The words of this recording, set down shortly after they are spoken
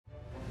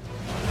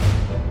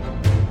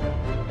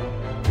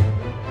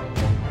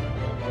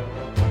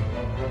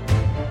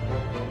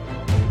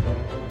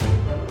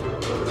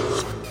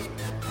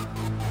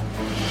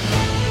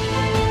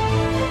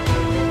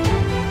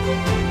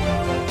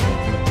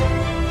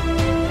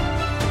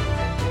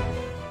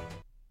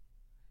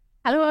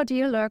Hello,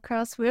 dear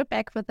lurkers. We're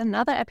back with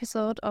another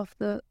episode of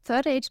the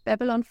Third Age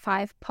Babylon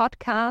 5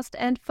 podcast.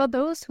 And for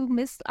those who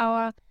missed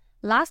our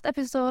last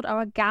episode,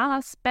 our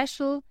gala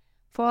special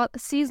for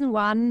season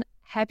 1,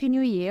 Happy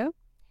New Year.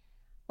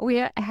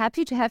 We're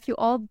happy to have you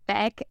all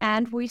back,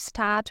 and we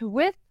start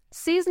with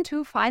season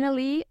 2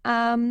 finally.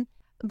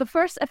 The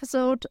first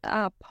episode,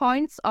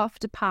 Points of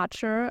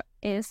Departure,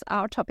 is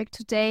our topic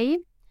today.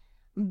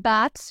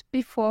 But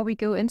before we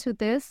go into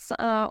this,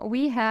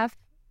 we have,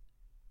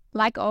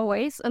 like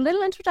always, a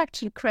little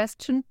introduction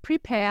question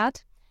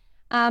prepared.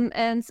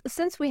 And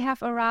since we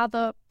have a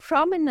rather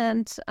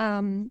prominent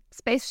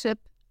spaceship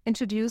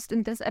introduced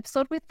in this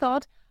episode, we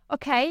thought,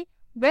 okay,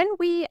 when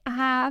we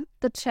have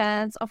the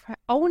chance of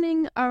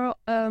owning our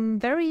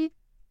very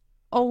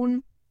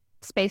own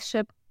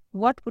spaceship,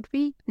 what would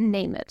we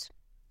name it?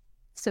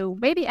 So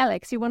maybe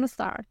Alex, you want to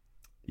start?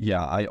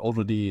 Yeah, I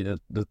already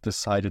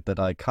decided that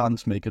I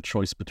can't make a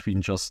choice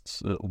between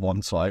just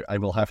one, so I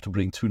will have to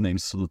bring two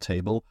names to the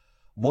table.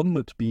 One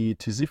would be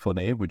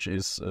Tisiphone, which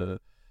is a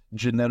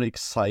generic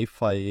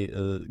sci-fi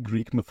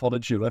Greek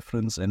mythology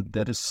reference, and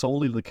that is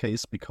solely the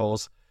case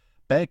because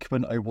back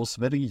when I was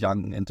very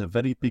young and a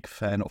very big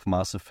fan of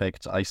Mass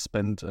Effect, I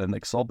spent an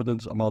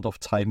exorbitant amount of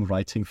time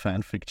writing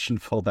fan fiction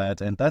for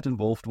that, and that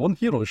involved one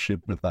hero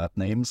ship with that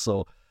name,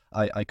 so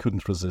I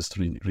couldn't resist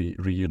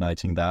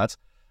reuniting that.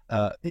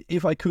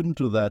 If I couldn't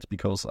do that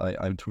because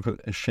I'm too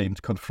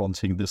ashamed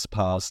confronting this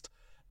past,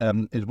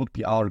 it would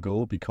be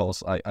Argo,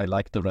 because I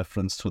like the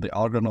reference to the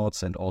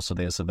Argonauts, and also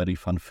there's a very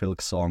fun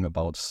folk song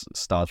about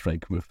Star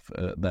Trek with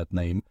that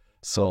name.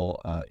 So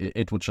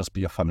it would just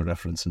be a fun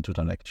reference in two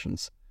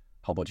directions.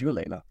 How about you,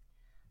 Layla?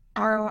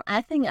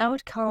 I think I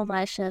would call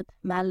my ship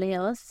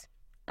Malleus,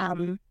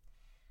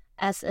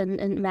 as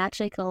in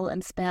magical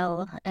and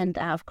spell, and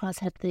I of course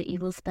had the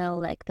evil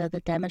spell, like the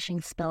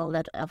damaging spell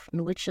that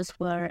often witches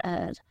were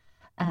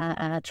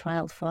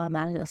trial for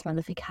Malleus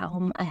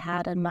Maleficarum I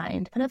had in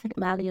mind. But I think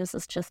Malleus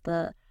is just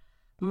the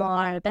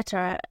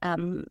better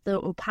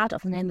the part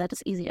of the name that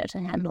is easier to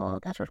handle.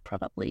 That would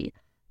probably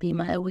be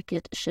my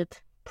wicked ship,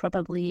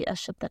 probably a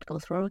ship that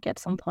goes rogue at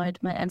some point.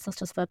 My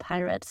ancestors were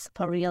pirates,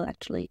 for real,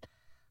 actually.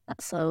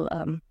 So,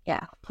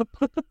 yeah.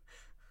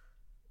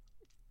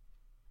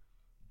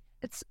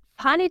 It's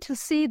funny to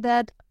see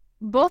that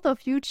both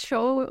of you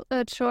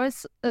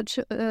choices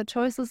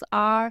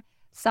are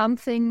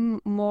something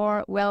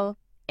more,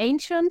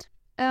 ancient,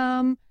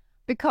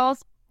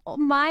 because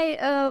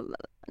my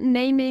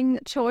naming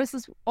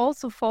choices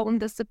also fall in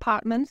this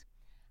department.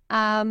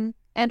 And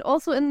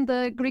also in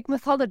the Greek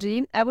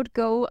mythology, I would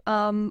go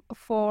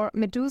for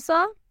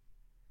Medusa,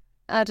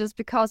 just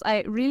because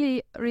I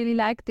really, really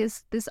like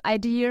this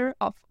idea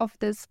of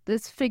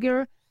this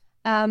figure,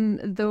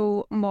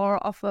 though more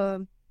of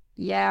a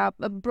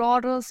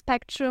broader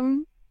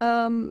spectrum,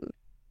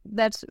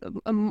 that's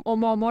a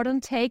more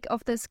modern take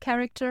of this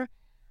character.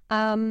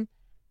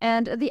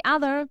 And the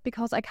other,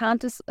 because I can't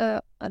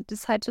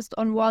decide just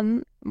on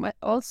one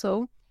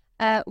also,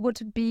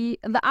 would be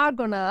the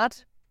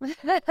Argonaut,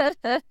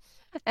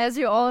 as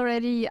you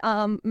already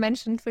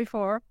mentioned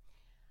before.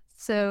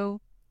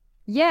 So,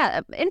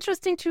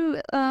 interesting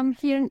to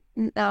hear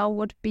now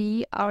would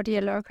be, our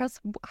dear lurkers,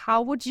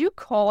 how would you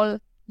call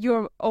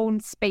your own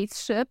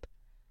spaceship?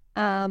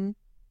 And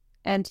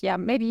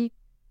maybe,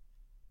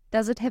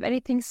 does it have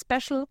anything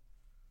special?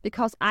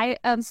 Because I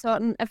am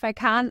certain if I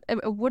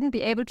wouldn't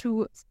be able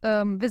to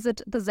visit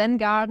the Zen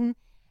Garden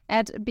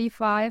at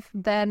B5,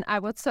 then I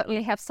would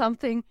certainly have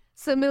something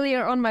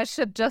familiar on my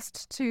ship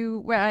just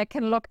to where I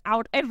can lock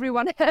out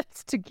everyone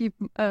else to keep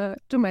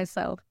to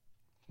myself.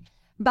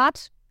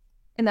 But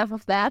enough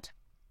of that.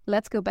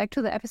 Let's go back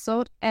to the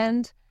episode.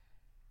 And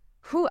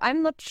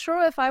I'm not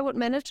sure if I would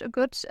manage a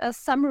good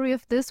summary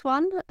of this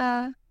one.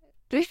 Do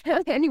you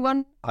have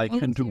anyone? I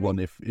can do one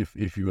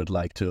if you would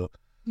like to.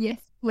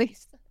 Yes,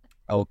 please.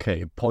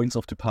 Okay, points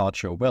of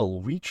departure.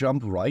 Well, we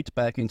jump right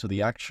back into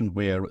the action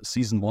where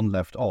season 1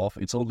 left off.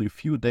 It's only a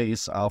few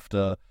days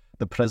after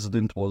the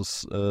president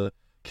was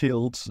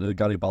killed,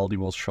 Garibaldi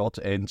was shot,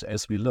 and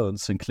as we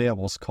learned, Sinclair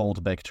was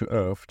called back to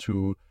Earth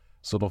to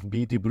sort of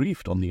be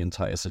debriefed on the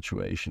entire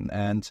situation.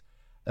 And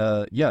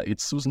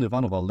it's Susan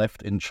Ivanova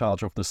left in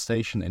charge of the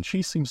station, and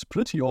she seems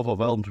pretty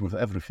overwhelmed with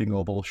everything,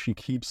 although she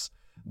keeps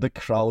the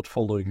crowd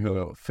following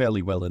her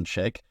fairly well in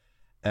check.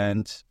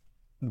 And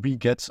we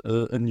get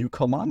a new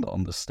commander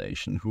on the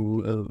station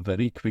who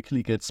very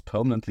quickly gets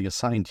permanently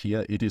assigned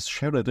here. It is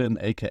Sheridan,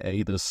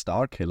 aka the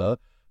Star Killer,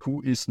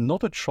 who is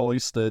not a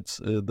choice that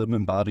the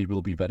Minbari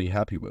will be very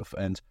happy with.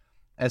 And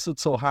as it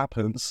so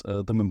happens,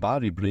 the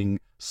Minbari bring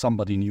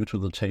somebody new to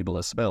the table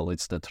as well.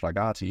 It's the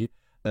Tragati,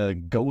 a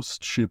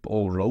ghost ship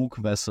or rogue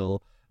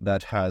vessel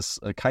that has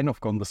kind of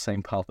gone the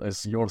same path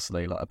as yours,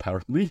 Layla,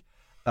 apparently,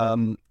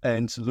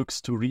 and looks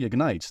to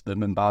reignite the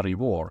Minbari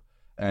War.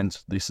 And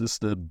this is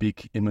the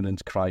big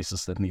imminent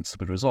crisis that needs to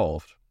be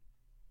resolved.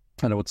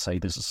 And I would say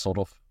this is sort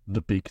of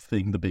the big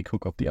thing, the big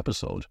hook of the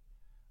episode,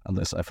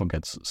 unless I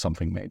forget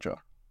something major.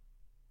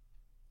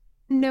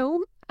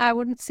 No, I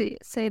wouldn't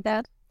say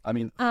that. I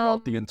mean,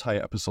 throughout the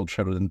entire episode,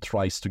 Sheridan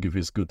tries to give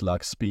his good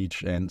luck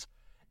speech, and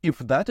if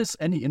that is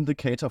any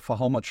indicator for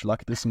how much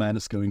luck this man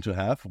is going to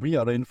have, we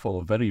are in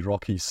for a very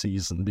rocky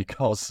season,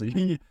 because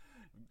he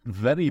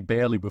very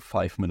barely, with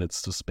 5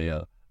 minutes to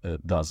spare,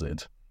 does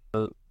it.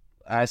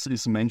 As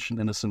is mentioned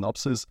in the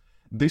synopsis,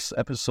 this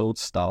episode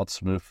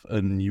starts with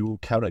a new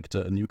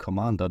character, a new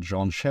commander,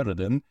 John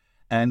Sheridan,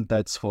 and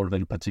that's for a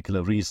very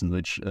particular reason,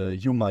 which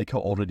you, Micah,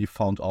 already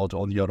found out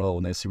on your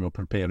own as you were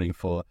preparing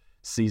for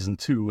Season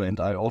 2, and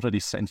I already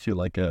sent you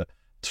like a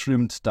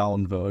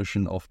trimmed-down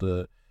version of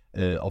the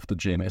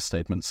JMS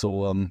statement.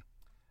 So,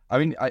 I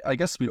mean, I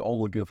guess we all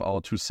will give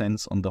our 2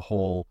 cents on the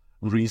whole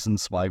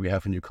reasons why we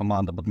have a new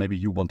commander, but maybe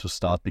you want to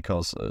start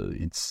because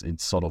it's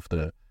sort of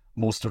the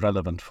most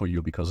relevant for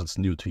you because it's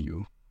new to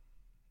you.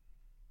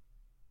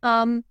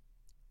 Funny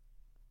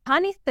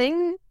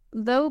thing,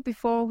 though,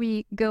 before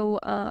we go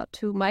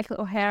to Michael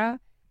O'Hara,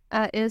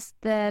 is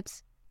that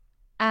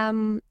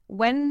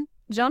when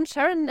John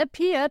Sheridan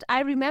appeared,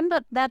 I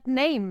remembered that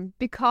name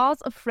because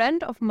a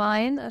friend of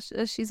mine,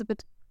 she's a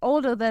bit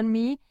older than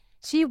me,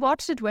 she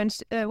watched it when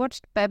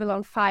watched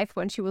Babylon 5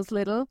 when she was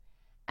little,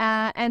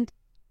 and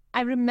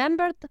I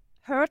remembered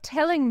her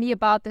telling me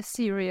about the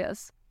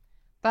series,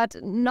 but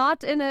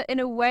not in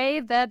a way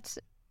that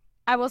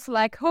I was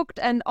like hooked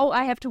and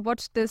I have to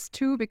watch this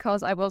too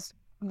because I was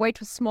way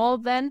too small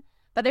then.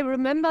 But I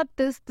remembered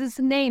this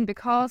name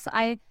because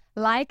I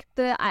like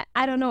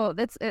I don't know,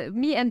 that's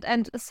me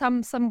and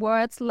some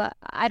words,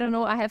 I don't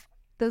know, I have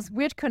this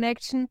weird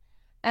connection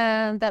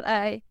that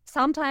I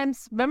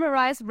sometimes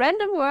memorize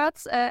random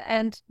words,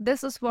 and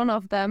this is one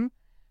of them.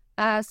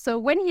 So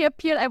when he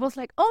appeared, I was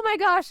like, oh my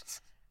gosh,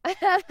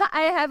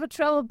 I have a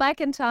travel back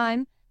in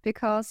time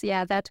because,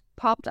 yeah, that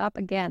popped up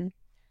again.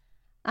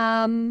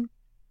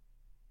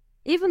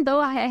 Even though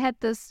I had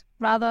this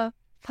rather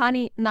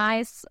funny,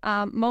 nice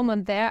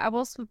moment there, I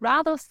was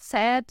rather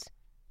sad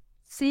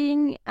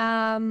seeing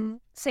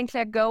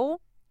Sinclair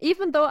go,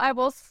 even though I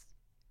was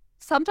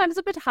sometimes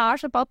a bit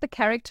harsh about the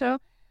character.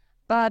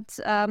 But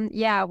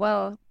yeah,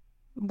 well,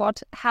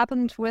 what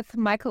happened with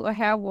Michael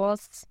O'Hara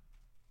was,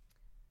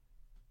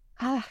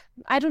 I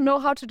don't know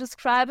how to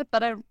describe it,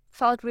 but I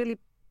felt really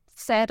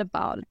sad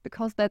about it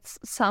because that's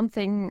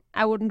something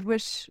I wouldn't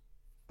wish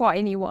for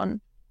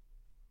anyone.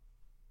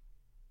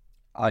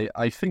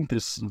 I think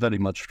this very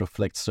much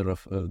reflects sort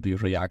of the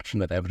reaction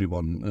that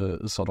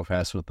everyone sort of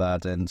has with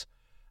that, and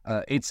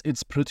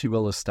it's pretty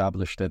well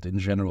established that in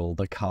general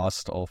the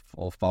cast of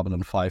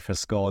Babylon 5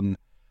 has gone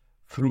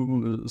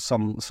through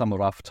some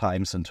rough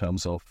times in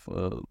terms of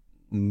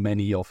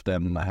many of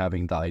them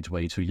having died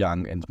way too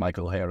young, and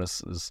Michael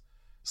Harris is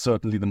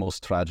certainly the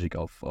most tragic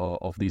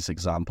of these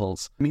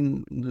examples. I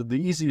mean, the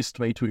easiest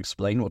way to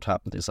explain what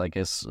happened is, I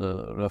guess,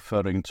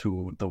 referring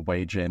to the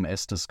way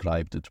JMS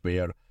described it,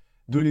 where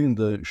during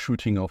the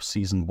shooting of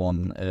Season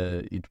 1,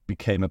 it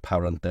became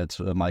apparent that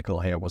Michael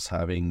O'Hara was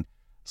having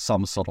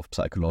some sort of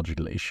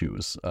psychological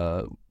issues,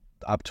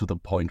 up to the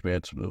point where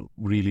it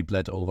really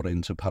bled over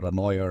into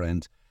paranoia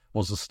and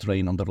was a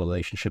strain on the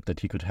relationship that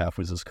he could have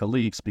with his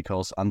colleagues,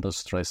 because under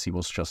stress he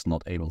was just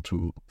not able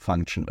to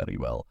function very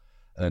well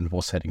and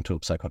was heading to a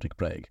psychotic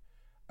break.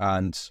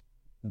 And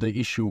the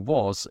issue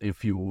was,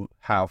 if you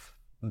have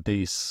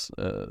this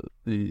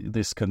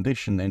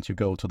condition and you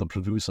go to the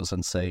producers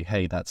and say,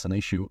 hey, that's an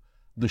issue,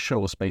 the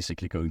show is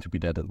basically going to be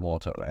dead in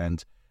water.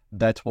 And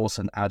that was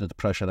an added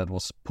pressure that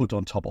was put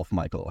on top of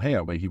Michael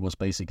O'Hara, where he was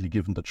basically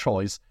given the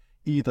choice: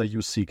 either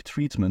you seek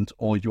treatment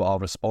or you are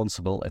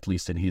responsible, at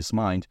least in his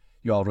mind,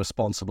 you are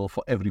responsible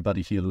for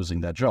everybody here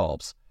losing their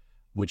jobs,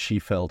 which he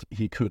felt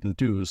he couldn't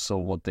do. So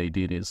what they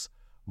did is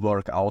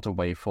work out a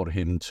way for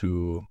him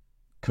to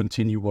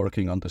continue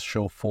working on the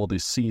show for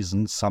this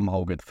season,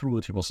 somehow get through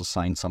it. He was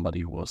assigned somebody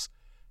who was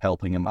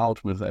helping him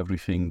out with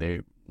everything.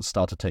 They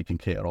started taking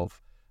care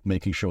of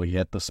making sure he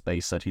had the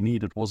space that he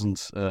needed,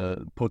 wasn't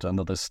put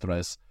under the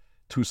stress,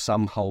 to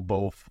somehow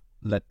both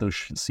let the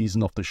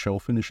season of the show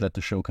finish, let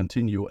the show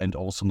continue, and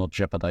also not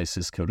jeopardize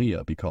his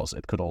career, because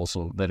it could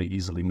also very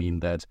easily mean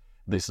that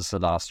this is the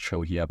last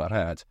show he ever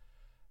had.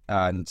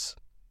 And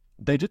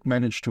they did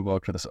manage to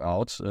work this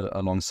out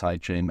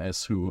alongside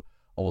JMS, who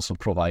also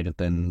provided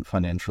then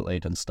financial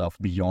aid and stuff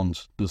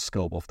beyond the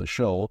scope of the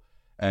show.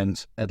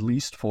 And at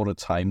least for a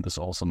time, this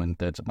also meant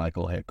that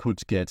Michael O'Hara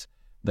could get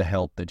the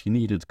help that he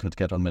needed, could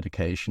get on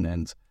medication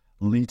and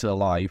lead a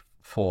life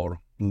for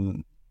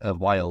a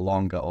while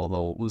longer,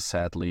 although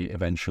sadly,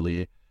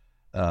 eventually,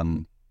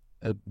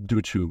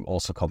 due to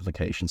also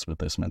complications with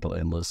this mental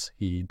illness,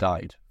 he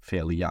died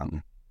fairly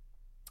young.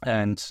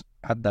 And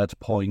at that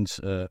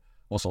point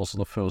was also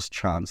the first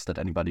chance that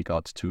anybody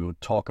got to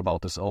talk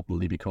about this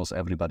openly, because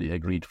everybody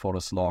agreed for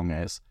as long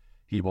as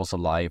he was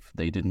alive,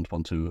 they didn't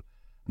want to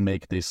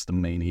make this the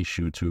main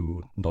issue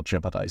to not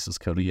jeopardize his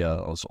career,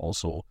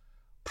 also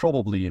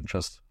probably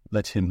just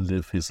let him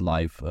live his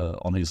life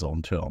on his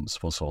own terms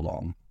for so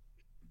long.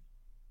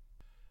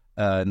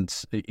 And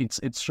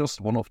it's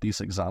just one of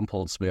these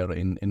examples where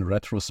in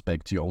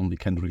retrospect you only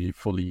can really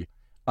fully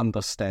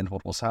understand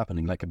what was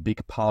happening. Like, a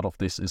big part of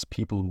this is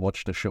people who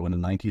watched the show in the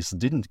 90s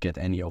didn't get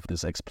any of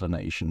this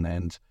explanation.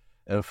 And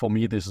for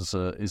me, this is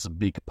a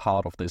big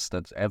part of this,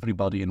 that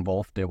everybody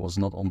involved there was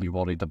not only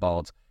worried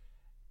about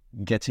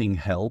getting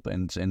help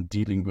and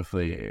dealing with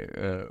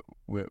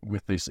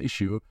with this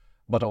issue,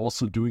 but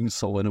also doing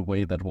so in a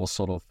way that was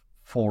sort of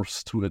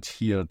forced to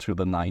adhere to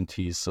the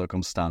 90s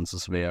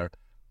circumstances, where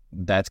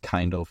that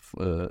kind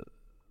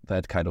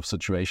of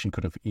situation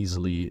could have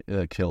easily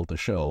killed the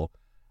show.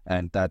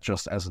 And that,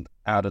 just as an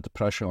added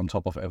pressure on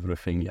top of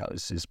everything,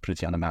 is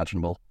pretty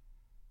unimaginable.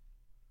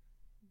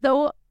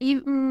 Though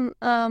even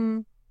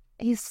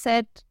he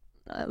said,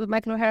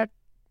 Michael O'Hara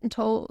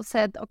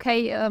said,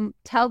 okay,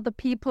 tell the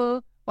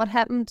people what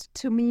happened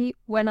to me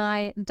when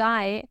I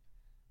die,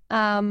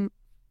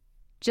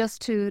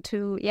 just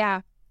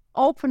to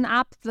open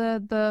up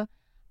the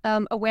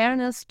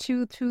awareness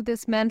to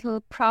these mental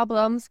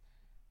problems.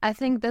 I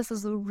think this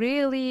is a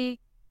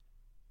really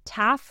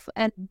tough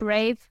and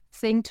brave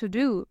thing to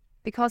do,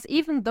 because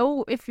even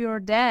though if you're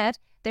dead,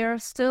 there are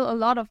still a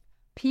lot of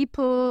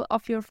people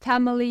of your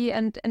family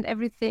and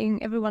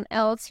everyone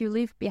else you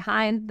leave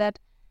behind that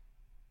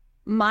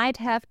might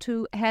have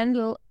to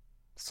handle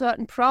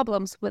certain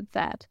problems with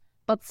that.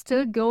 But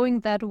still going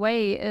that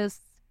way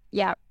is,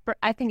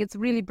 I think it's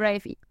really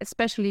brave,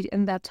 especially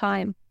in that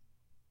time.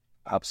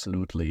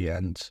 Absolutely.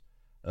 And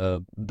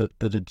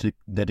the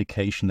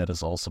dedication that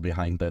is also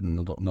behind that,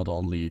 not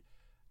only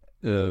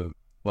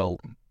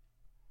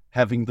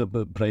having the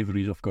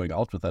bravery of going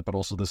out with that, but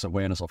also this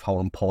awareness of how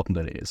important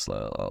it is.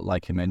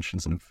 Like he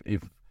mentions, and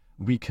if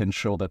we can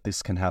show that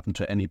this can happen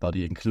to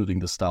anybody, including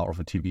the star of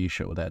a TV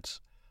show, that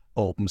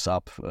opens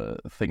up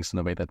things in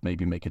a way that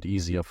maybe make it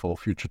easier for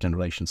future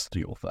generations to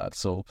deal with that.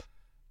 So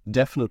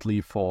definitely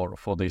for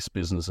this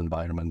business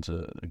environment,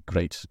 a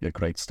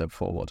great step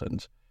forward.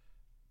 And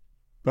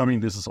I mean,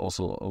 this is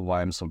also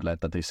why I'm so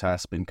glad that this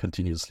has been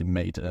continuously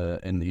made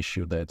an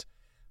issue that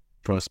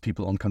first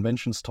people on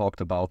conventions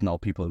talked about, now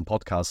people in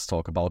podcasts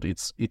talk about.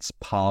 It's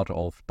part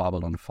of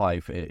Babylon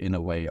 5 in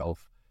a way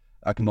of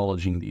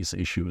acknowledging these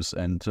issues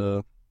and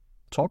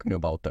talking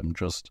about them,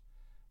 just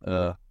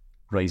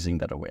raising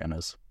that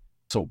awareness.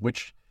 So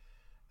which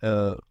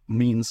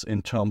means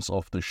in terms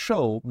of the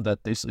show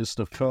that this is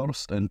the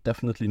first and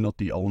definitely not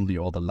the only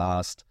or the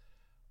last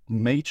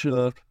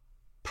major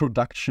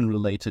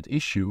production-related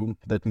issue.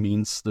 That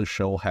means the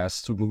show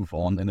has to move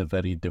on in a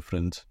very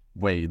different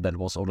way than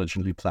was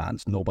originally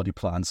planned. Nobody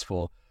plans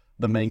for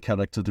the main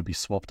character to be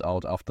swapped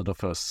out after the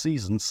first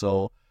season,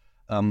 so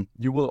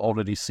you will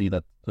already see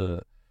that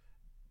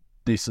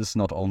this is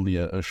not only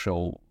a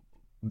show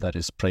that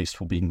is praised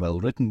for being well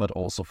written, but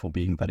also for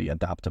being very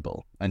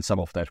adaptable. And some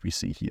of that we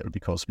see here,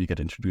 because we get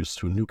introduced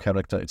to a new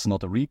character. It's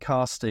not a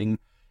recasting,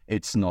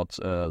 it's not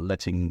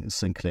letting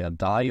Sinclair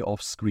die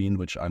off screen,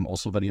 which I'm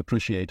also very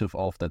appreciative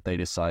of, that they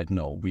decide,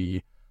 no,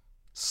 we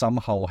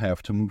somehow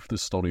have to move the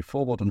story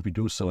forward, and we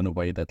do so in a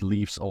way that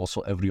leaves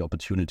also every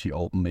opportunity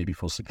open, maybe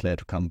for Sinclair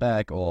to come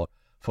back, or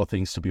for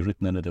things to be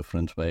written in a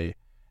different way,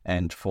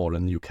 and for a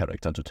new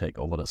character to take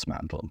over this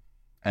mantle.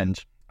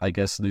 And I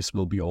guess this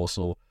will be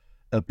also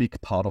a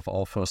big part of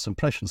our first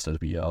impressions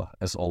that we are,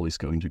 as always,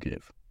 going to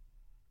give.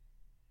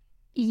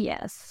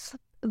 Yes,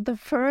 the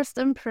first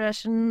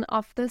impression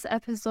of this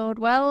episode,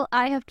 well,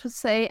 I have to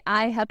say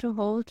I had to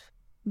hold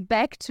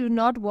back to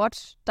not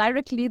watch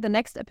directly the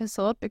next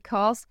episode,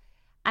 because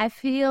I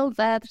feel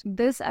that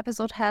this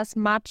episode has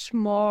much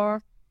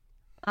more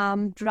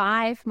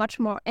drive, much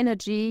more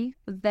energy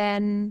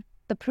than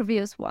the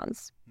previous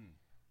ones.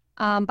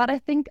 But I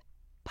think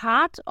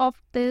part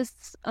of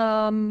this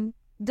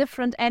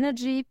different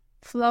energy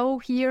flow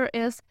here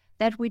is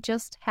that we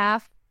just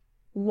have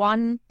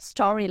one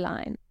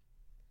storyline.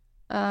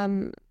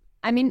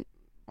 I mean,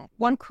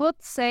 one could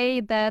say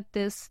that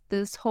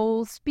this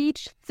whole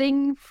speech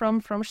thing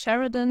from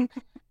Sheridan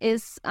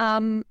is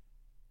a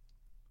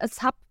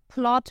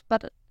subplot,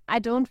 but I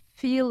don't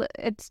feel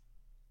it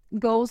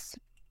goes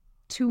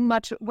too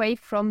much away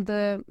from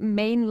the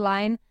main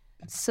line,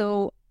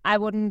 so I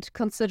wouldn't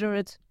consider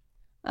it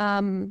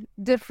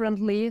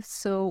differently.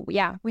 So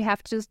yeah, we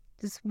have just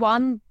this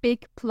one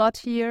big plot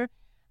here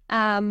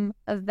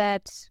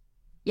that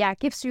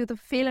gives you the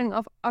feeling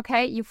of,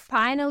 okay, you're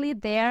finally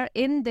there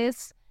in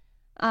this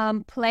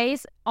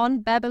place on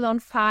Babylon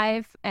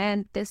 5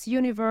 and this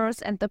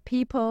universe and the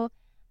people,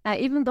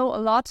 even though a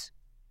lot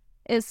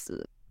is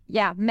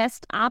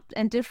messed up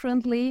and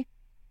differently,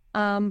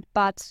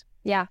 but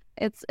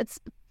it's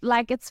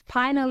like it's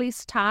finally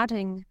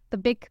starting. The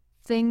big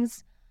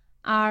things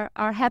are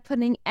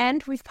happening,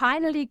 and we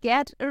finally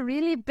get a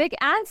really big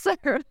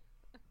answer.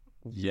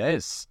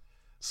 Yes,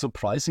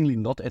 surprisingly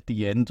not at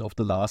the end of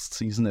the last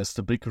season as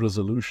the big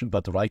resolution,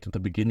 but right at the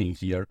beginning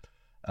here.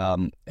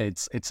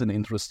 It's an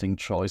interesting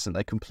choice, and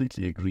I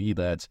completely agree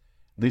that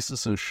this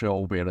is a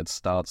show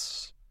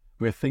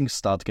where things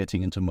start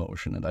getting into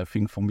motion. And I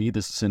think for me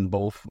this is in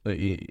both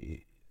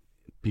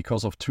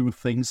because of two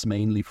things.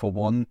 Mainly, for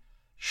one,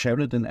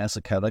 Sheridan as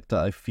a character,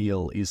 I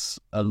feel, is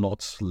a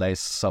lot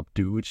less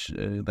subdued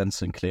than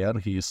Sinclair.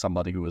 He is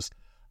somebody who is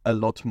a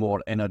lot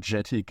more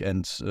energetic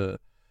and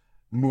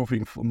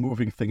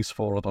moving things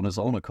forward on his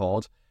own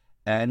accord.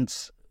 And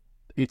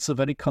it's a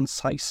very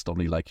concise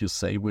story, like you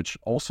say, which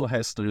also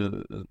has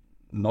the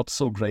not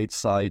so great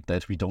side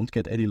that we don't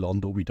get any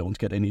Londo, we don't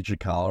get any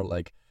G'Kar.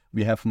 Like,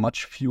 we have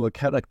much fewer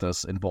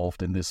characters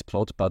involved in this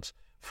plot, but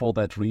for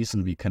that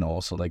reason we can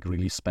also like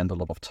really spend a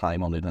lot of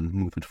time on it and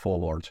move it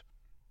forward.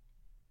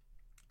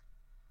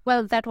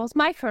 Well, that was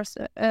my first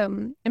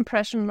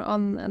impression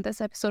on this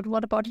episode.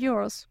 What about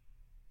yours?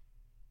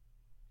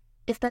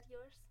 Is that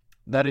yours?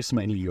 That is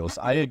mainly yours.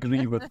 I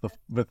agree with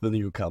the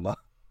newcomer.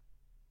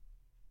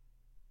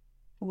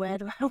 Where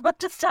do I want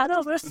to start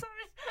over? Sorry.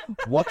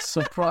 What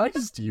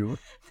surprised you?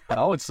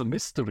 Now it's a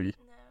mystery.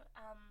 No,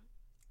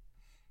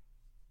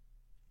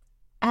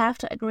 I have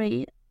to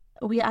agree.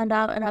 We are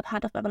now in a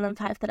part of Babylon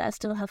 5 that I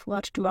still have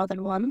watched more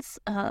than once,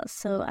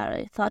 so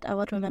I thought I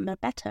would remember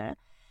better.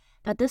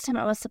 But this time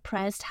I was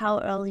surprised how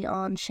early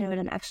on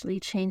Sheridan actually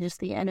changes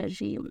the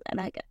energy. And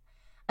I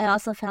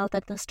also felt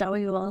that the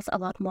story was a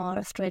lot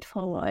more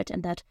straightforward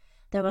and that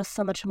there was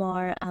so much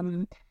more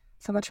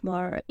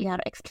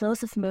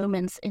explosive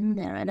moments in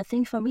there. And I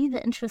think for me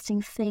the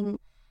interesting thing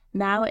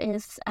now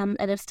is, and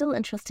it's still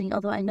interesting,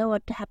 although I know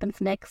what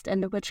happens next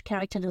and which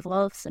character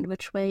evolves and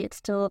which way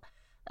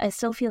I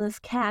still feel this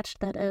catch,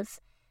 that is,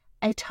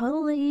 I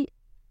totally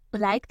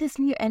like this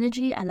new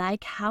energy. I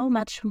like how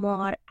much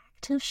more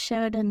active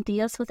Sheridan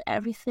deals with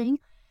everything,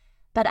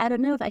 but I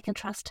don't know if I can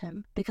trust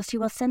him because he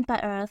was sent by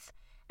Earth.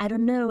 I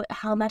don't know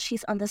how much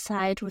he's on the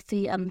side with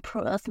the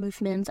pro-Earth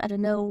movements. I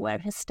don't know where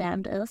his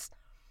stand is.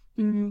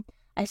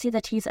 I see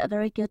that he's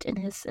very good in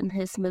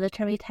his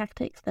military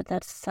tactics,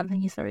 that's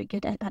something he's very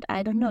good at, but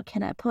I don't know,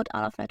 can I put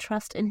all of my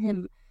trust in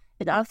him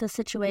in all of the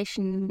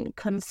situation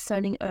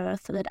concerning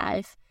Earth that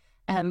I've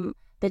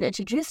been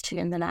introduced to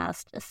in the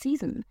last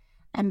season?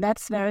 And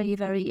that's very,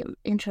 very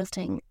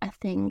interesting, I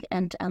think.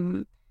 And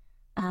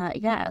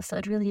so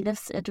it really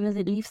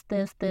leaves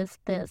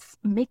this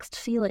mixed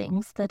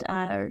feelings that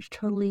are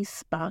totally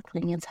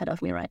sparkling inside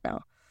of me right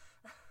now.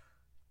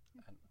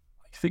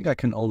 I think I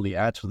can only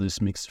add to this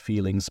mixed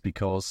feelings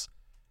because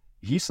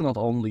he's not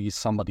only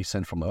somebody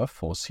sent from Earth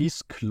Force,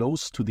 he's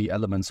close to the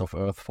elements of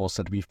Earth Force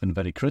that we've been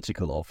very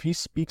critical of. He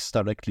speaks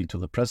directly to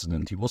the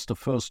president. He was the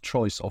first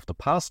choice of the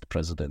past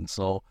president.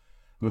 So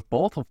with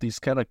both of these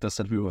characters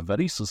that we were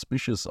very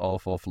suspicious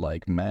of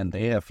like, man,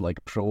 they have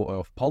like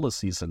pro-Earth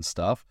policies and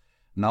stuff.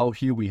 Now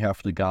here we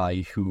have the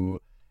guy who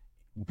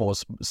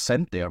was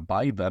sent there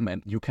by them,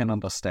 and you can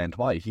understand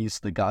why. He's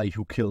the guy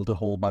who killed a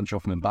whole bunch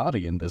of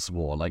Minbari in this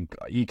war, like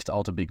eked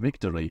out a big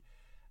victory.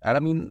 And I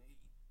mean,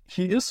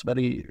 he is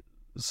very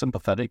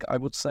sympathetic, I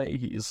would say.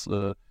 He is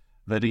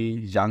very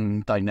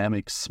young,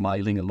 dynamic,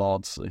 smiling a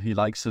lot. He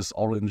likes his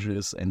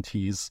oranges, and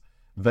he's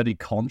very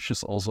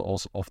conscious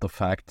also of the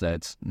fact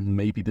that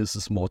maybe this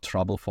is more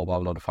trouble for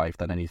Babylon 5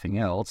 than anything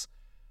else.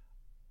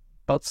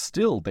 But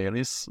still,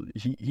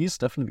 he's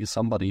definitely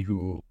somebody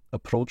who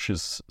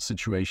approaches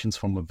situations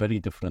from a very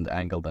different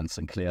angle than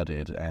Sinclair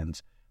did, and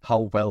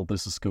how well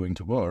this is going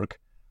to work,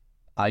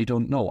 I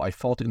don't know. I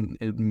thought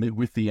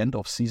with the end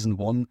of season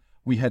 1,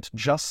 we had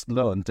just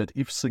learned that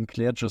if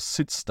Sinclair just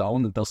sits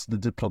down and does the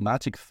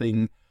diplomatic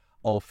thing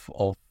of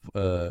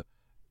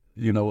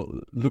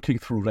looking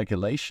through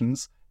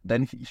regulations,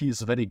 then he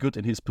is very good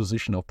in his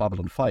position of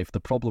Babylon 5.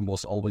 The problem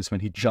was always when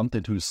he jumped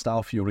into his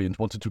Star Fury and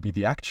wanted to be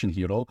the action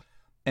hero.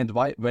 And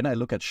when I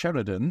look at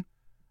Sheridan,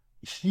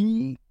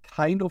 he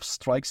kind of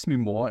strikes me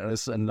more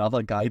as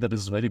another guy that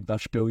is very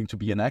much going to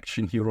be an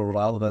action hero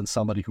rather than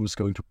somebody who's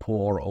going to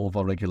pore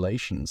over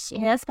regulations.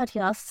 Yes, but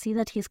you also see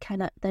that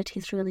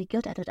he's really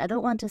good at it. I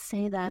don't want to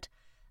say that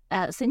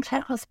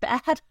Sinclair was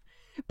bad,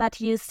 but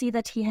you see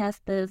that he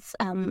has this,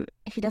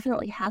 he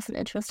definitely has an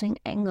interesting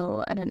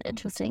angle and an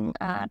interesting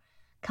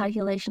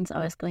calculations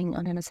always going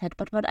on in his head.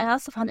 But what I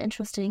also found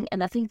interesting,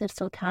 and I think that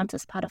still counts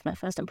as part of my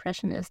first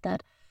impression, is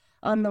that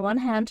on the one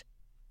hand,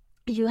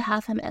 you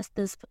have him as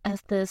this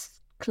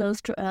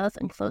close to Earth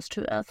and close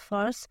to Earth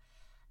Force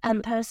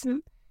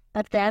person,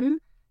 but then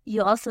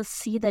you also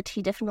see that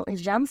he definitely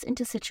jumps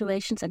into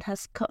situations and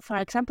has, for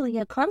example,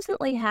 he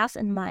constantly has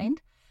in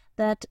mind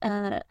that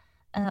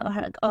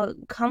or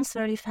comes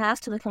very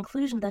fast to the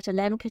conclusion that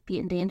Elen could be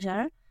in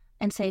danger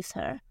and saves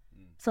her.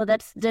 So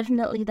that's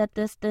definitely that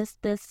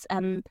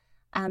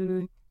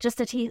just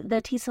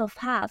that he so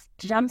fast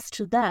jumps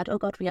to that, oh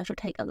God, we have to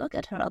take a look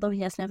at her, although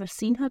he has never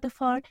seen her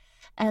before,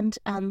 and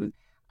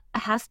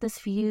has this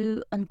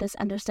view and this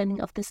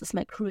understanding of this is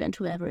my crew and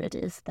whoever it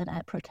is that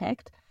I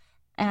protect.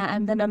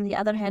 And then on the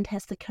other hand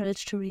has the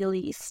courage to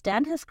really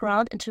stand his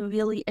ground and to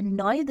really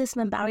annoy this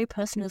Minbari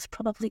person who's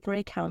probably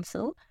Grey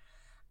Council.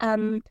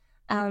 And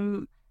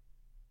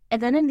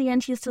then in the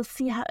end, you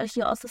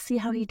also see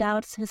how he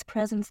doubts his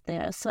presence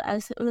there. So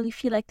I really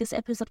feel like this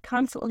episode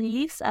constantly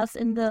leaves us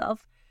in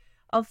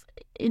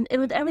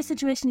with every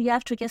situation you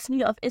have to guess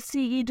new of, is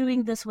he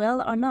doing this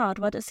well or not?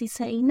 What is he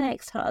saying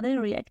next? How are they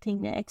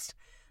reacting next?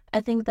 I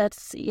think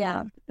that's,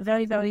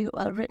 very, very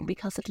well written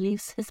because it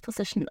leaves his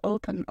position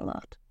open a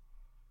lot.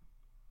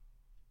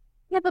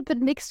 have a bit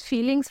mixed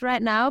feelings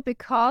right now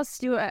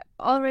because you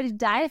already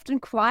dived in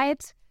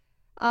quite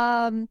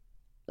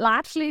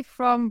largely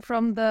from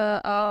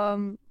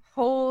the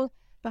whole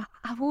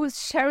who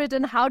is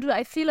Sheridan, how do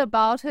I feel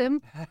about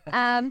him,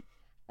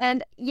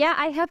 and yeah,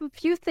 I have a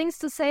few things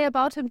to say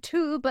about him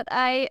too, but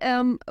I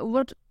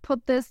would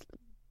put this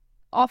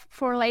off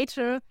for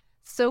later,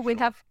 so we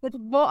have a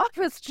bit more of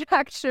a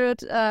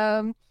structured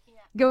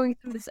going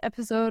through this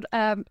episode.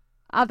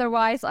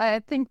 Otherwise, I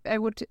think I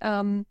would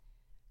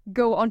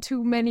go on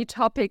too many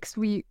topics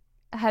we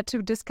had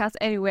to discuss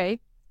anyway.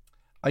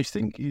 I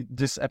think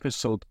this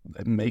episode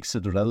makes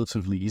it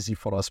relatively easy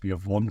for us. We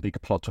have one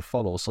big plot to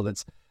follow, so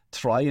let's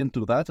try and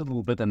do that a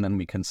little bit, and then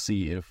we can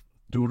see if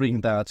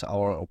during that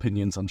our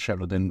opinions on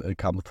Sheridan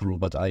come through.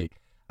 But I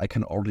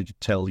can already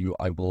tell you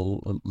I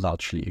will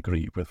largely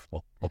agree with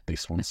what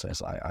this one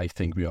says. I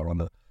think we are on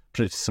a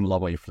pretty similar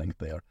wavelength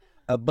there.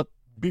 But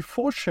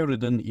before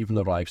Sheridan even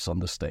arrives on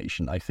the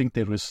station, I think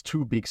there is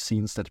two big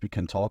scenes that we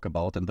can talk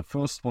about, and the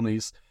first one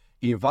is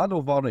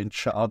Ivanova in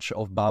charge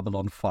of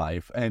Babylon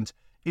 5, and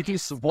it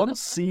is one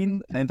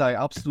scene, and I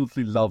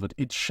absolutely love it.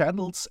 It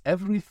channels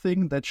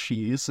everything that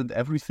she is and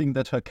everything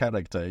that her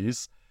character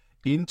is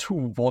into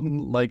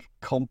one, like,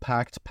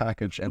 compact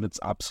package, and it's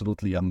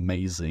absolutely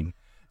amazing.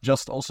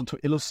 Just also to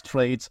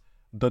illustrate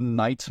the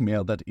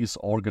nightmare that is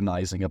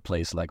organizing a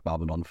place like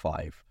Babylon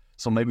 5.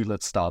 So maybe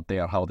let's start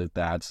there. How did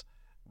that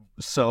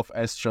serve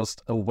as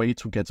just a way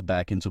to get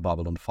back into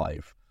Babylon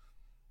 5?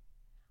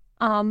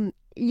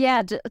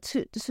 Yeah,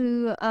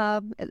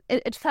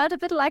 it felt a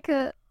bit like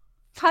a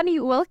funny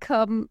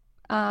welcome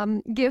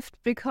gift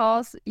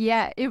because,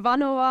 yeah,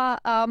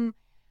 Ivanova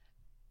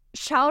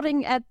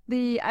shouting at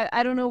the,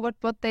 I don't know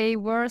what they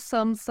were,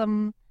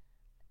 some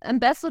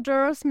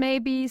ambassadors,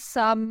 maybe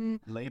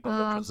some labor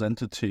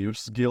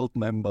representatives, guild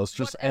members,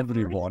 just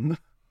everyone.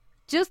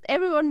 Just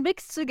everyone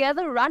mixed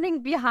together,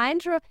 running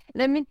behind her.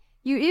 And I mean,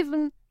 you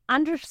even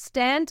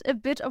understand a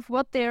bit of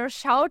what they're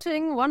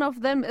shouting. One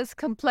of them is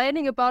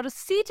complaining about a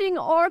seating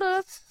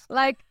order.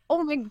 Like,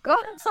 oh my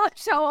God,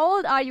 how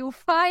old are you?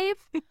 5?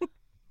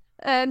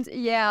 And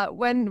yeah,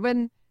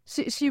 when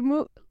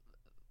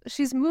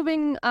she's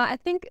moving, I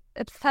think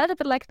it felt a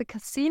bit like the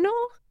casino,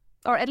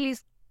 or at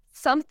least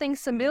something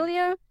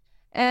familiar.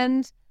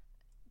 And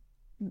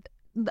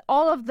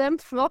all of them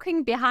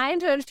flocking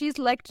behind her, and she's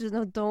like,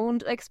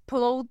 don't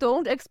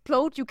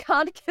explode, you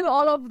can't kill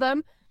all of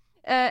them.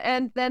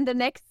 And then the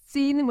next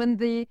scene when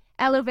the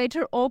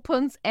elevator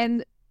opens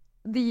and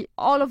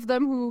all of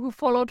them who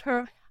followed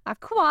her are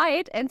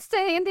quiet and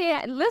staying there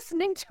and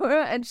listening to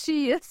her, and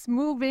she is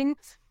moving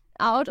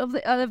out of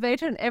the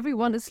elevator and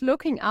everyone is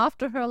looking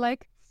after her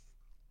like,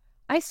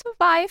 I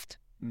survived.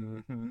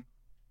 Mm-hmm.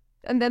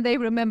 And then they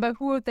remember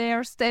who they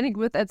are standing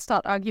with and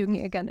start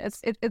arguing again.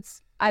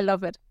 It's I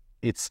love it.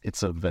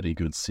 It's a very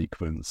good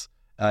sequence.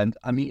 And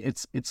I mean,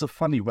 it's a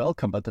funny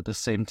welcome, but at the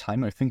same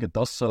time, I think it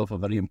does serve a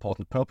very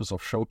important purpose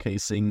of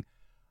showcasing,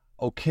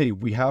 okay,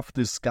 we have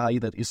this guy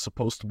that is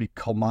supposed to be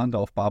commander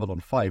of Babylon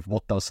 5.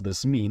 What does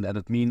this mean? And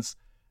it means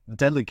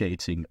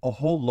delegating a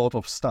whole lot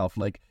of stuff.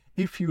 Like,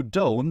 if you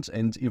don't,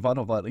 and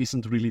Ivanova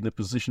isn't really in a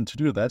position to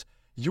do that,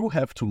 you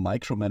have to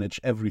micromanage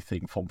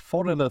everything from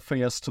foreign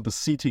affairs to the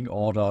seating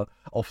order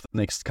of the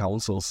next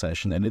council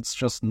session. And it's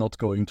just not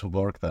going to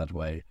work that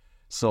way.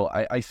 So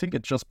I think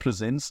it just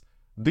presents,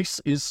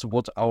 this is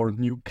what our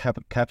new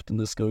captain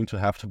is going to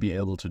have to be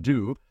able to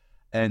do.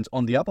 And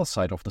on the other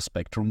side of the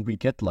spectrum, we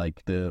get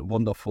like the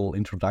wonderful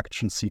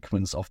introduction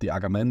sequence of the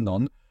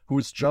Agamemnon, who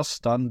is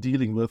just done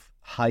dealing with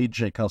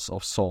hijackers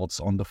of sorts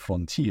on the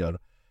frontier.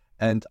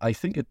 And I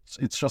think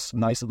it's just a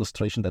nice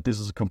illustration that this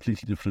is a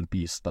completely different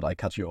beast, but I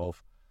cut you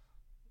off.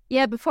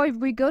 Yeah, before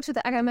we go to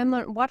the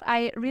Agamemnon, what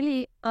I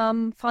really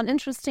found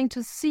interesting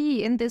to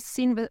see in this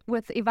scene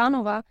with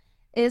Ivanova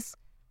is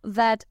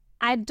that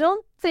I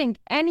don't think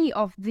any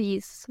of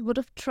these would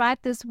have tried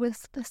this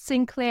with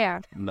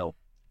Sinclair. No.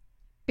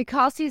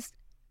 Because he's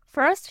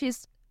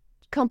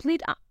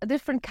complete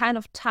different kind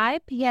of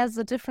type. He has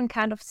a different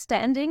kind of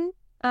standing.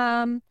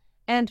 And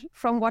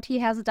from what he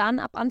has done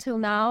up until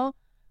now,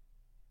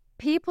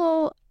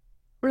 people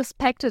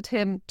respected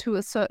him to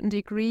a certain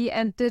degree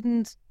and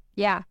didn't,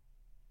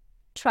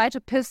 try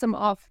to piss him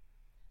off.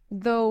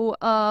 Though,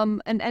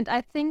 and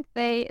I think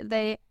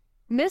they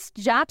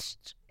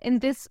misjudged in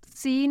this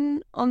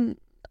scene on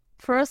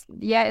first,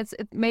 it's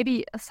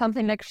maybe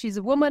something like she's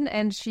a woman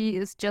and she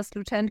is just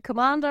lieutenant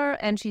commander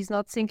and she's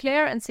not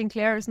Sinclair and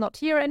Sinclair is not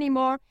here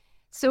anymore.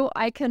 So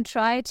I can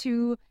try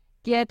to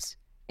get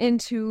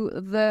into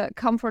the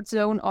comfort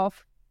zone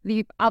of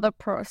the other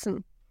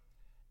person.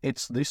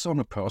 It's this on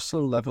a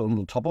personal level, and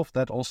on top of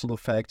that also the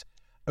fact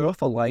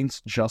Earth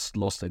Alliance just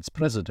lost its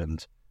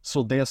president.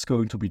 So there's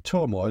going to be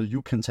turmoil.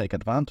 You can take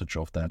advantage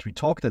of that. We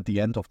talked at the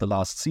end of the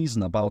last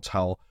season about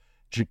how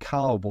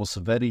G'Kar was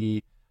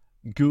very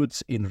good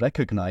in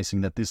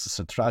recognizing that this is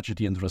a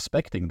tragedy and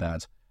respecting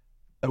that.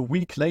 A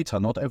week later,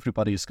 not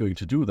everybody is going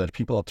to do that.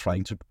 People are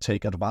trying to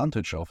take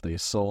advantage of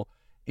this. So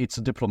it's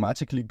a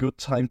diplomatically good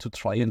time to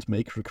try and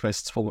make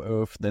requests for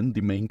Earth. Then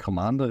the main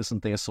commander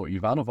isn't there, so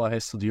Ivanova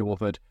has to deal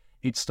with it.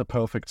 it's the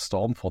perfect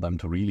storm for them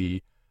to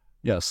really,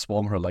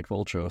 swarm her like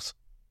vultures.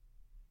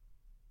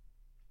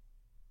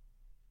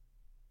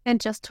 And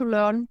just to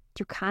learn,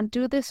 you can't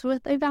do this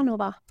with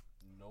Ivanova.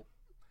 Nope.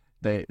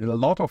 A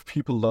lot of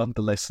people learned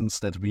the lessons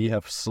that we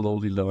have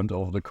slowly learned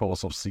over the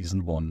course of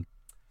season 1.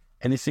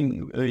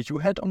 Anything you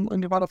had on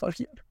Ivanova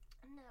here?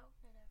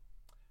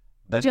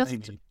 No. Just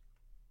maybe.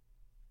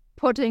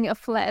 putting a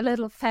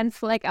little fan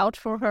flag out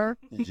for her.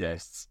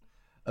 Yes.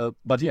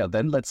 But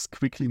then let's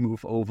quickly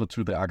move over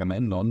to the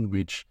Agamemnon,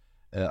 which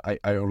I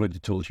already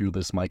told you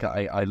this,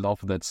 Micah. I love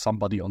that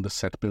somebody on the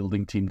set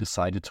building team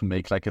decided to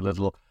make like a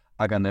little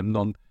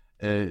Agamemnon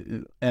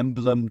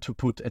emblem to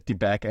put at the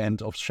back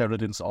end of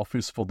Sheridan's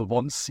office for the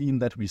one scene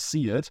that we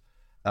see it,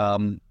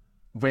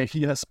 where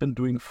he has been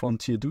doing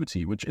frontier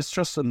duty, which is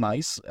just a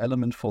nice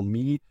element for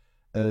me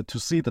to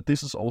see that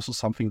this is also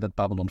something that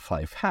Babylon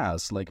 5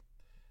 has. Like,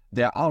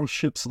 there are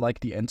ships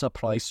like the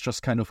Enterprise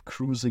just kind of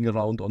cruising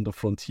around on the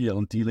frontier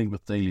and dealing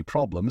with daily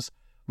problems,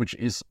 which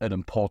is an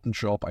important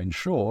job, I'm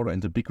sure,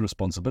 and a big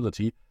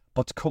responsibility,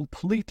 but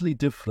completely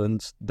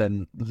different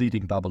than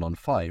leading Babylon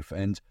 5.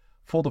 And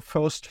for the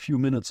first few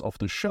minutes of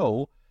the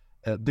show,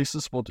 this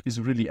is what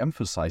is really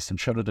emphasized, and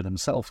Sheridan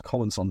himself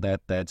comments on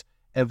that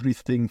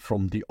everything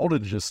from the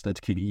oranges that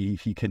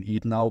he can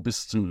eat now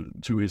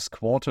to his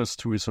quarters,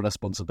 to his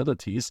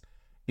responsibilities,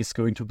 is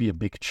going to be a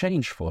big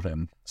change for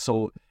him.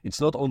 So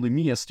it's not only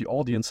me as the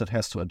audience that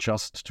has to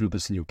adjust to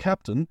this new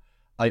captain,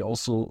 I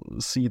also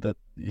see that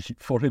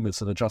for him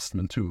it's an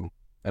adjustment too.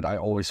 And I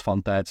always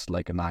found that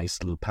like a nice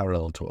little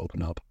parallel to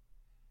open up.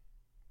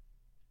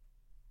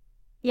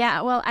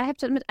 Yeah, well, I have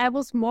to admit, I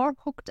was more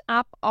hooked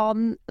up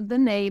on the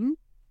name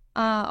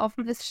of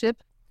this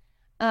ship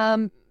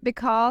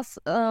because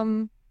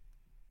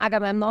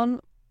Agamemnon,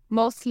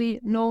 mostly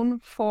known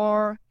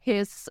for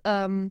his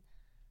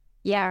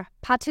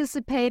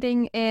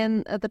participating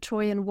in the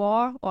Trojan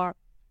War, or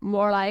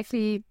more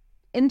likely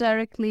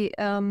indirectly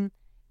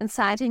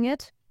inciting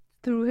it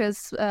through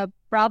his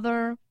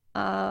brother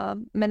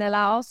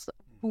Menelaus,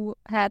 who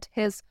had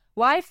his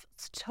wife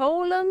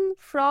stolen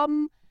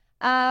from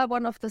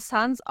one of the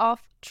sons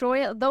of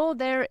Troy. Though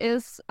there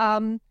is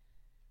a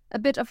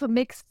bit of a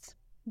mixed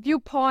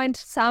viewpoint,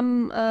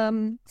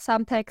 some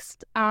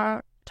texts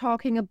are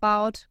talking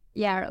about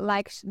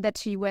like that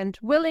she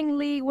went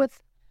willingly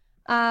with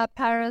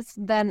Paris.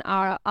 Then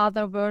are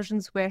other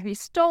versions where he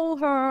stole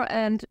her,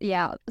 and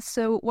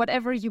so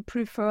whatever you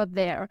prefer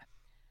there.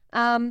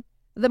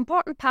 The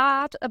important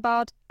part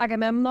about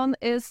Agamemnon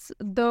is,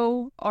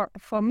 though, or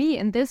for me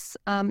in this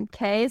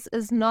case,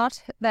 is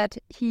not that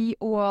he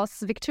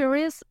was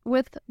victorious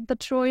with the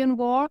Trojan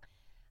War,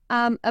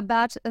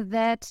 but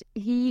that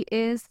he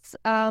is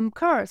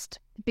cursed,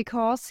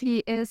 because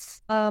he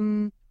is a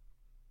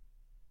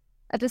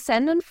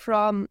descendant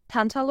from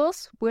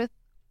Tantalus,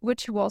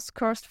 which was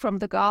cursed from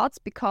the gods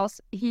because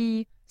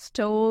he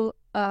stole,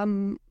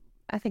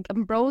 I think,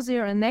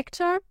 ambrosia and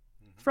nectar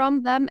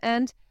from them,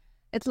 and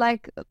it's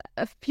like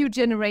a few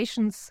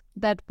generations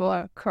that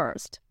were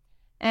cursed.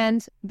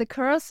 And the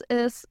curse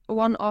is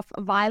one of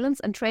violence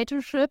and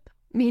traitorship,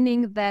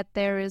 meaning that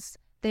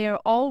they are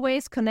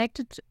always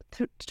connected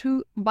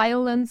to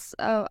violence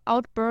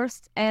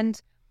outbursts,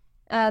 and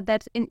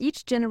that in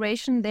each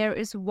generation there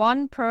is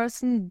one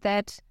person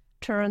that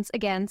turns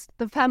against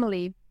the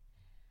family,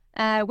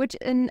 which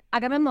in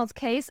Agamemnon's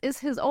case is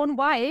his own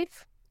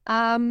wife,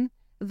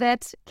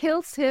 that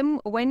kills him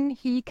when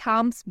he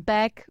comes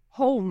back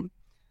home.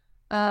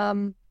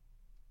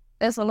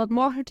 There's a lot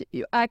more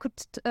I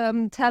could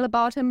tell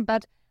about him,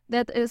 but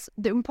that is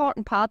the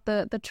important part,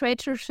 the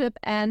traitorship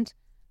and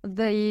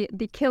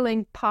the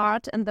killing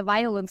part and the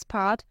violence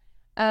part,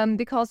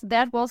 because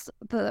that was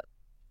the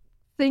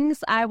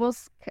things I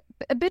was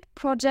a bit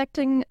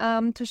projecting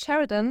to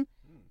Sheridan,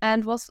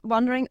 and was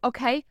wondering,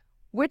 okay,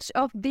 which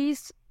of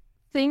these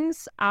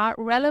things are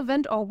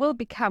relevant or will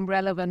become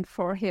relevant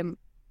for him?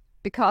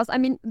 Because, I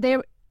mean,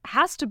 there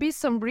has to be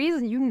some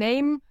reason you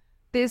name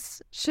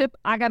this ship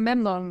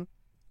Agamemnon.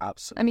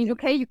 Absolutely. I mean,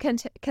 okay, you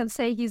can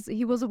say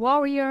he was a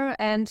warrior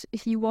and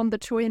he won the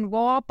Trojan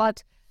War,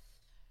 but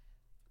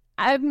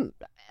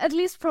at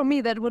least for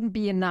me that wouldn't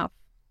be enough.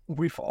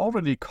 We've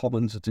already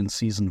commented in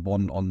season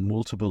 1 on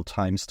multiple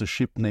times the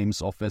ship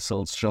names of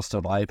vessels just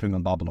arriving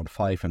on Babylon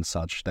 5 and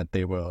such, that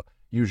they were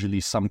usually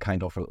some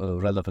kind of a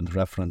relevant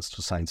reference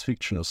to science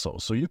fiction or so.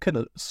 So you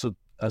can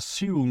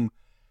assume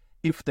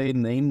if they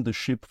name the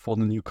ship for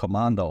the new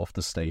commander of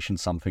the station,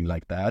 something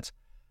like that,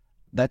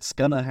 that's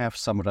gonna have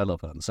some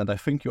relevance. And I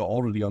think you're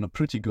already on a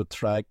pretty good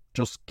track,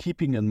 just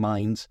keeping in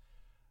mind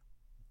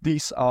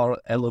these are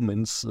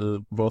elements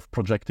worth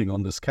projecting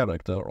on this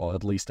character, or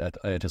at least at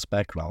his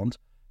background.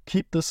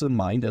 Keep this in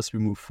mind as we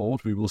move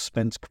forward. We will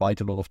spend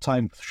quite a lot of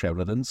time with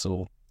Sheridan,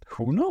 so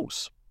who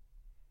knows?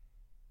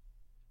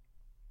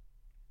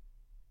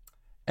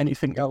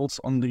 Anything else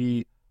on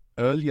the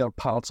earlier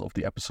parts of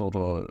the episode,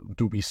 or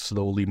do we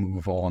slowly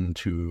move on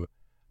to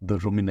the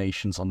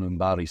ruminations on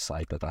Minbari's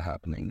side that are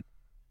happening?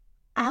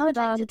 I would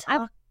like to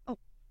talk.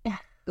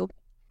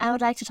 I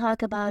would like to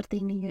talk about the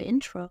new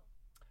intro.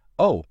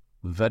 Oh,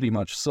 Very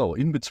much so.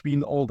 In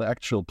between all the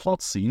actual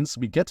plot scenes,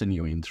 we get a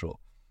new intro.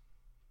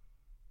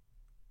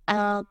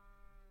 I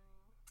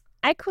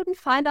couldn't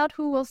find out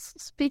who was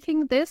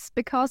speaking this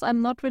because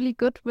I'm not really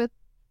good with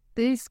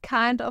these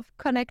kind of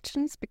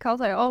connections, because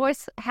I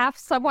always have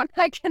someone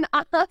I can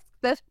ask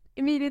that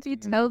immediately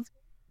tells.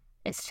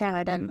 It's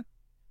Sheridan.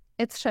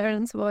 It's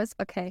Sharon's voice.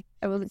 Okay.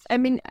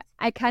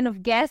 I kind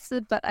of guessed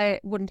it, but I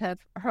wouldn't have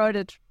heard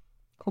it.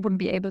 I wouldn't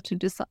be able to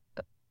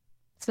decipher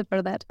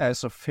that.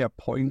 As a fair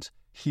point,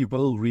 he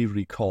will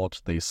re-record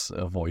this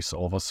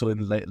voiceover. So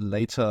in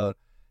later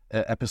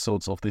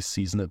episodes of this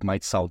season, it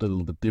might sound a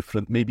little bit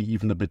different, maybe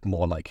even a bit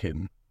more like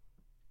him.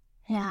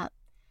 Yeah.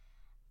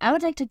 I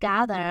would like to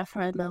gather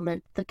for a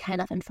moment the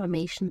kind of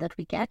information that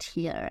we get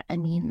here. I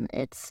mean,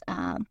 it's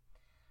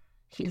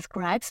he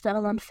describes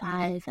Babylon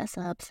 5 as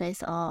a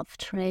place of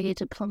trade,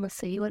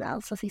 diplomacy. What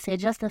else does he say?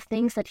 Just the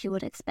things that you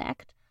would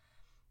expect.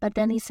 But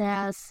then he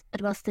says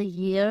it was the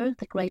year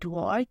the Great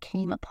War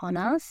came upon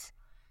us.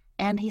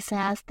 And he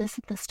says this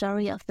is the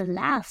story of the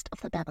last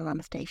of the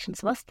Babylon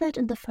stations. Was that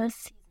in the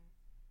first season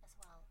as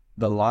well?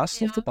 The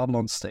last of the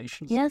Babylon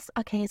stations? Yes,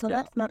 okay, so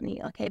that's not me.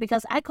 Okay,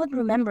 because I couldn't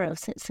remember if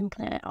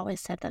Sinclair always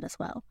said that as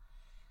well.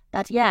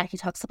 But yeah, he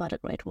talks about a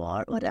Great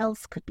War. What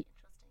else could be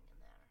interesting in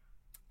there?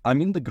 I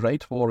mean, the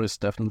Great War is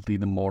definitely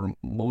the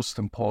most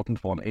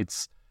important one.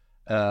 It's,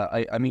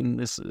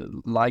 it's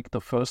like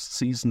the first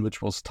season,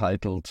 which was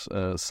titled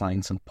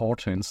Signs and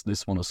Portents.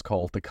 This one is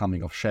called The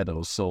Coming of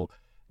Shadows. So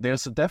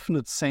there's a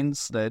definite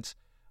sense that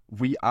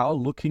we are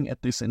looking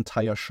at this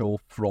entire show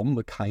from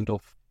a kind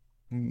of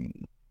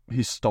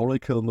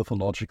historical,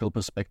 mythological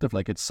perspective,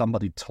 like it's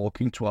somebody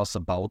talking to us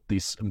about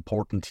this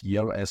important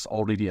year as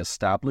already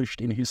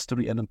established in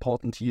history, an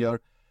important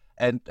year.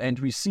 And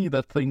we see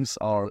that things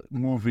are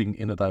moving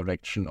in a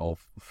direction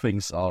of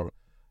things are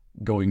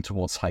going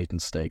towards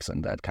heightened stakes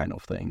and that kind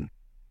of thing.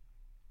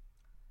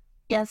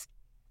 Yes.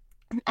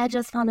 I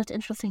just found it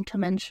interesting to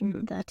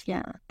mention that,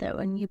 there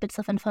were new bits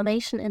of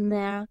information in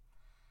there.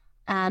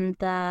 And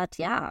that,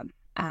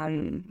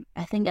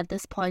 I think at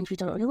this point we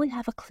don't really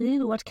have a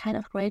clue what kind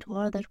of Great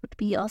War that would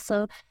be.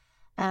 Also,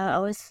 I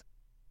always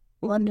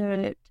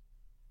wondered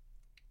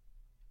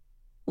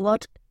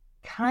what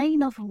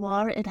kind of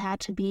war it had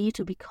to be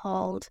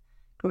called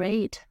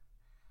great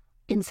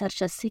in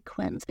such a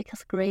sequence,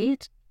 because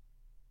great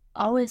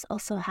always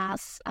also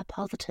has a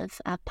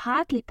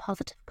partly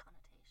positive connotation.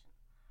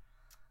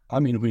 I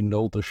mean, we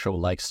know the show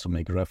likes to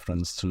make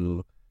reference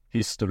to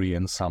history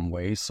in some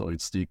way, so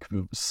it's the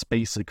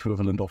space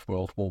equivalent of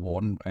World War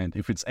One, and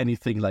if it's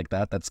anything like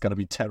that, that's gonna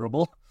be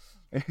terrible.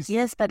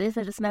 Yes, but if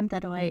it is meant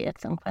that way,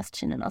 it's some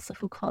question, and also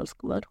who calls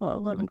World War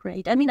One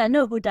great? I mean, I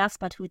know who does,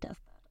 but who does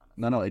that?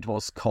 No, it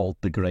was called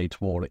the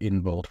Great War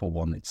in World War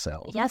One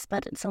itself. Yes,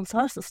 but some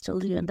sources still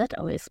do, and that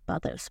always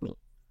bothers me.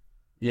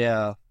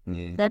 Yeah.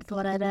 That's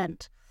what I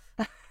meant.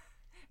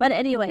 But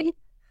anyway.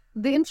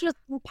 The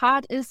interesting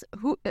part is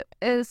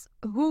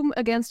whom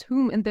against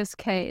whom in this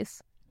case.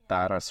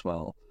 That as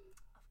well.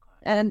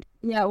 And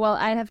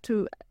I have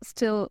to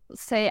still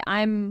say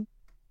I'm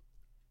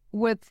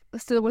with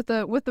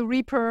the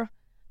Reaper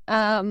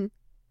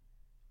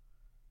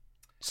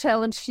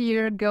challenge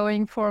here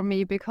going for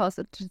me, because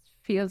it just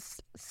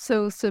feels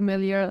so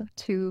similar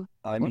to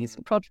what's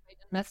portrayed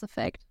in Mass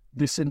Effect.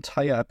 This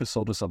entire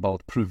episode is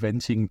about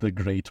preventing the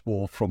Great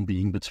War from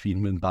being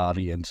between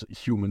Minbari and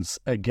humans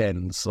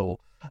again, so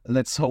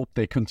let's hope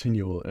they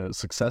continue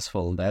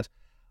successful in that.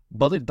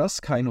 But it does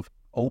kind of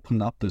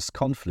open up this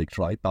conflict,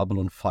 right?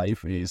 Babylon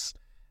 5 is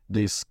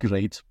this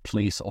great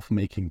place of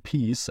making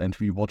peace, and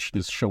we watch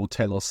this show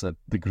tell us that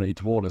the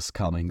Great War is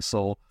coming,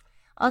 so...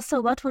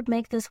 Also, what would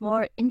make this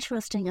war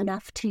interesting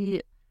enough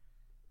to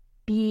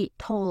be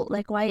told?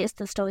 Like, why is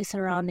the story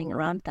surrounding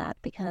around that?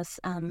 Because,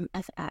 I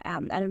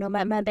don't know,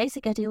 my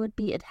basic idea would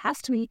be it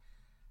has to be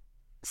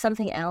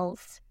something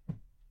else.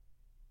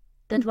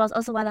 That was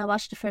also why I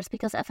watched it first,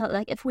 because I felt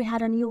like if we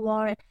had a new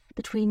war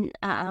between,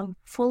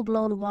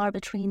 full-blown war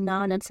between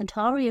Narn and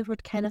Centauri, it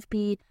would kind of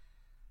be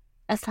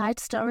a side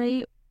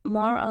story,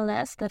 more or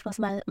less. That was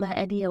my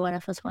idea when I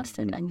first watched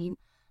it, I mean.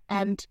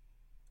 And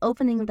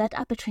opening that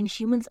up between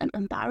humans and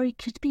Minbari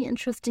could be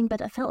interesting,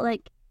 but I felt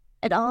like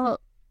it all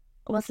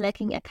was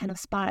lacking a kind of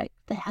spark.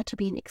 There had to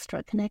be an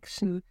extra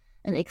connection,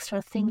 an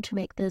extra thing to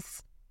make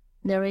this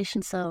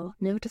narration so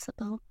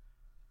noticeable.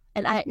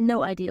 And I had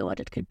no idea what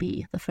it could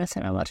be. The first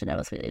time I watched it, I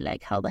was really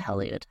like, how the hell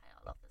do you tie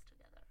all of this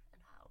together?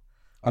 And how?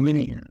 I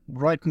mean,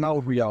 right now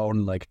we are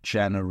on like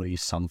January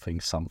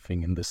something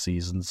in the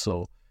season,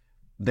 so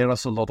there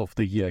is a lot of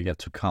the year yet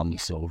to come,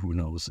 so who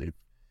knows if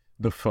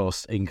the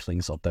first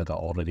inklings of that are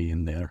already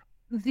in there.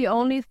 The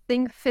only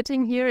thing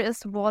fitting here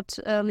is what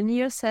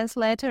Lennier says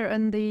later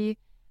in the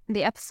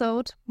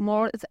episode.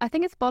 I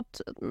think it's about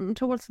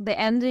towards the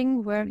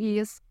ending, where he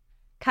is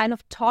kind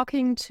of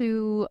talking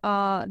to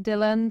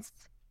Dylan's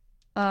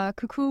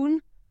cocoon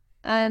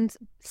and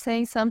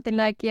saying something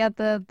like,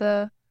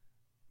 the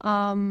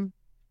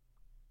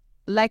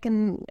like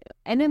an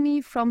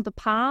enemy from the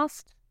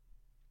past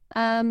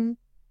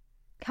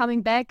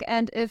coming back,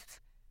 and if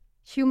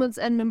humans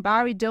and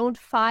Minbari don't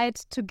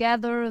fight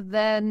together,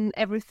 then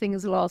everything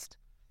is lost.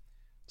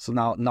 So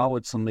now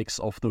it's a mix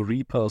of the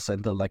Reapers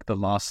and the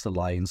last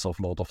alliance of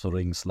Lord of the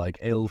Rings, like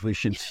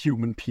elvish and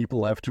human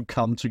people have to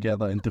come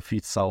together and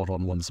defeat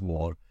Sauron once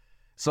more.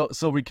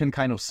 So we can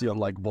kind of see on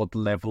like what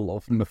level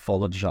of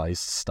mythologized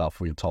stuff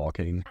we're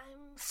talking.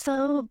 I'm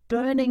so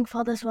burning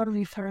for this one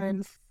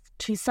reference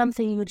to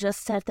something you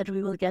just said that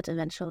we will get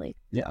eventually.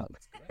 Yeah,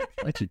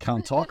 right. You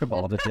can't talk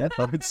about it yet,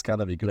 but it's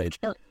gonna be great.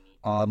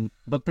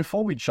 But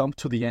before we jump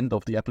to the end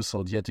of the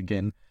episode yet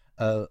again,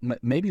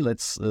 maybe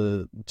let's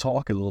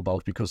talk a little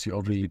about, because you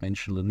already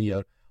mentioned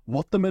Lennier,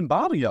 what the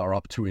Minbari are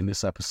up to in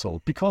this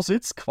episode, because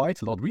it's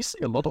quite a lot. We see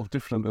a lot of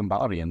different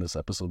Minbari in this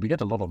episode. We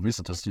get a lot of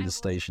visitors to the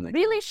station.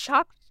 Really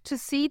shocked to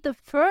see the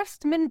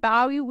first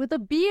Minbari with a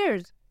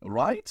beard.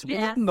 Right? We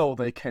Yes. didn't know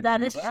they can That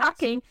do is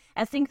shocking.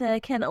 I think they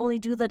can only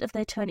do that if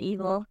they turn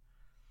evil.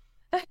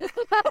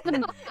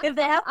 If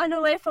they have run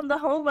away from the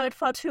homeworld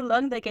for too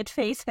long, they get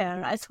face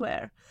hair, I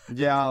swear.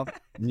 Yeah.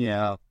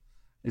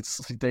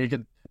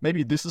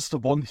 Maybe this is the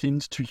one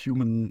hint to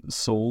human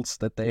souls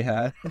that they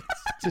had.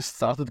 Just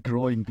started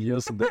growing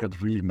beards and they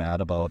got really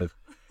mad about it.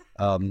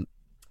 I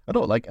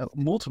know,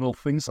 multiple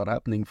things are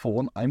happening for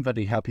one. I'm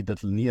very happy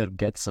that Lennier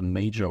gets a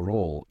major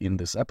role in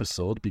this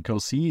episode,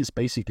 because he is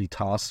basically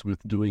tasked with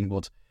doing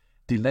what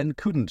Delenn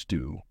couldn't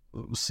do,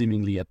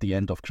 seemingly at the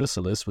end of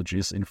Chrysalis, which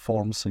is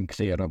inform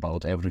Sinclair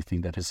about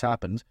everything that has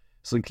happened.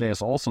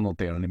 Sinclair's also not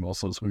there anymore,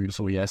 so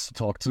he has to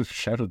talk to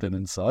Sheridan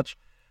and such.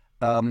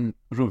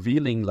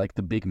 Revealing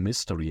the big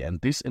mystery, and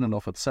this in and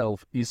of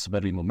itself is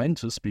very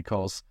momentous,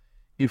 because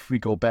if we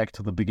go back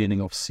to the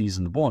beginning of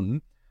season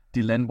 1,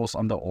 Delenn was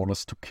under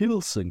orders to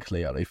kill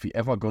Sinclair if he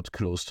ever got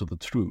close to the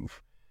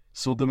truth.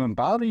 So the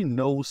Minbari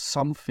know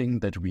something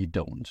that we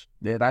don't.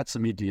 That's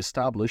immediately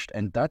established,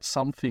 and that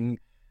something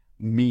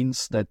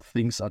means that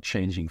things are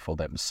changing for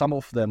them. Some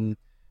of them,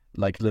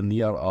 like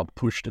Lennier, are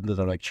pushed in the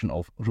direction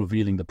of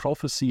revealing the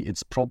prophecy.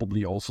 It's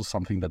probably also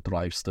something that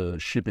drives the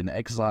ship in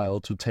exile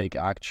to take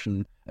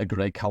action. A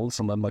Grey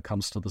Council member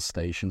comes to the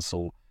station,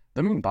 so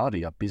the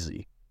Minbari are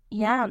busy.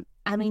 Yeah,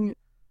 I mean,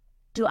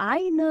 do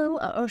I know,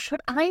 or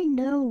should I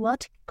know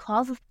what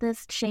causes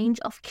this change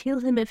of kill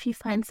him if he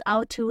finds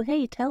out to,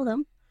 hey, tell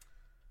him?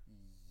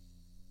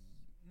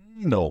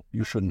 No,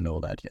 you shouldn't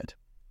know that yet.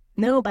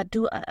 No, but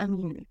I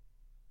mean,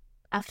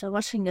 after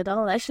watching it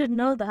all, I should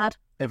know that.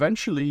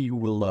 Eventually, you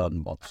will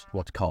learn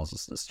what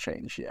causes this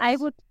change. Yes. I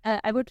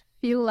would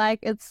feel like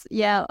it's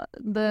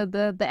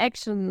the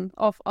action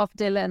of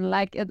Delenn,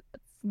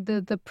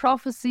 the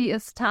prophecy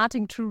is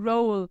starting to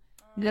roll.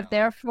 Yeah.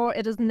 Therefore,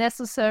 it is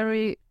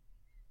necessary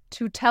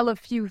to tell a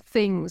few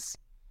things.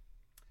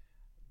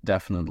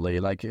 Definitely.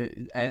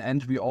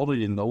 And we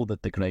already know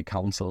that the Grey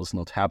Council is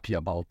not happy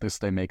about this.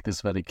 They make this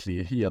very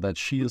clear here, that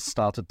she has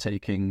started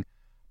taking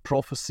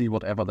prophecy,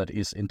 whatever that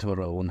is, into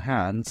her own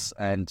hands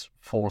and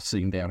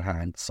forcing their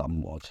hand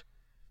somewhat.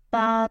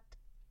 But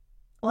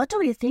what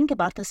do you think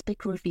about this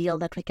big reveal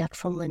that we get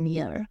from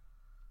Lennier?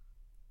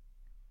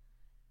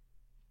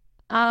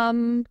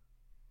 I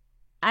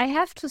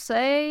have to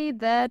say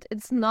that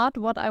it's not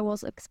what I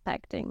was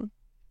expecting.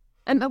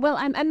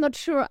 I'm not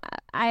sure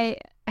I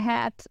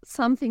had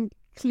something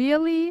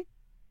clearly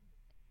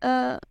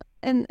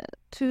and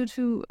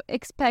to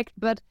expect,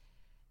 but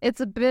it's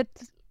a bit,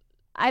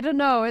 I don't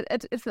know,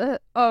 it's a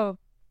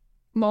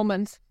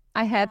moment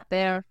I had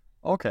there.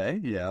 Okay,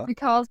 yeah.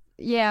 Because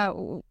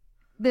the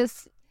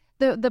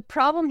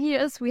problem here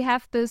is we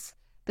have the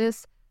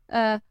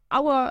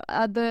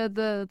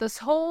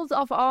souls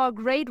of our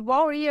great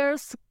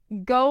warriors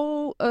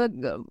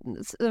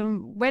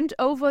went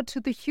over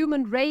to the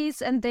human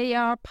race, and they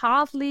are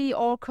partly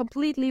or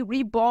completely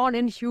reborn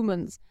in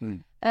humans.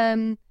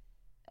 And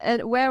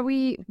where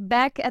we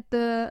back at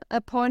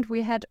a point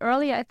we had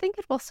earlier, I think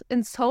it was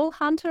in Soul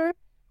Hunter,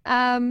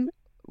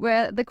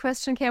 where the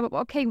question came up,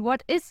 okay,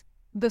 what is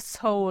the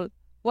soul?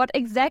 What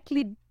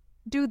exactly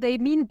do they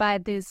mean by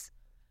this?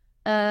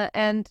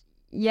 And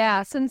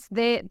yeah, since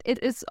it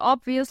is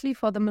obviously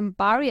for the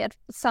Minbari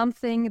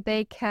something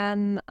they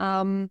can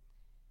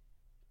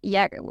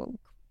they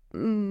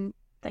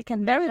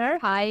can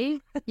verify.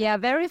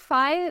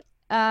 Verify.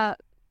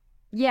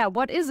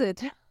 What is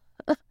it?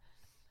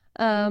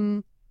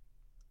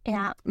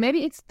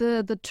 Maybe it's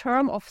the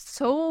term of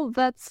soul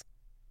that's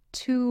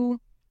too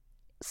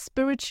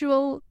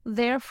spiritual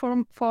there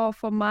for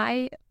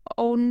my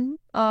own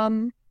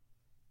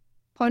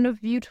point of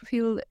view to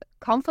feel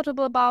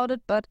comfortable about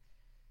it. But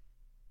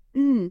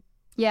I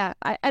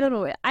don't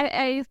know.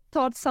 I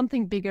thought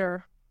something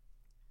bigger.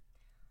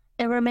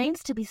 It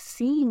remains to be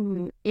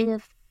seen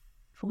if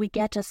we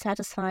get a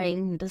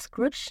satisfying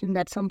description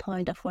at some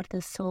point of what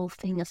this soul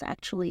thing is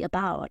actually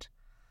about.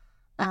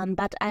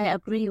 But I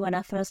agree, when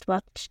I first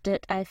watched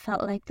it, I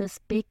felt like this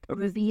big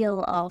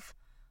reveal of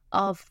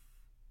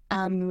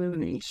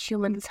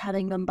humans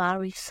having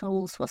Minbari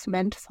souls was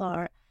meant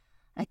for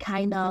a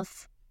kind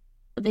of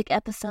big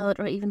episode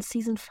or even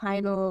season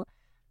final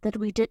that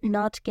we did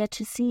not get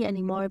to see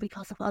anymore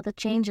because of all the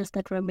changes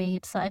that were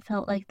made. So I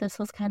felt like this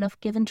was kind of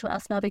given to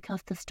us now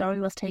because the story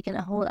was taking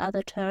a whole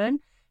other turn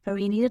where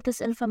we needed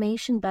this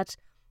information, but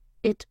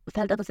it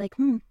felt like,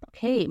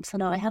 okay, so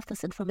now I have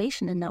this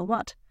information and now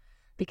what?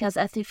 Because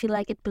I feel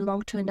like it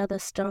belonged to another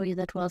story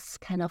that was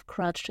kind of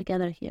crouched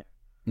together here.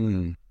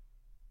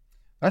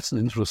 That's an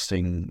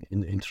interesting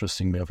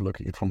way of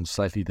looking at it from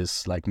slightly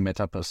this like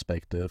meta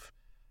perspective.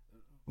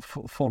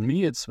 For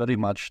me, it's very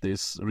much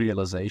this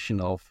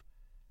realization of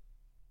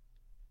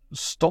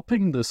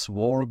stopping this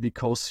war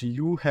because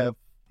you have,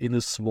 in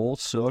a small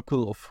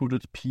circle of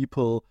hooded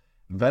people,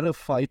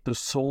 verified the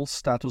soul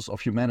status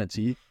of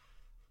humanity.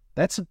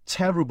 That's a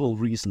terrible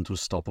reason to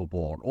stop a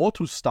war, or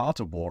to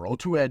start a war, or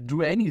to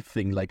do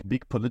anything like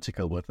big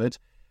political with it.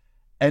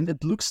 And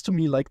it looks to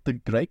me like the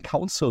Great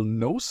Council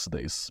knows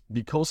this,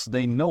 because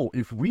they know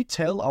if we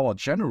tell our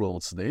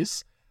generals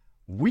this,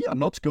 we are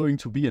not going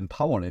to be in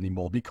power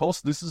anymore,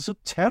 because this is a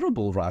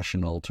terrible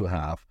rationale to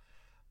have.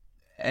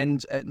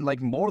 And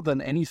like more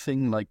than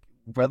anything, like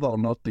whether or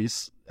not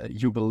this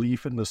you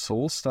believe in the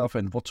soul stuff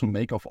and what to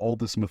make of all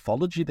this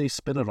mythology they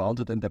spin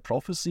around it and their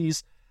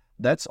prophecies,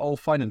 that's all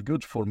fine and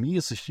good. For me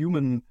as a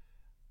human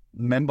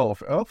member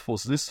of Earth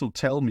was this to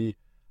tell me,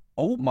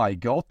 oh my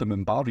god, the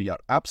Minbari are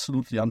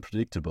absolutely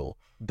unpredictable.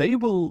 They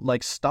will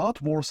like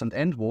start wars and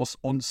end wars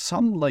on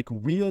some like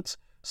weird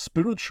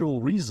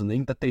spiritual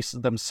reasoning that they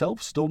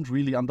themselves don't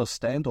really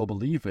understand or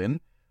believe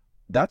in.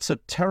 That's a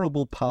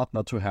terrible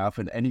partner to have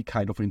in any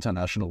kind of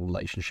international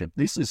relationship.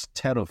 This is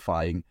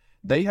terrifying.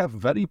 They have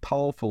very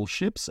powerful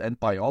ships, and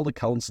by all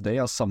accounts, they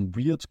are some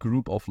weird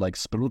group of like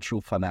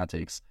spiritual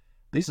fanatics.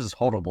 This is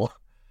horrible.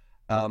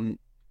 And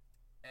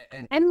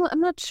I'm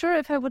not sure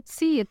if I would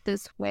see it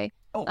this way.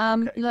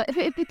 Okay.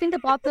 If you think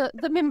about the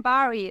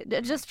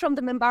Minbari, just from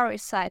the Minbari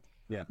side,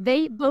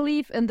 they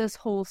believe in this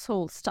whole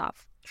soul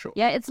stuff. Sure.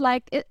 Yeah, it's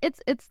like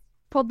it's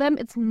for them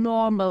it's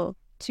normal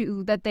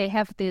that they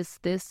have this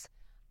the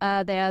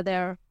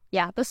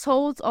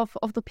souls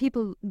of the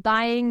people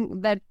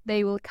dying, that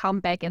they will come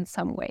back in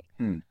some way.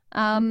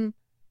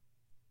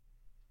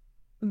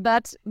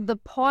 But the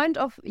point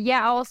of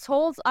our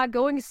souls are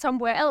going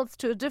somewhere else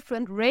to a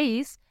different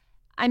race.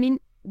 I mean,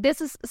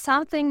 this is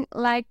something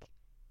like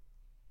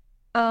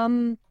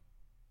I'm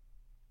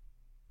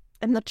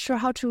not sure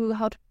how to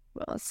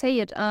say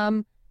it.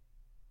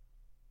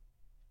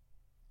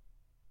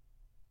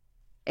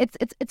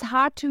 It's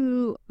hard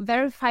to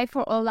verify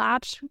for a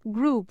large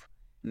group.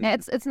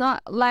 It's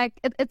not like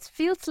it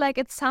feels like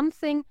it's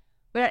something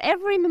where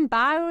every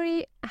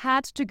Minbari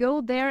had to go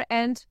there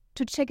and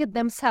to check it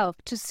themselves,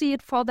 to see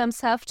it for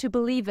themselves, to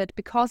believe it,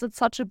 because it's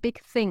such a big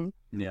thing.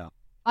 Yeah.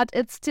 But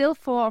it's still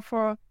for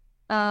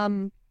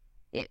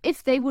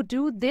if they would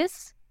do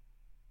this,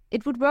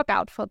 it would work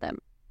out for them.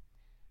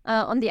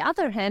 On the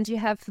other hand, you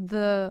have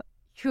the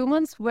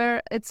humans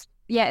where it's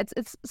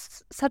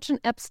such an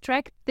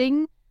abstract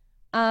thing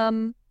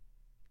in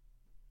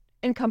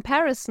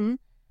comparison.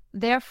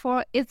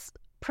 Therefore, it's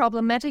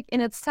problematic in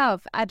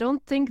itself. I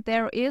don't think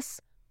there is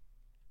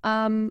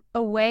a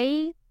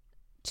way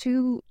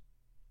to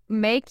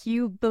make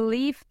you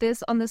believe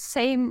this on the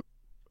same,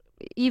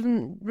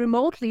 even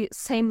remotely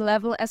same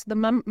level as the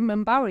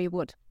Minbari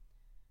would,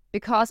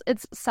 because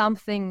it's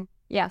something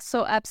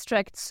so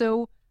abstract,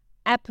 so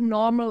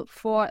abnormal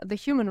for the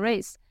human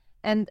race,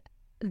 and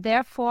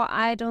therefore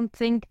I don't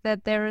think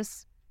that there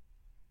is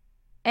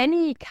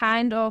any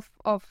kind of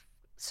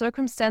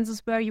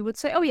circumstances where you would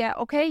say,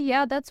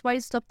 that's why you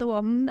stopped the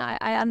war.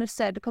 I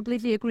understand,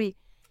 completely agree,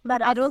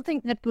 but I don't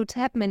think that would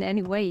happen in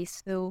any way.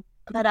 So,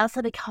 but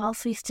also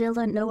because we still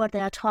don't know what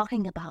they are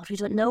talking about. We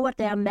don't know what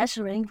they are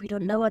measuring. We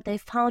don't know what they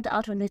found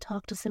out when they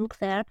talked to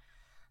Sinclair.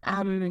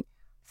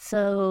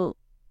 So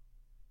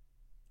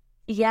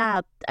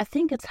I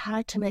think it's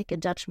hard to make a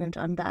judgment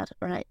on that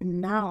right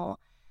now.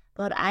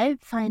 What I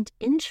find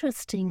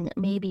interesting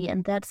maybe,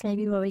 and that's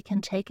maybe where we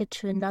can take it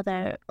to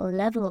another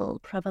level,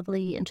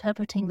 probably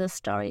interpreting this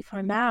story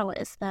for now,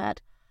 is that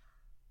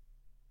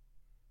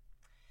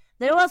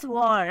there was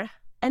war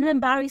and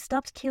Minbari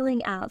stopped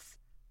killing us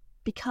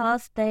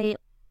because they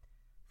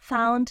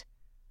found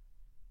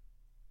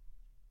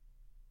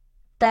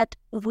that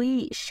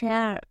we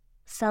share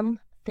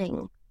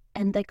something,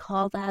 and they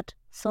call that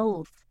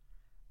souls.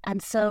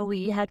 And so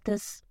we had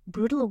this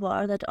brutal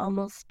war that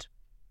almost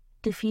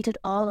defeated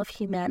all of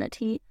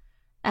humanity,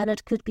 and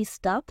it could be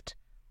stopped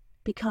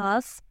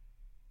because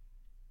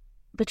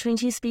between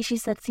two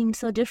species that seemed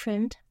so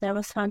different, there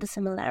was found a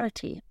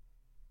similarity.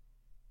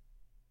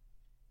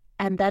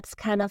 And that's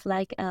kind of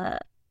like a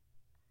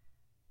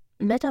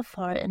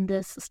metaphor in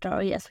this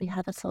story as we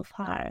have it so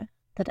far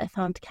that I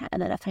find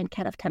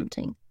kind of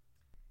tempting.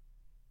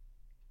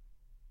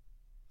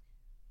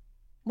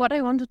 What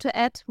I wanted to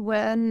add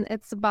when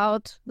it's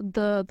about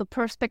the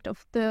perspective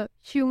of the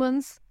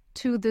humans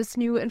to this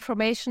new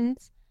information,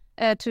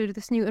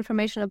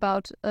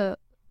 about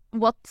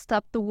what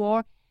stopped the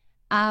war,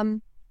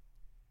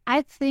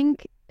 I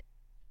think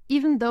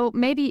even though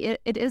maybe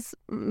it is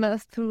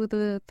through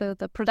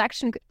the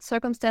production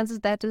circumstances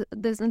that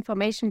this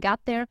information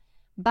got there,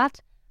 but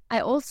I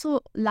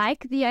also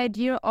like the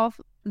idea of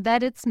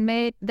that it's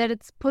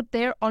put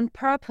there on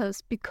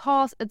purpose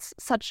because it's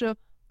such a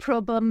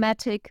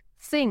problematic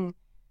thing.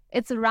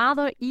 It's a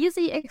rather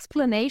easy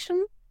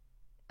explanation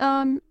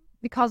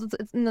because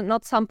it's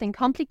not something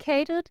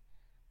complicated.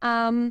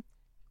 In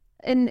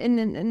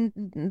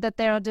that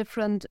there are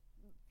different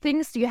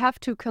things you have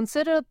to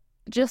consider.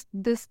 Just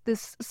this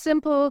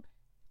simple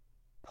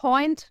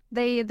point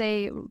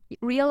they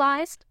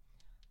realized,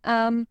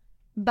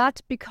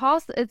 but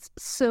because it's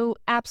so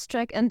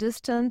abstract and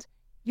distant,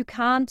 you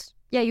can't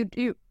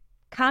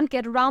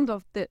get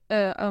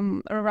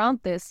around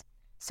this.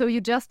 So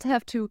you just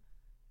have to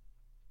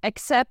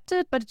accept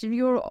it, but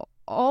you're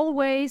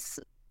always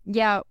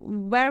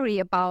wary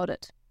about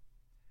it.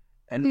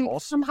 And also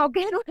somehow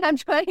get what I'm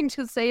trying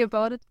to say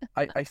about it.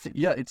 I think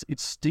it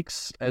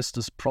sticks as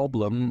this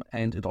problem,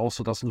 and it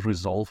also doesn't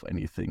resolve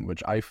anything,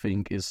 which I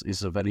think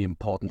is a very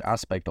important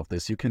aspect of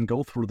this. You can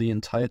go through the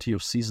entirety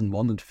of season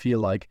 1 and feel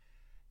like,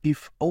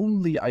 if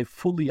only I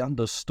fully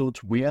understood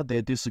where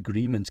their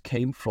disagreement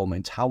came from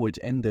and how it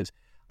ended,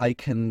 I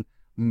can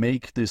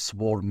make this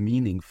war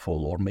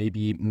meaningful, or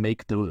maybe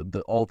make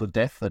all the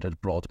death that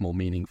it brought more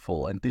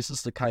meaningful. And this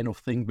is the kind of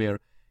thing where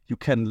you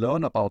can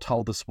learn about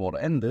how this war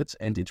ended,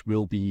 and it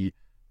will be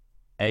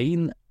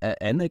an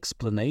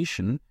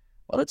explanation,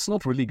 but it's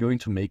not really going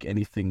to make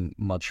anything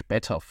much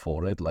better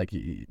for it. Like,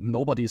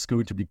 nobody is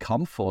going to be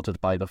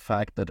comforted by the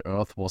fact that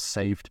Earth was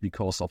saved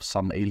because of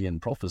some alien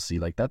prophecy.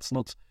 Like, that's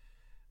not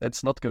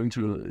going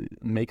to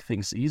make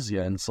things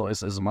easier. And so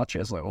as much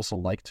as I also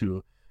like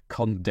to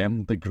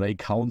condemn the Grey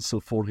Council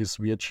for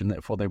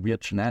their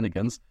weird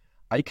shenanigans,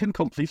 I can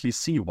completely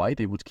see why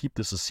they would keep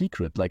this a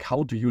secret. Like,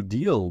 how do you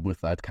deal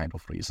with that kind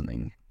of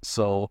reasoning?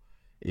 So,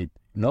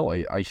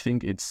 I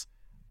think it's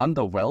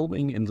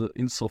underwhelming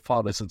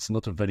insofar as it's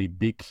not a very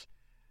big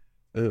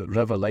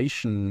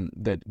revelation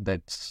that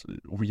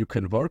you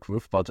can work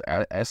with, but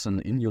as an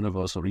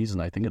in-universe reason,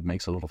 I think it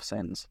makes a lot of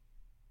sense.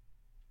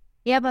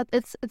 Yeah, but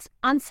it's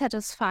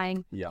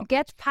unsatisfying. Yeah.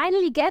 You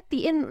finally get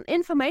the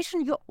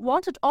information you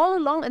wanted all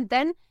along, and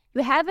then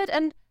you have it,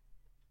 and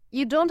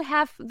you don't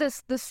have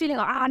this feeling,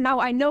 now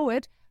I know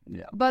it.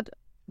 Yeah. But,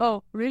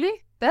 oh,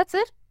 really? That's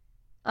it?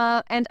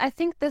 And I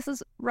think this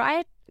is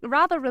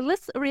rather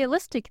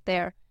realistic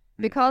there.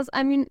 Because,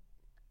 I mean,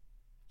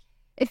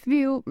 if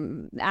you...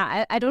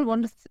 I don't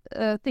want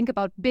to think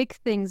about big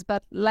things,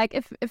 but like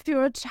if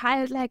you're a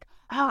child, like,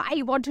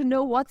 I want to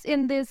know what's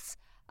in this...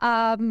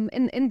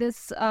 in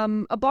this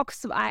a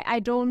box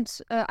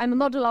I'm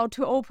not allowed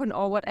to open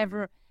or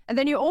whatever, and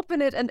then you open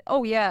it and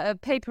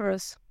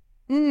papers,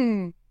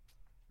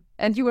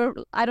 and you were,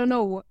 I don't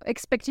know,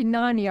 expecting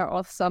Narnia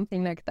or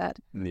something like that.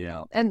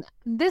 Yeah. And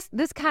this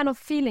kind of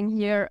feeling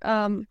here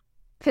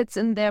fits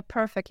in there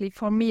perfectly,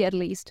 for me at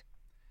least.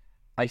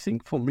 I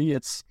think for me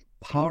it's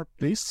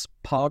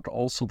part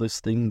also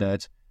this thing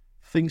that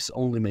things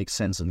only make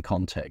sense in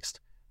context.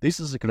 This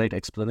is a great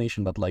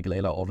explanation, but like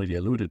Layla already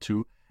alluded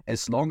to,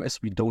 as long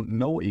as we don't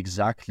know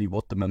exactly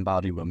what the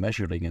Minbari were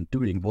measuring and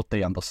doing, what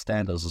they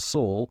understand as a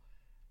soul,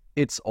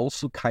 it's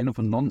also kind of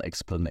a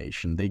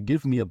non-explanation. They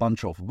give me a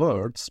bunch of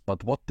words,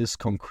 but what this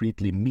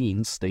concretely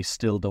means, they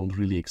still don't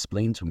really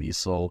explain to me.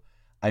 So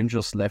I'm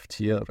just left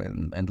here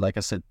and like I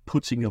said,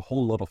 putting a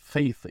whole lot of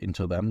faith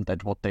into them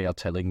that what they are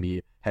telling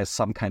me has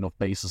some kind of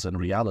basis in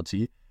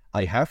reality.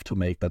 I have to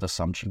make that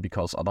assumption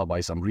because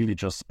otherwise I'm really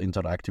just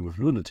interacting with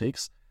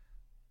lunatics.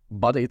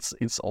 But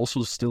it's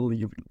also still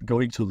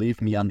going to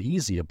leave me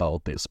uneasy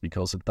about this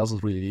because it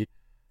doesn't really,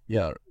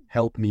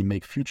 help me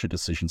make future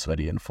decisions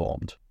very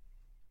informed.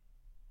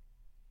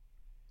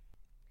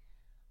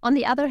 On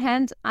the other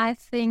hand, I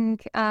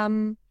think,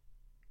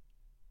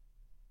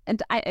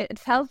 it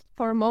felt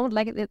for a moment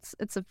like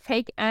it's a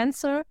fake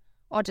answer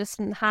or just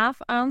a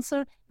half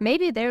answer.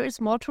 Maybe there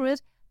is more to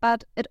it,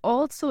 but it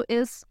also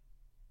is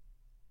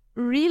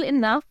real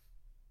enough,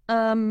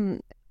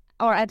 or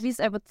at least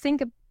I would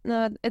think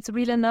it's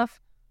real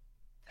enough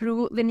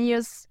through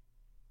Lenier's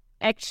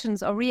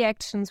actions or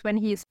reactions when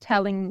he is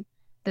telling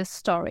this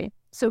story.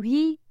 So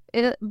he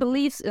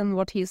believes in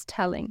what he is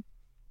telling.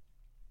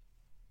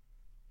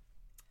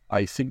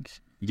 I think,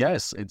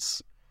 yes,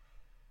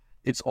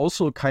 it's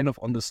also kind of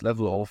on this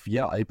level of,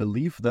 I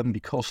believe them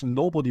because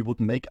nobody would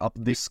make up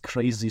this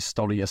crazy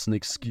story as an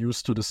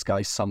excuse to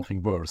disguise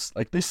something worse.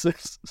 Like, this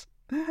is...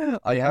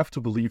 I have to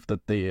believe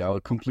that they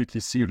are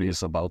completely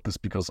serious about this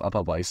because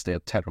otherwise they're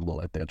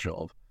terrible at their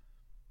job.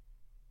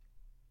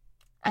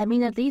 I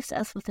mean, it leaves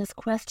us with this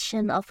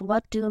question of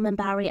what do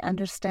Minbari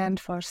understand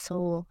for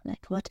soul?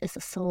 Like, what is a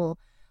soul?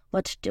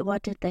 What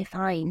did they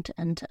find?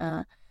 And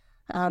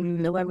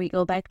when we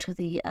go back to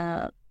the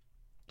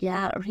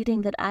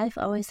reading that I've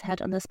always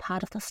had on this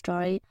part of the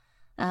story,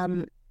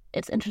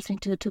 it's interesting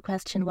to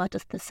question what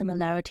is the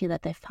similarity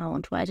that they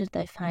found. Why did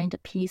they find a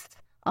piece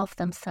of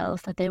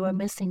themselves that they were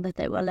missing, that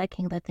they were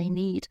lacking, that they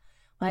need?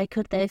 Why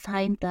could they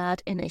find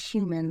that in a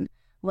human?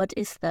 What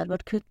is that?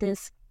 What could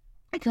this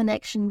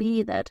connection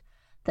be that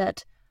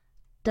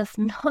does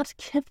not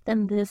give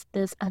them this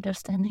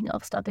understanding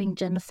of stopping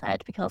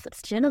genocide because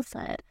it's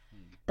genocide?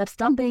 But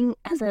stopping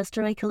as a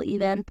historical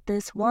event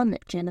this one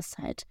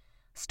genocide,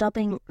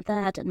 stopping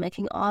that and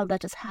making all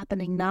that is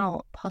happening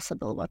now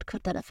possible, what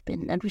could that have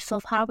been? And so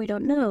far we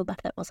don't know,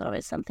 but that was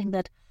always something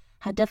that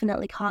had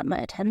definitely caught my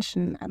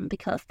attention,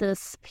 because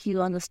this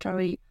view on the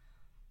story,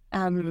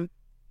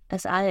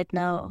 as I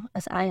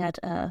had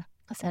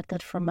said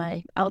that from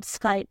my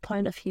outside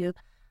point of view,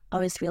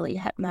 always really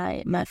had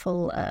my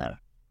full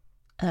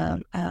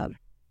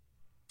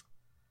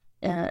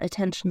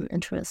attention,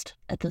 interest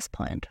at this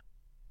point.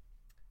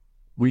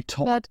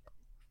 But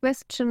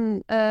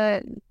question,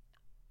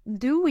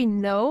 do we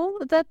know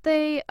that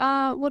they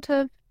would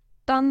have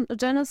done a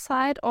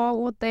genocide, or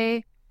would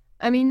they,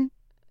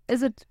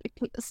 is it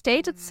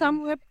stated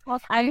somewhere?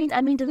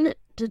 I mean,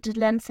 the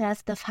land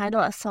says the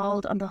final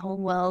assault on the whole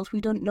world.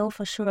 We don't know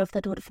for sure if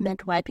that would have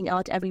meant wiping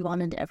out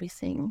everyone and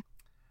everything.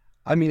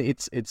 I mean,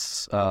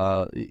 it's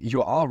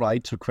you are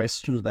right to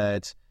question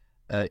that.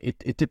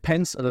 It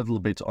depends a little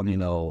bit on,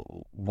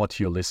 what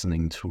you're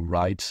listening to,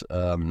 right?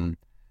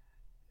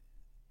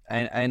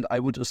 And I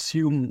would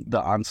assume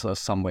the answer is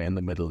somewhere in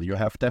the middle. You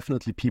have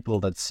definitely people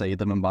that say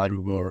the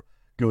Minbari were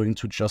going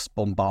to just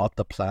bombard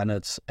the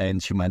planet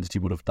and humanity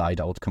would have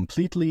died out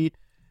completely.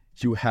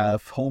 You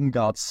have home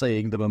guards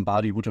saying the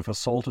Minbari would have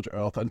assaulted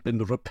Earth and been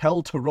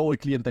repelled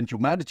heroically, and then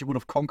humanity would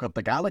have conquered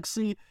the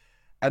galaxy.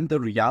 And the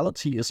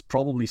reality is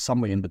probably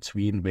somewhere in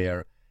between,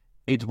 where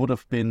it would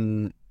have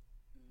been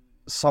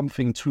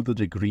something to the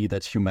degree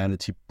that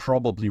humanity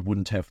probably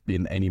wouldn't have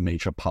been any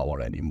major power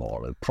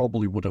anymore. It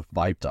probably would have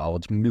wiped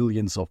out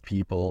millions of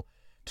people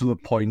to the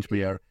point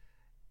where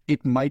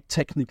it might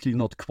technically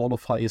not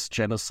qualify as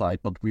genocide,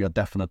 but we are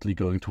definitely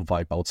going to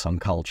wipe out some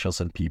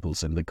cultures and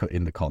peoples in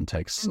the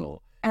context.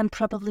 So. And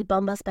probably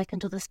bomb us back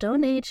into the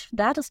Stone Age.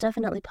 That is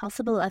definitely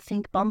possible. I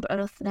think bomb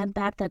Earth that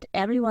bad that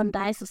everyone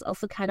dies is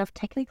also kind of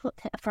technical,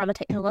 from a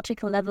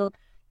technological level,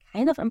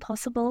 kind of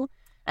impossible.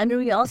 And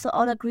we also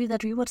all agree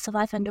that we would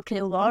survive a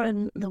nuclear war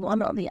in the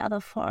one or the other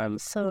form.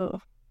 So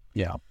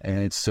yeah, and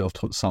it's still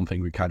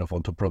something we kind of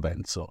want to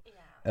prevent. So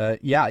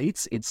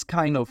it's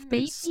kind of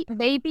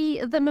maybe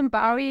the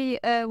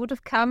Minbari would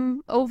have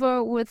come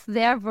over with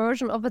their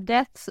version of a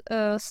Death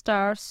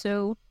Star.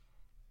 So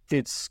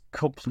it's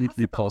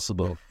completely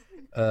possible.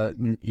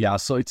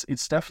 So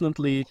it's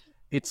definitely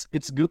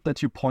it's good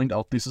that you point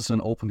out this is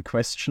an open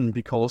question,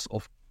 because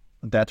of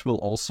that will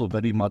also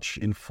very much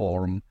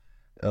inform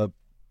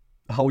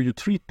how you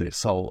treat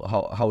this,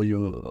 how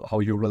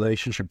your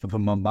relationship with the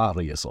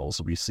Minbari is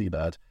also. We see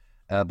that.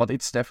 But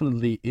it's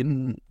definitely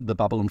in the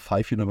Babylon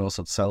 5 universe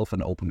itself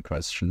an open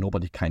question.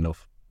 Nobody kind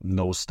of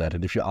knows that.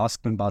 And if you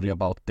ask Minbari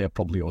about, they're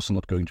probably also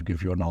not going to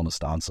give you an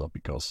honest answer,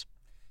 because,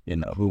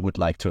 who would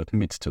like to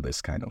admit to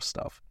this kind of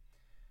stuff?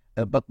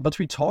 But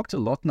we talked a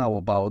lot now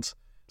about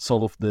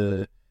sort of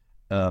the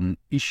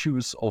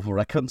issues of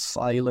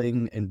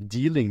reconciling and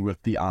dealing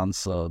with the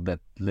answer that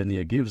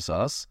Linear gives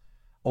us.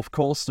 Of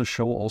course, the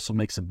show also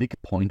makes a big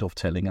point of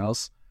telling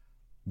us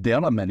there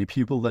are many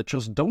people that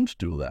just don't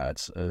do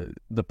that.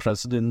 The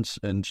president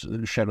and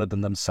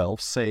Sheridan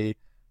themselves say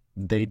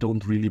they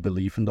don't really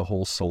believe in the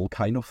whole soul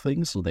kind of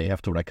thing, so they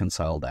have to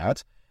reconcile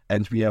that.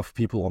 And we have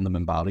people on the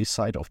Minbari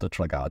side of the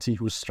Tragati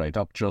who straight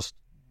up just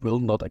will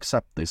not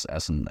accept this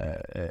as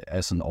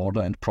an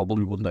order, and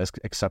probably wouldn't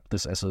accept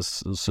this as a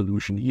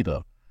solution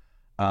either.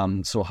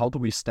 So how do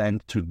we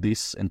stand to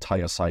this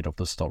entire side of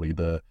the story?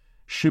 The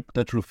ship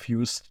that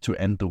refused to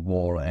end the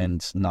war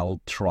and now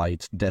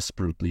tried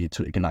desperately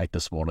to ignite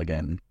this war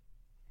again.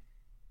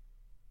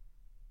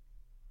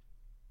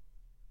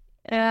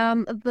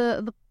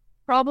 The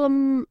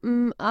problem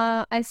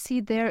I see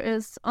there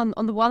is on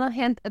the one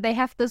hand they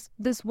have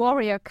this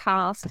warrior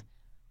caste,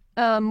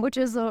 which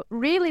is a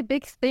really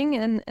big thing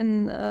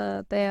in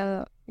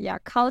their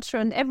culture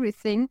and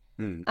everything.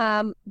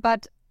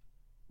 But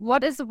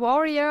what is a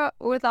warrior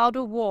without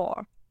a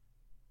war?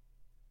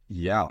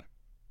 Yeah.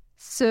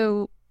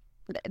 So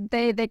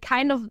they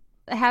kind of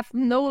have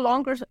no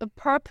longer a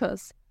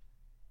purpose.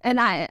 And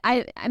I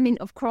mean,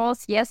 of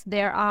course, yes,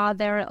 there are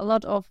a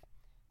lot of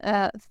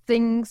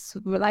things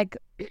like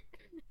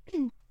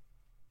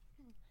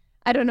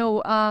I don't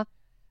know,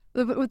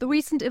 with the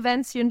recent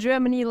events here in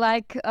Germany,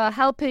 like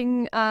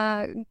helping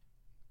to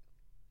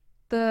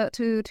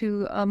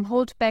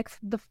hold back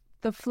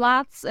the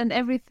floods and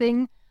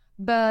everything,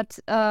 but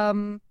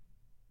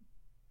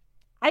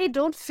I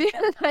don't feel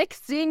like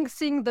seeing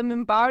the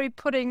Minbari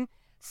putting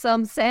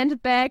some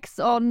sandbags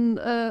on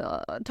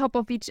top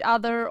of each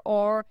other,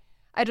 or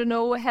I don't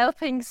know,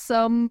 helping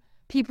some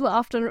people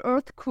after an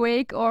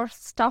earthquake or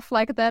stuff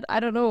like that. I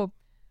don't know.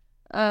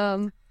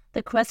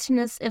 The question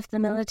is if the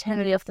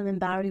military of the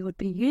Minbari would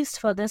be used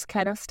for this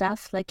kind of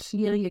stuff. Like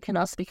here, you can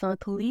also become a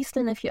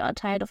policeman if you are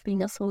tired of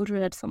being a soldier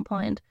at some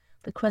point.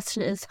 The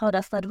question is, how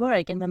does that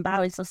work in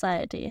Minbari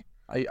society?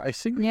 I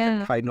think we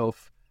can kind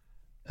of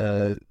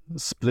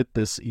split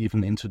this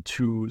even into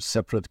two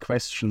separate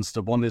questions.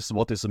 The one is,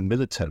 what is a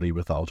military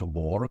without a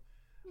war?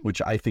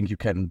 Which I think you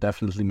can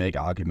definitely make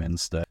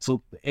arguments there.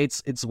 So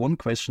it's one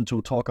question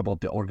to talk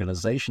about the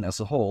organization as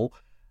a whole.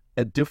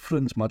 a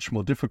different, much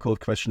more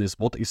difficult question is,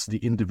 what is the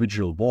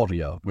individual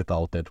warrior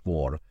without that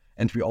war?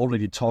 And we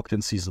already talked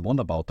in season 1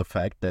 about the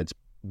fact that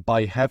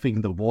by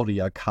having the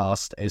warrior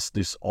caste as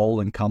this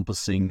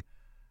all-encompassing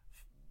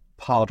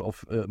part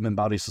of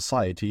Minbari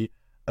society,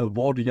 a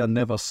warrior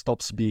never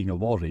stops being a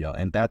warrior,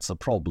 and that's a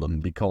problem,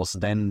 because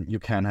then you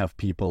can have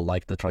people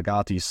like the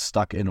Dragatis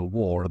stuck in a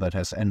war that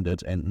has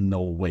ended and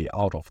no way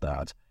out of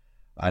that.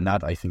 And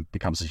that, I think,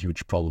 becomes a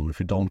huge problem if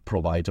you don't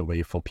provide a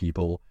way for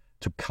people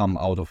to come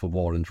out of a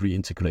war and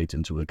reintegrate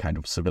into a kind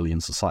of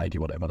civilian society,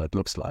 whatever that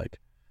looks like.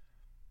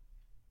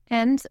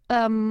 And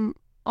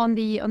on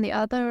the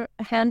other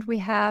hand, we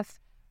have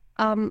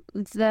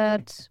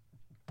that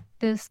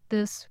this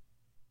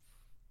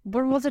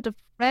what was it, a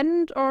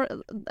friend, or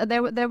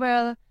there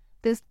were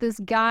this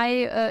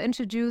guy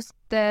introduced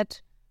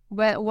that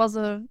was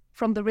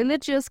from the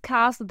religious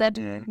caste that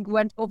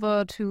went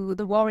over to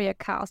the warrior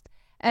caste,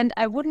 and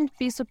I wouldn't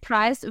be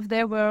surprised if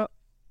there were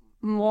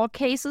more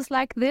cases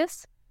like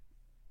this.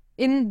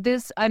 In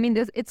this, I mean,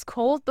 it's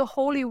called the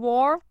Holy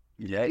War.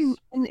 Yes.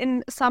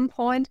 In some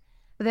point,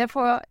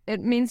 therefore,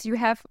 it means you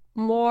have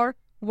more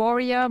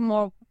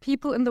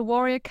people in the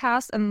warrior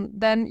caste, and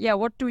then,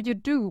 what do you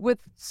do with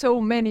so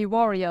many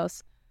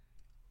warriors?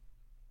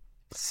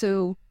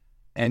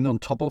 And on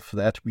top of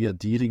that, we are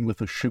dealing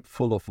with a ship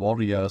full of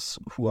warriors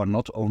who are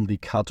not only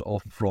cut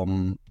off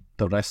from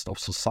the rest of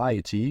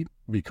society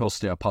because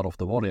they are part of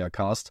the warrior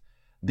caste,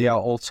 they are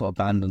also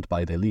abandoned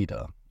by their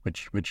leader,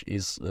 which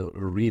is a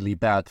really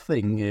bad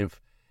thing if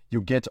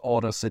you get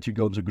orders that you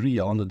don't agree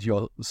on, and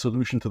your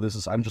solution to this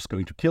is, I'm just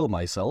going to kill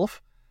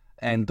myself,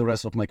 and the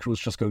rest of my crew is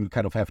just going to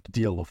kind of have to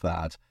deal with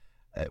that,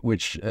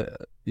 which,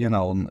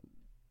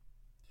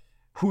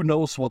 who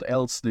knows what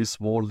else this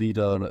war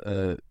leader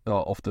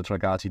of the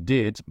Dragati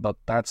did, but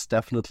that's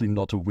definitely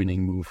not a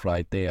winning move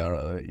right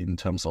there in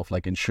terms of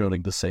like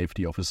ensuring the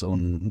safety of his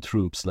own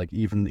troops. Like,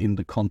 even in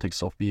the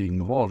context of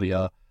being a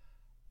warrior,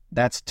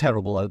 that's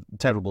a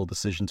terrible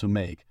decision to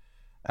make.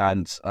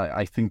 And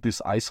I think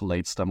this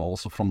isolates them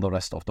also from the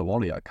rest of the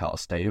warrior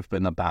caste. They have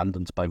been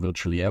abandoned by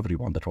virtually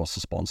everyone that was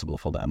responsible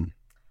for them.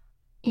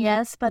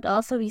 Yes, but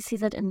also we see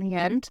that in the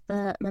end,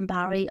 the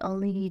Minbari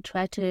only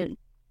try to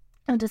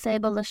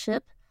disable the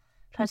ship,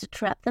 try to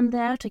trap them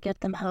there to get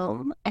them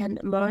home,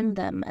 and mourn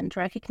them and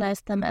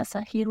recognize them as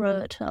a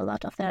hero to a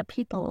lot of their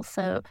people.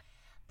 So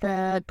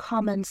the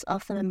comments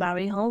of the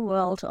Minbari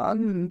homeworld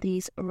on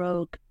these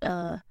rogue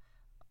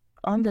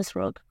on this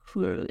rogue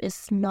crew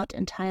is not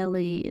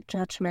entirely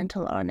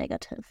judgmental or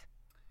negative.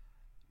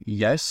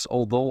 Yes,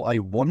 although I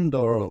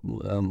wonder,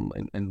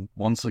 and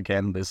once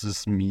again, this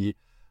is me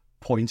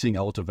pointing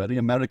out a very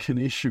American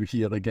issue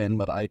here again,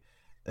 but I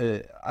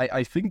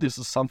think this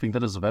is something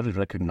that is very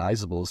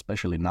recognizable,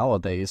 especially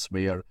nowadays,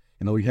 where,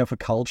 you have a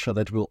culture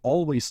that will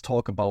always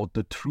talk about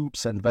the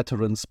troops and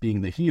veterans being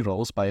the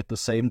heroes, but at the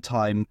same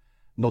time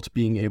not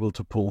being able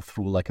to pull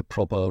through like a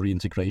proper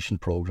reintegration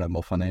program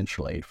or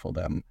financial aid for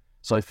them.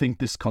 So I think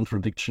this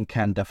contradiction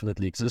can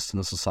definitely exist in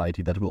a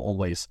society that will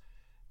always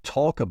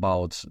talk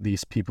about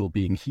these people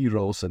being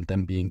heroes and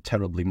them being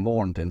terribly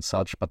mourned and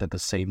such, but at the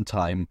same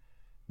time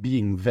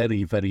being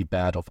very, very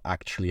bad of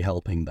actually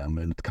helping them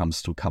when it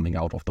comes to coming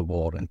out of the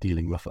war and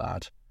dealing with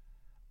that.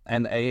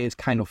 And it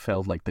kind of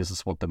felt like this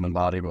is what the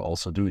Minbari were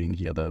also doing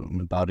here. The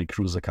Minbari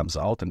cruiser comes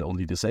out and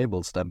only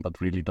disables them, but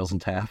really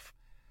doesn't have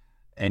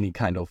any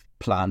kind of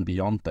plan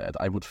beyond that.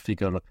 I would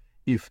figure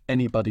if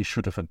anybody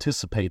should have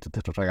anticipated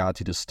the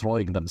Dragati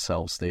destroying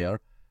themselves there,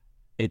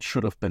 it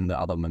should have been the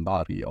other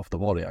Minbari of the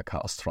warrior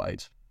caste,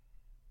 right?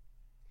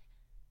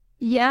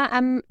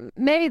 Yeah,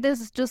 maybe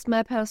this is just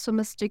my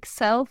pessimistic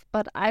self,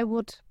 but I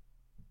would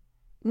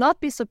not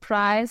be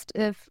surprised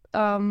if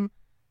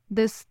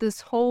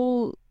this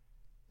whole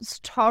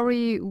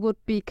story would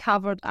be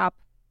covered up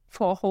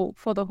for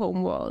the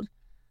home world.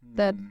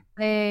 That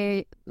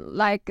they,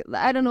 like,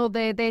 I don't know,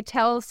 they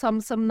tell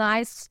some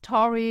nice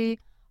story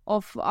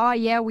of,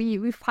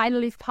 we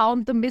finally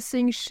found the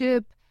missing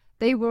ship.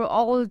 They were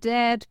all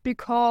dead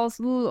because,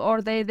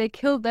 or they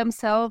killed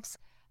themselves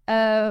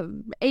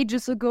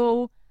ages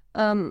ago.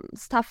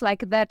 Stuff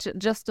like that.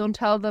 Just don't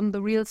tell them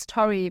the real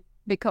story,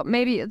 because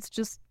maybe it's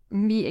just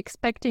me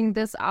expecting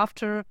this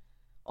after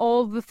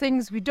all the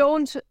things we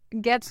don't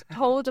get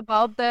told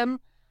about them.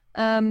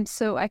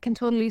 So I can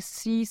totally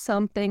see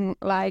something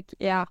like,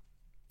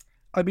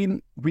 I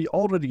mean, we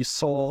already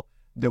saw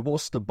there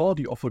was the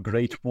body of a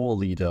great war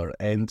leader,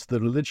 and the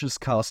religious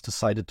caste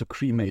decided to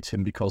cremate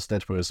him because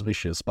that were his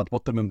wishes. But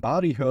what the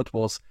Minbari heard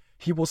was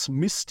he was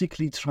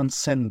mystically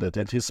transcended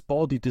and his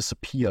body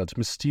disappeared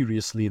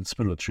mysteriously and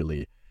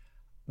spiritually.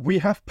 We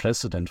have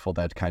precedent for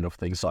that kind of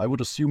thing, so I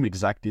would assume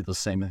exactly the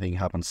same thing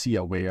happens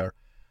here, where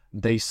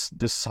they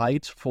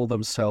decide for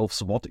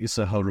themselves what is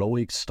a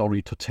heroic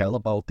story to tell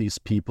about these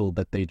people,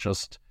 that they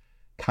just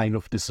kind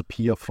of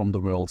disappear from the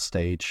world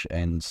stage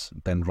and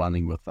then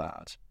running with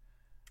that.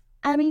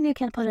 I mean, you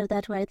can put it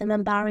that way. The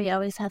Minbari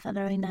always have a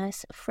very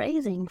nice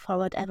phrasing for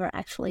whatever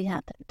actually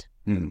happened.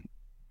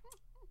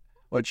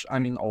 Which, I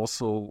mean,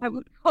 also... I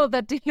would call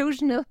that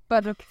delusional,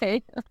 but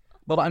okay.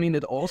 But I mean,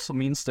 it also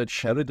means that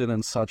Sheridan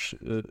and such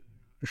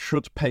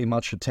should pay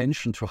much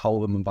attention to how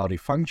the Minbari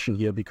function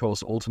here,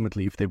 because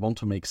ultimately, if they want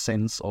to make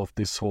sense of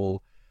this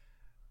whole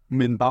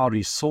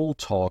Minbari soul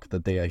talk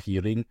that they are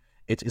hearing,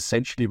 it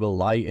essentially will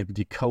lie in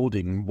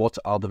decoding what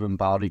are the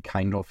Minbari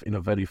kind of in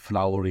a very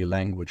flowery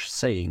language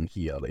saying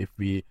here. If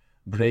we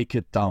break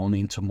it down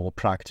into more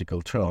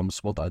practical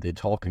terms, what are they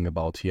talking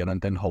about here, and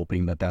then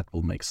hoping that that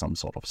will make some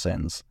sort of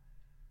sense.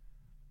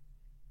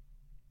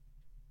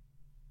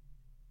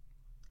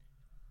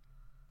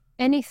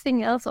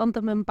 Anything else on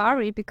the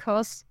Minbari?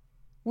 Because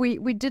we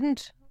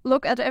didn't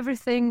look at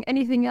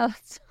anything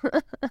else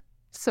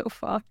so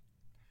far.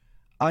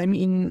 I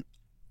mean,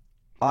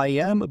 I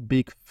am a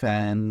big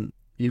fan,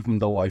 even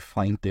though I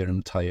find their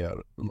entire...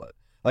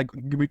 Like,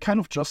 we kind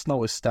of just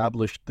now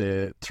established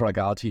the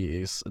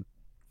Tragati is,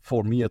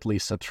 for me at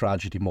least, a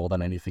tragedy more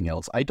than anything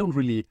else. I don't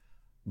really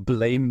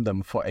blame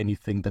them for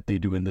anything that they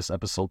do in this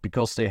episode,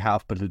 because they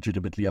have been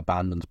legitimately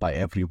abandoned by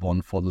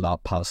everyone for the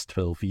past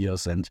 12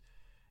 years, and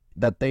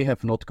that they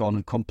have not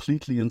gone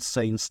completely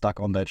insane stuck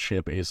on that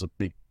ship is a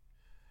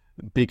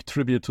big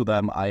tribute to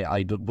them.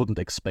 I wouldn't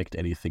expect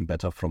anything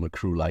better from a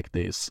crew like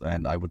this,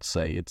 and I would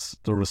say it's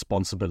the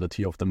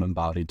responsibility of the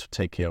Minbari to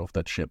take care of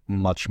that ship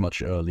much,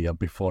 much earlier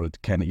before it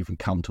can even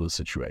come to a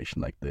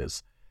situation like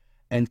this.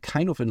 And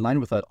kind of in line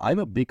with that, I'm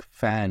a big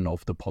fan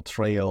of the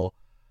portrayal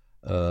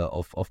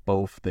of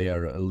both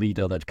their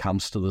leader that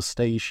comes to the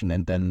station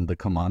and then the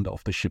commander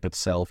of the ship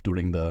itself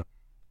during the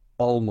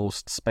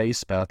almost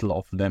space battle,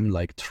 of them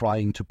like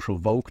trying to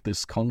provoke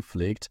this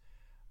conflict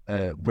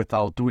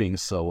without doing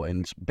so,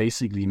 and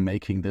basically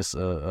making this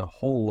a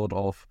whole lot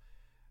of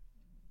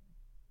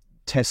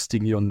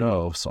testing your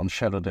nerves on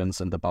Sheridan's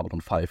and the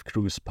Babylon 5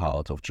 crew's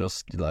part, of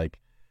just like,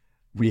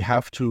 we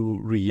have to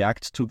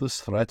react to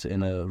this threat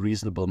in a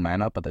reasonable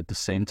manner, but at the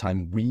same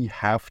time we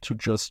have to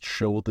just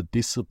show the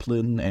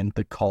discipline and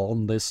the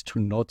calmness to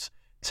not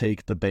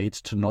take the bait,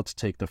 to not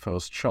take the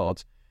first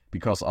shot,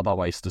 because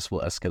otherwise this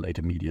will escalate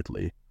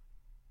immediately.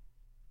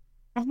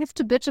 I have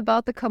to bitch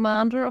about the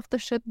commander of the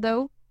ship,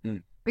 though,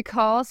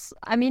 because,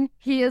 I mean,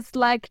 he is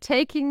like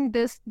taking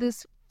this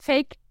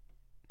fake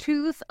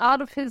tooth out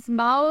of his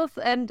mouth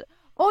and,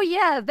 oh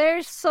yeah,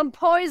 there's some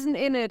poison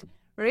in it.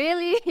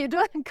 Really? You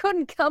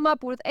couldn't come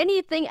up with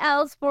anything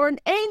else for an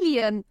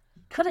alien?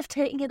 Could have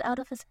taken it out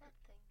of his head.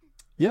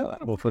 Yeah,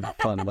 that would be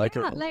fun. Like,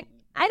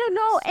 I don't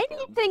know,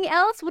 anything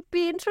else would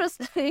be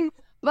interesting,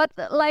 but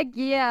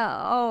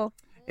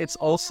It's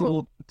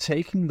also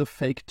taking the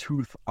fake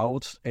tooth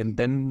out and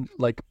then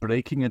like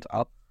breaking it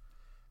up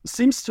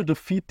seems to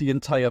defeat the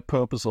entire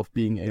purpose of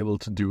being able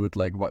to do it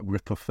like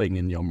with the thing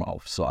in your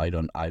mouth. So I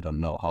don't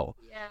know how.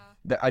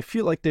 Yeah. I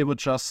feel like they were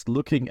just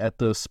looking at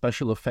the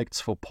special effects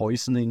for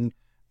poisoning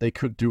they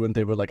could do, and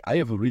they were like, I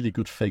have a really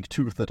good fake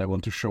tooth that I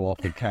want to show off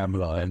the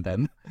camera, and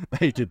then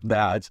they did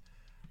that.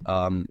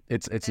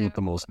 It's not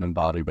the most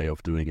Minbari way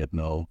of doing it,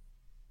 no.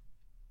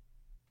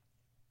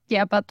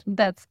 Yeah, but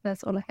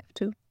that's all I have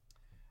to.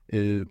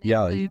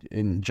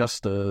 In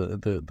just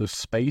the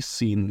space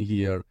scene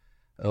here,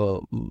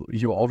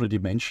 you already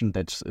mentioned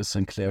that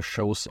Sinclair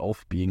shows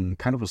off being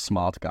kind of a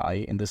smart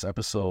guy in this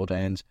episode,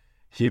 and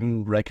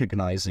him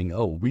recognizing,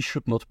 oh, we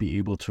should not be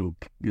able to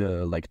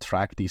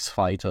track these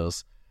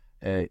fighters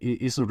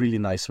is a really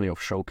nice way of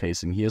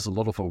showcasing. He has a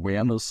lot of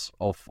awareness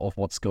of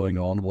what's going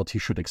on, what he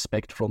should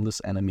expect from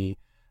this enemy,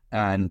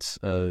 and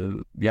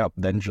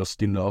then just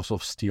the nerves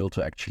of steel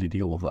to actually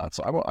deal with that.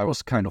 So I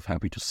was kind of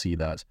happy to see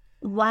that.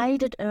 Why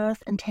did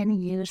Earth in 10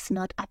 years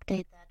not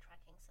update their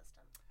tracking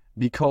system?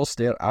 Because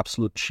they're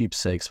absolute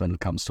cheapsates when it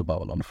comes to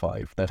Babylon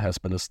 5. That has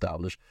been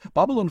established.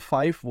 Babylon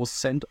 5 was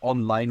sent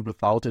online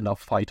without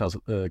enough fighter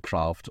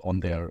craft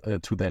on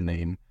to their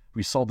name.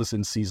 We saw this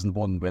in Season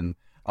 1 when,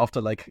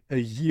 after like a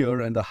year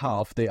and a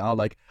half, they are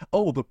like,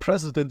 oh, the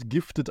president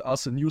gifted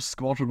us a new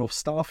squadron of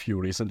Star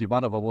Furies. And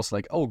Ivanova was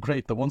like, oh,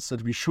 great, the ones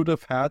that we should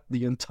have had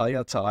the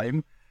entire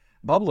time.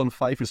 Babylon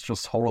 5 is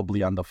just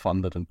horribly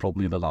underfunded and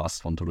probably the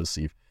last one to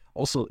receive.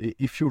 Also,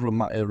 if you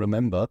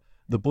remember,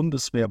 the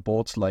Bundeswehr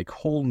bought like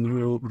whole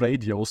new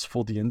radios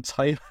for the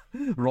entire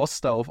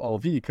roster of our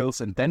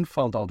vehicles and then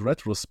found out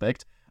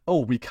retrospect, oh,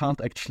 we can't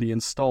actually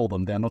install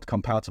them, they're not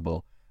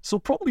compatible. So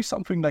probably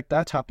something like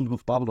that happened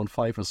with Babylon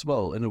 5 as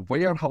well. In a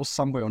warehouse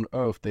somewhere on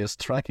Earth, there's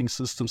tracking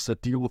systems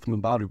that deal with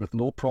Minbari with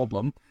no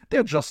problem.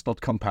 They're just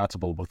not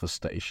compatible with the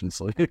station,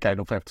 so you kind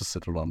of have to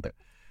sit around there.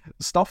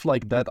 Stuff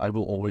like that I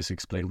will always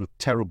explain with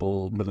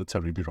terrible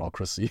military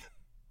bureaucracy.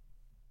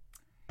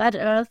 But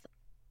Earth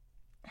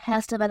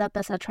has developed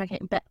better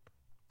tracking.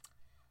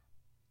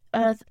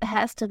 Earth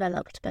has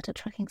developed better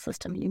tracking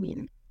system, you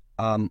mean?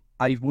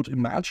 I would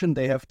imagine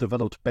they have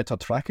developed better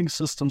tracking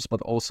systems,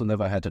 but also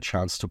never had a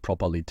chance to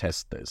properly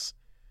test this.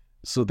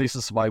 So this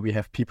is why we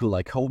have people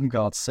like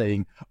Homeguard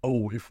saying,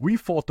 oh, if we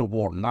fought the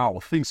war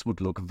now, things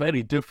would look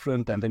very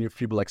different. And then you have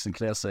people like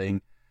Sinclair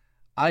saying,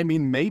 I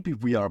mean, maybe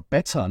we are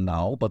better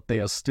now, but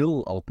they are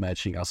still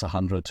outmatching us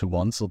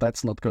 100-1, so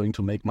that's not going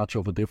to make much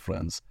of a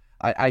difference.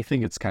 I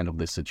think it's kind of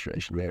this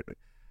situation where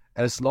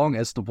as long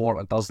as the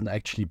war doesn't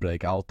actually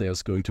break out,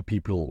 there's going to be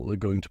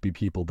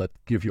people that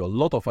give you a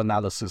lot of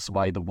analysis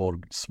why the war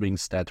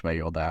swings that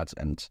way or that,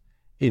 and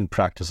in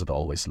practice it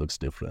always looks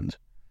different.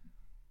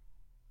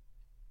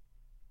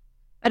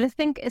 But I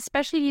think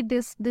especially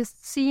this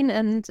scene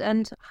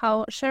and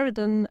how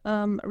Sheridan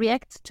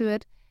reacts to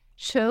it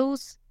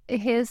shows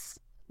his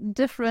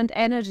different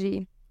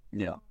energy.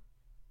 Yeah.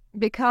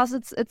 Because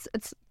it's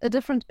a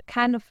different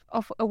kind of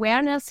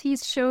awareness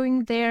he's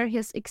showing there,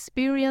 his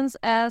experience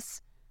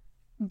as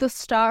the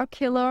Star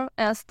Killer,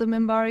 as the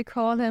Minbari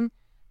call him,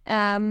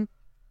 and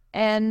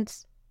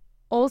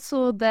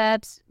also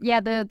that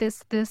I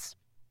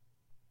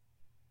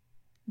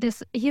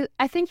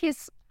think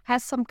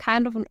has some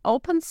kind of an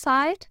open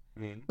side,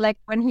 like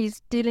when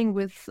he's dealing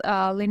with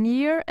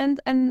Lennier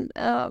and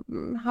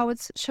how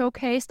it's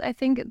showcased. I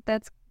think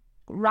that's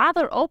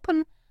rather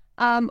open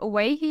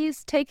way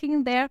he's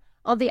taking there.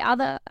 On the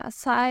other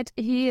side,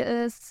 he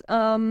is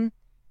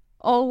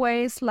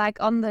always like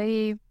on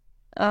the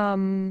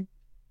on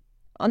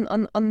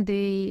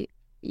the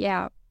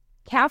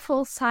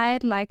careful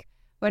side, like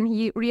when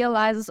he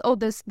realizes, oh,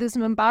 this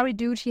Minbari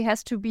dude, he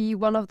has to be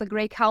one of the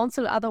Grey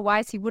Council,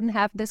 otherwise he wouldn't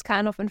have this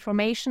kind of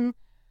information.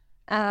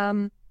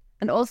 And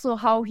also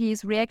how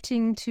he's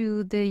reacting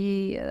to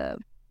the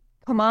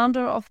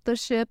commander of the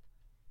ship.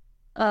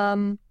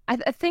 I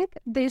think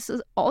this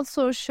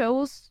also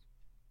shows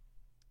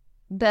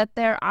that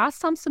there are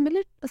some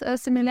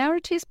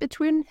similarities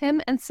between him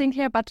and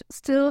Sinclair, but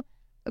still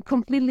a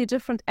completely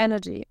different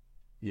energy.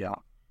 Yeah,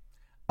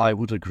 I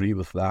would agree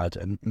with that.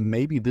 And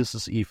maybe this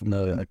is even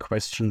a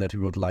question that we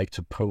would like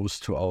to pose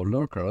to our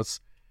lurkers,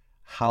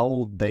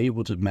 how they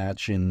would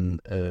imagine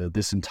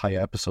this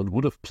entire episode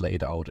would have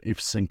played out if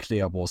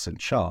Sinclair was in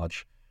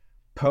charge.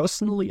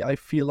 Personally, I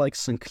feel like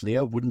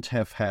Sinclair wouldn't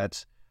have had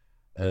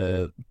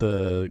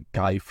the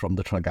guy from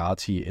the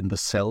Dragati in the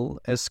cell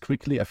as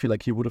quickly. I feel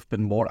like he would have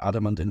been more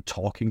adamant in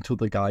talking to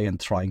the guy and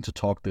trying to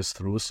talk this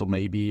through, so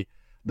maybe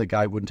the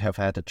guy wouldn't have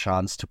had a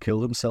chance to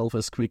kill himself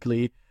as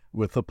quickly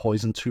with the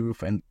poison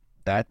tooth, and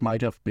that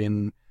might have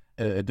been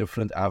a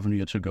different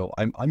avenue to go.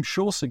 I'm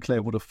sure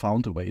Sinclair would have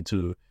found a way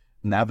to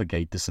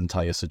navigate this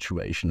entire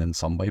situation in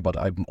some way, but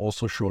I'm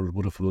also sure it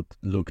would have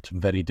looked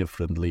very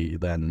differently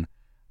than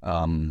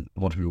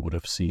what we would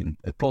have seen.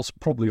 It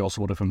probably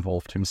also would have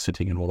involved him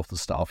sitting in one of the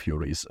Star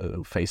Furies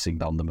facing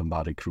down the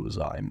Minbari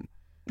cruiser. I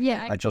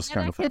just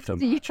kind of have to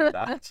imagine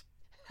that.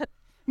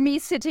 Me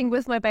sitting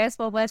with my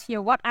baseball bat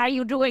here, what are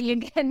you doing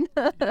again?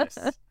 Yes.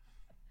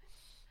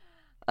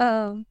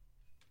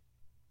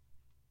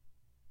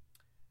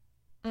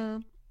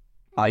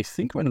 I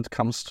think when it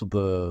comes to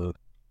the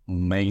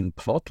main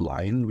plot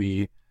line,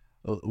 we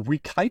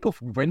kind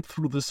of went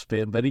through this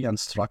very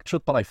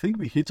unstructured, but I think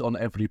we hit on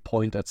every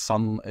point at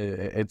some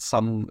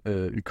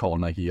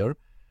corner here.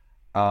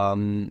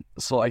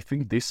 So I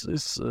think this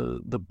is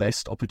the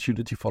best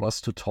opportunity for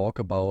us to talk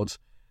about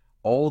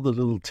all the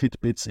little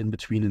tidbits in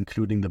between,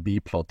 including the B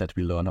plot that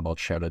we learn about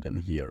Sheridan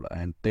here.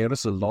 And there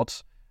is a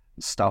lot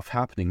stuff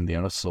happening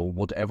there, so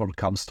whatever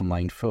comes to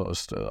mind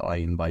first, I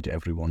invite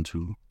everyone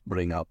to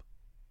bring up.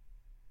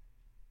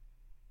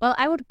 Well,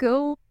 I would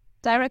go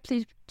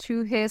directly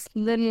to his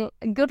little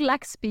good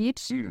luck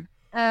speech.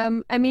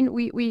 I mean,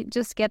 we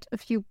just get a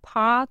few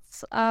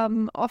parts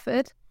of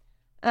it.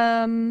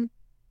 But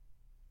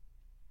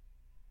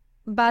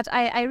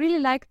I really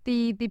like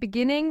the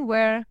beginning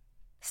where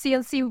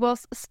CNC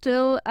was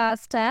still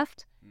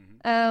staffed,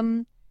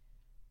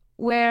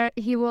 where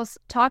he was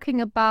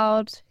talking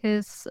about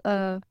his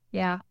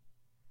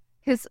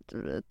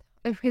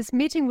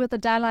meeting with the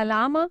Dalai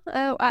Lama,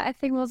 I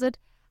think was it,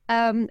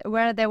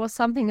 where there was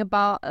something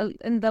about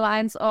in the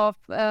lines of,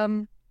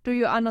 do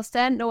you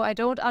understand? No, I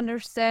don't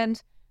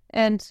understand.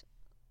 And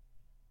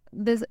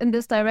this in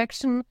this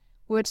direction,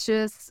 which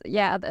is,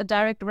 a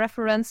direct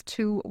reference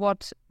to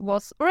what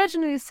was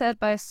originally said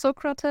by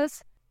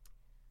Socrates.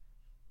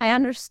 I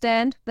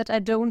understand that I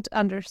don't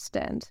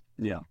understand.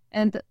 Yeah.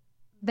 And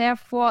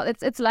therefore,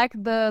 it's like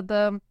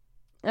the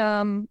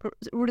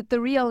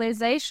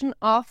realization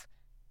of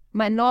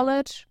my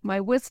knowledge,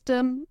 my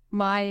wisdom,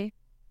 my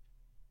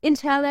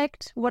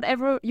intellect,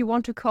 whatever you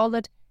want to call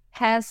it,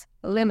 has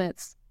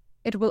limits.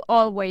 It will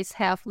always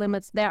have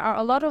limits. There are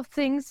a lot of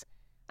things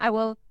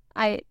I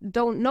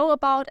don't know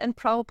about and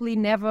probably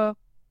never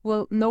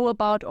will know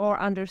about or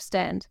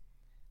understand,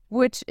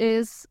 which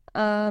is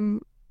a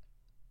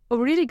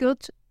really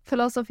good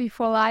philosophy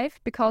for life,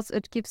 because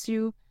it gives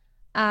you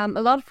a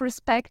lot of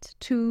respect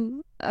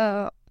to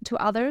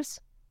others.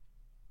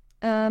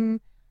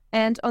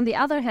 And on the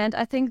other hand,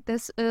 I think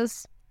this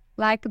is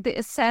like the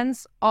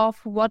essence of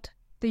what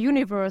the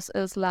universe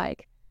is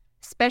like,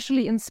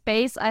 especially in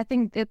space. I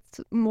think it's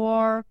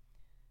more,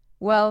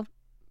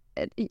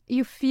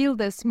 you feel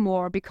this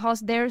more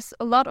because there's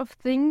a lot of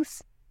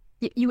things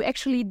you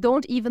actually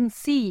don't even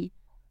see,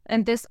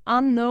 and this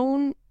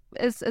unknown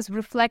is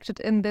reflected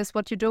in this.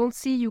 What you don't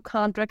see, you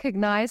can't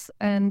recognize,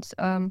 and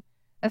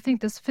I think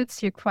this fits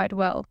here quite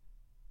well.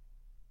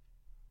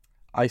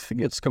 I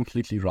think it's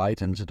completely right,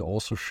 and it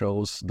also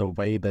shows the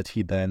way that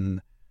he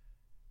then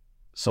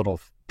sort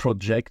of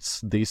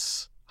projects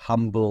this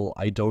humble,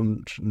 I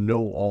don't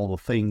know all the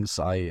things,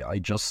 I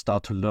just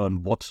start to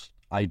learn what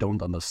I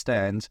don't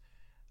understand,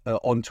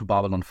 onto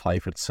Babylon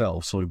 5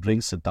 itself. So he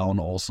brings it down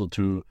also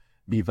to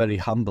be very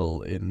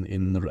humble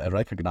in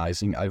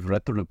recognizing, I've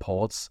read the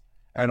reports,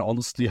 and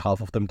honestly,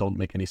 half of them don't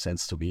make any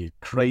sense to me.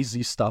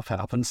 Crazy stuff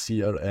happens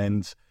here,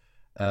 and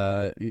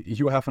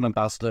you have an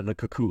ambassador in a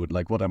cocoon.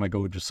 Like, what am I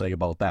going to say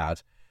about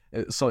that?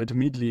 So it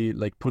immediately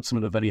like puts him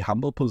in a very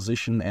humble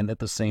position, and at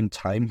the same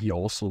time, he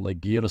also like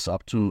gears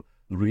up to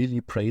really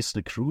praise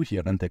the crew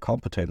here and their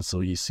competence. So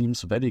he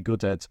seems very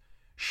good at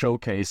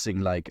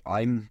showcasing, like,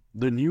 I'm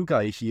the new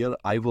guy here,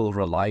 I will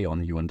rely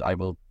on you, and I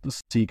will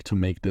seek to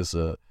make this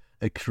a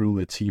crew,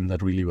 a team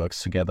that really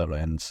works together,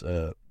 and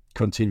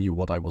continue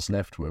what I was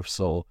left with.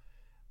 So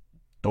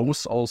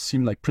those all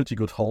seem like pretty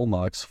good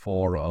hallmarks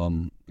for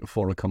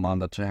a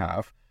commander to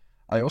have.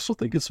 I also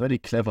think it's very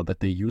clever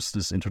that they use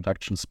this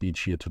introduction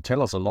speech here to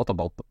tell us a lot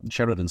about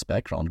Sheridan's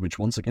background, which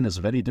once again is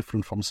very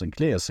different from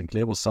Sinclair.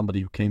 Sinclair was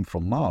somebody who came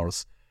from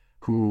Mars,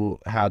 who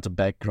had a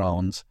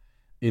background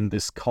in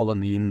this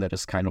colony that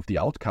is kind of the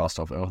outcast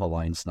of Earth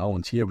Alliance now.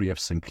 And here we have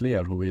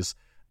Sinclair, who is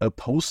a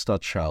poster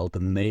child,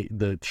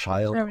 the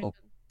child Sheridan.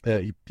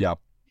 of...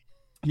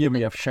 Here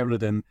we have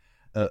Sheridan,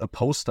 a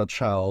poster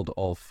child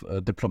of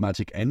a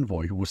diplomatic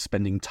envoy who was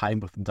spending time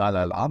with the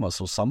Dalai Lama.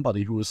 So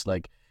somebody who is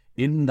like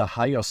in the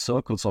higher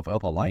circles of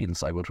Earth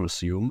Alliance, I would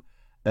assume,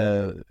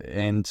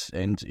 and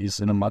is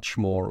in a much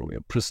more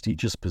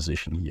prestigious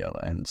position here.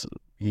 And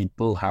he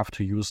will have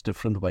to use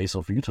different ways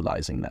of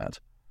utilizing that.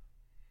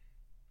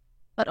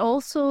 But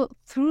also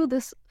through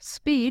this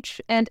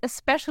speech, and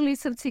especially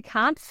since he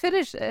can't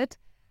finish it,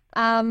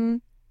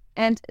 and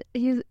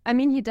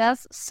he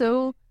does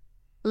so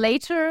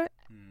later.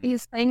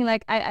 He's saying,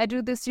 like, I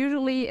do this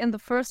usually in the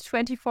first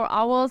 24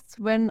 hours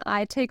when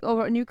I take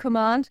over a new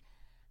command.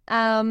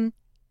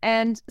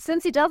 And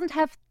since he doesn't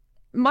have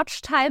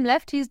much time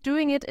left, he's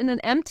doing it in an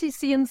empty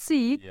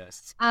CNC.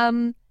 Yes.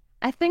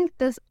 I think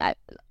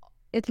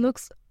it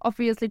looks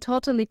obviously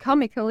totally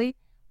comically,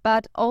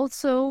 but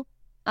also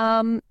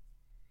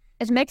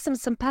it makes him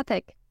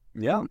sympathetic.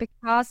 Yeah.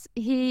 Because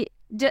he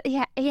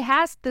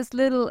has this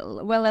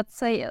little, well, let's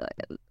say,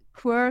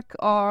 quirk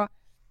or,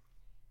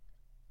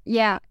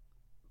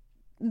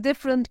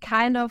 different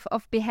kind of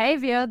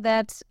behavior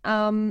that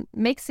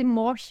makes him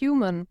more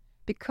human.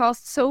 Because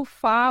so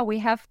far we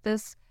have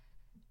this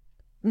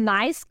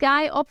nice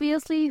guy,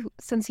 obviously,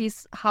 since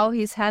he's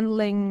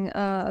handling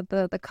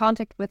the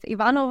contact with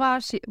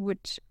Ivanova,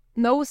 which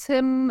knows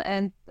him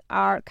and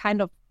are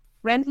kind of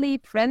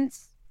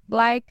friends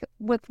like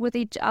with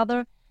each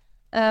other.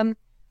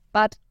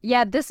 But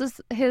this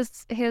is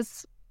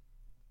his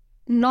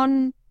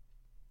non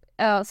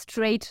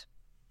straight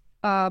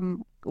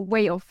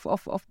way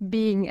of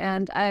being,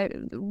 and I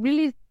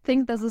really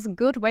think this is a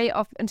good way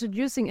of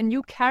introducing a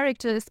new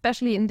character,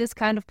 especially in this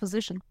kind of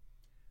position.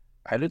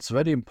 And it's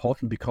very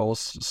important because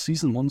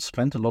Season 1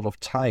 spent a lot of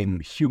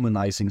time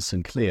humanizing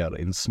Sinclair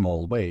in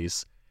small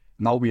ways.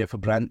 Now we have a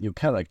brand new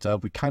character,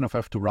 we kind of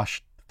have to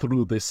rush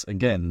through this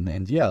again.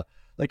 And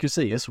like you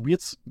say, he has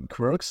weird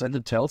quirks, and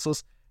it tells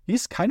us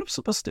he's kind of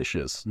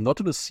superstitious. Not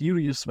in a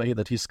serious way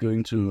that he's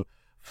going to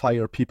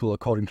fire people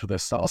according to their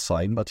star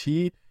sign, but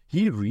he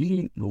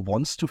really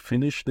wants to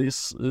finish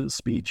this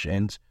speech.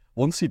 And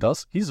once he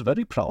does, he's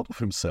very proud of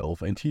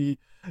himself, and he,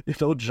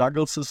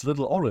 juggles his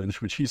little orange,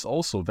 which he's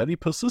also very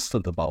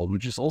persistent about,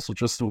 which is also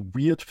just a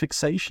weird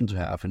fixation to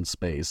have in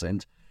space.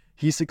 And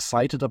he's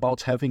excited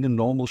about having a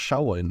normal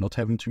shower and not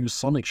having to use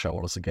sonic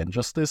showers again.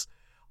 Just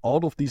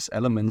all of these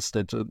elements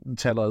that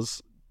tell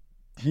us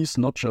he's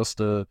not just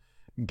a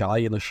guy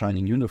in a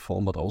shining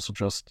uniform, but also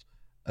just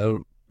a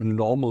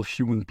normal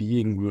human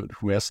being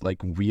who has like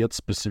weird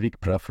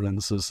specific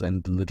preferences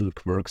and little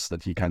quirks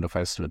that he kind of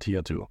has to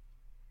adhere to.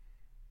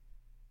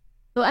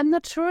 So I'm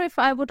not sure if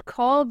I would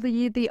call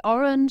the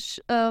orange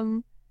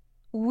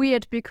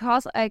weird,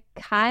 because I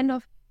kind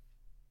of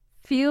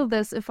feel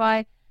this if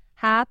I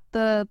had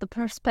the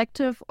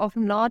perspective of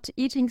not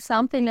eating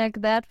something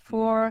like that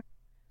for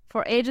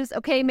ages.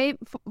 Okay, maybe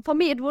for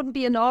me it wouldn't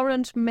be an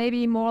orange,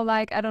 maybe more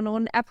like, I don't know,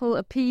 an apple,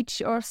 a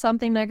peach or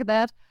something like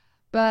that.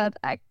 But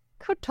I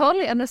could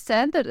totally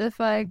understand it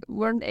if I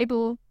weren't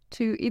able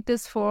to eat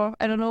this for,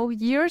 I don't know,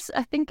 years,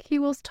 I think he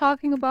was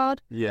talking about.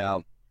 Yeah.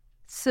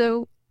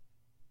 So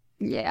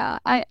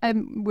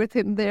I'm with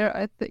him there,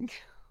 I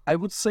think. I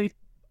would say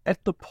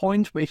at the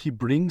point where he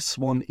brings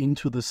one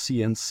into the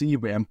CNC,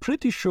 where I'm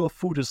pretty sure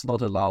food is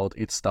not allowed,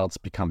 it starts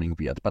becoming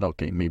weird. But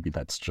okay, maybe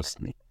that's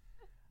just me.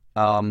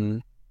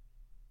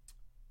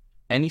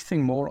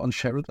 Anything more on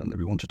Sheridan that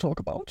we want to talk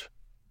about?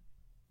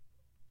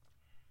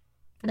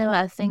 No,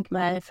 I think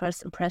my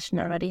first impression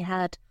already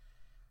had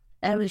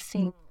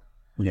everything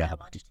I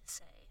wanted to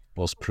say.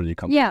 Was pretty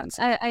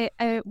comprehensive. Yeah,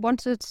 I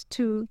wanted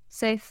to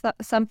say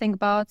something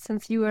about,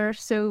 since you were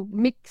so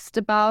mixed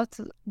about,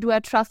 do I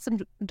trust him,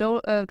 do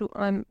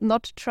I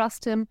not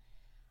trust him?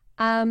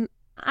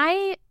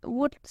 I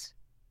would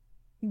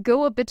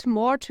go a bit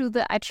more to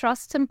the I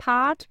trust him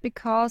part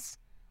because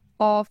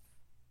of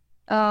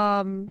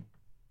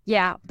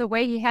the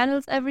way he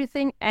handles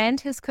everything and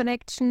his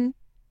connection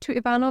to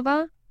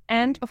Ivanova,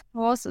 and of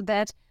course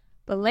that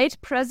the late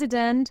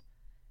president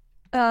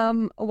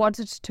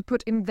wanted to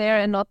put him there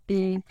and not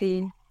the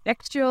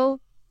actual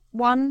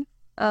one.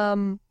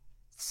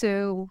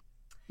 So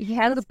he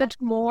has a bit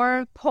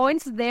more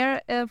points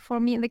there for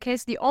me in the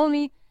case. The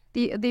only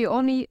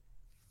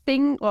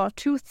thing or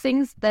two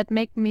things that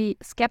make me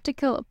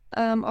skeptical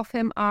of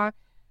him are,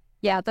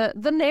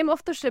 the name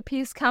of the ship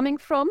he's coming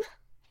from,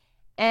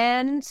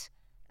 and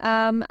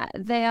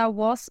there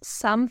was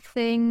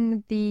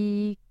something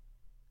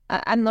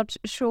I'm not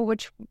sure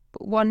which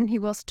one he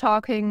was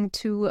talking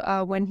to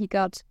when he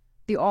got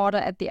the order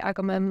at the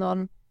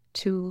Agamemnon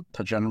to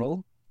The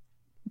general?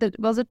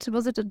 was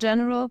it a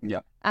general?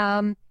 Yeah.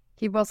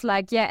 He was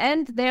like,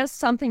 and there's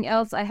something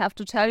else I have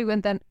to tell you,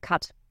 and then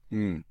cut.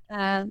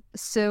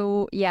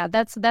 So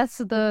that's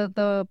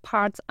the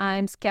parts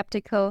I'm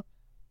skeptical.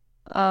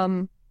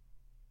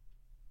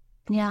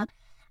 Yeah,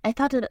 I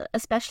thought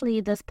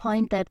especially this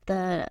point that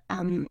the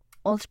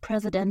old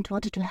president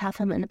wanted to have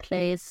him in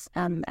place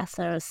as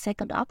a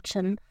second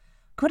option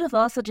could have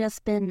also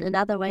just been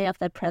another way of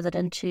that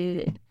president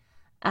to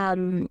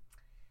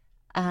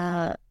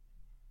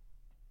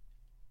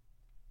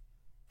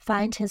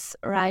find his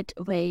right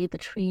way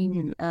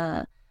between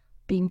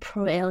being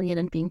pro-alien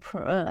and being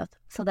pro-Earth.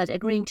 So that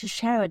agreeing to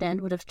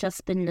Sheridan would have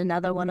just been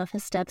another one of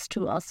his steps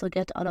to also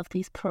get all of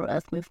these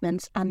pro-Earth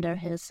movements under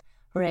his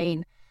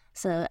reign.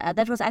 So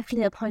that was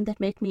actually a point that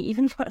made me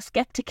even more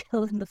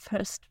skeptical in the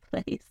first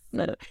place.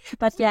 So,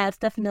 but it's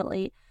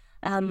definitely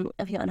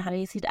a view on how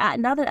you see it.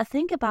 Now that I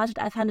think about it,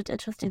 I found it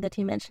interesting that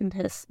he mentioned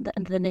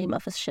the name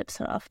of his ship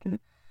so often.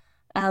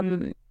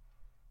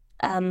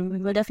 We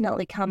will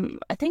definitely come.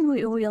 I think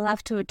we will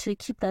have to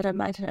keep that in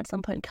mind and at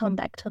some point come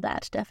back to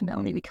that,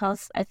 definitely,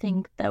 because I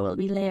think there will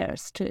be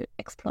layers to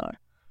explore.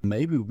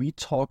 Maybe we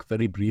talk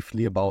very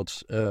briefly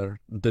about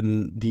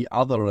the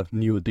other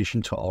new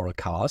addition to our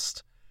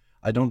cast.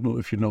 I don't know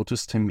if you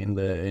noticed him in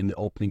the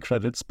opening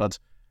credits, but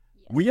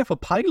we have a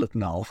pilot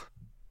now.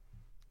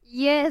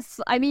 Yes,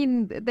 I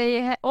mean,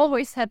 they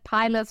always had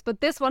pilots, but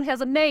this one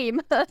has a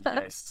name.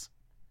 Yes.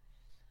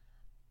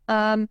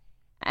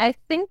 I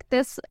think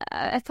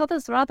I thought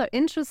this rather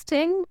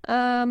interesting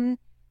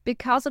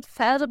because it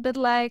felt a bit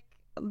like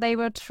they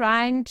were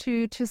trying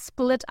to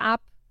split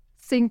up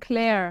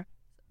Sinclair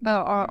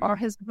or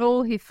his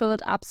role he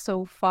filled up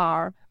so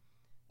far,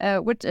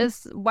 which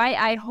is why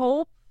I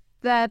hope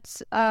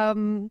that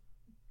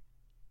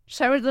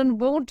Sheridan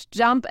won't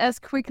jump as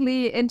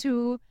quickly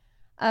into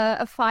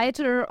a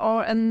fighter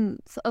or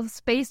a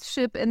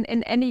spaceship in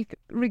any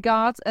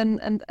regards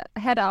and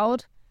head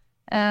out.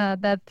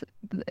 That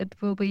it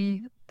will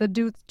be the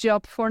dude's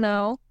job for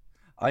now.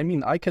 I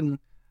mean, I don't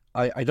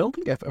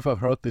think I've ever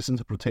heard this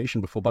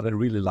interpretation before, but I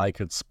really like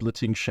it,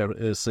 splitting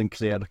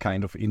Sinclair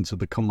kind of into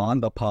the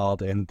commander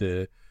part and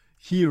the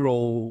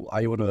hero,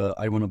 I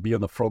wanna be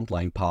on the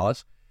frontline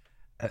part.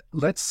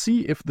 Let's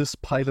see if this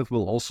pilot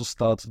will also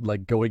start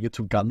like going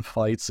into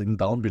gunfights in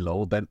Down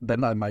Below.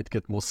 Then I might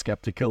get more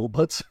skeptical.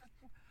 But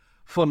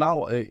for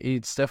now,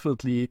 it's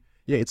definitely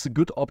it's a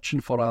good option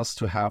for us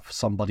to have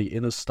somebody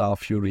in a Star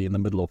Fury in the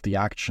middle of the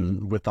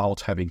action without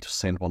having to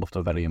send one of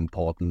the very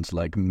important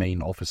like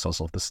main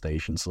officers of the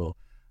station. So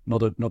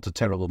not a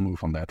terrible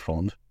move on that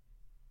front.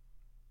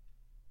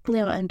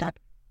 Yeah, I'm done.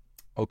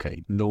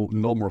 Okay, no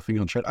more things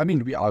on Sheridan. I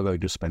mean, we are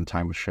going to spend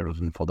time with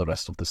Sheridan for the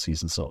rest of the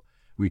season, so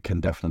we can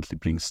definitely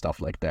bring stuff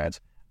like that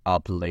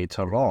up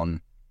later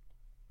on.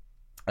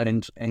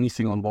 And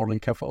anything on Warren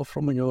Keffer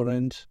from your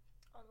end?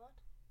 On what?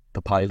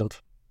 The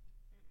pilot?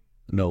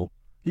 No.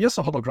 He has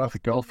a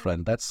holographic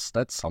girlfriend. That's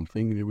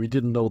something. We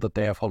didn't know that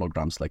they have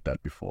holograms like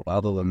that before.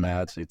 Other than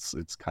that,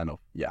 it's kind of,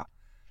 Yeah,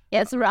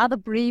 it's a rather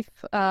brief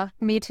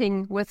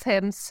meeting with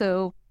him,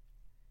 so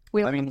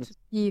we'll have to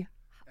see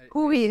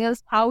who he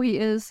is, how he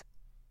is.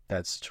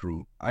 That's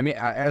true. I mean,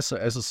 as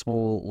a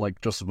small, like,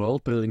 just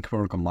world-building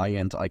quirk on my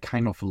end, I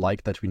kind of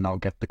like that we now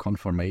get the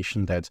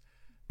confirmation that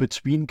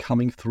between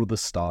coming through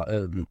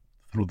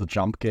the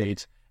jump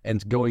gate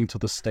and going to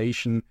the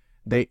station,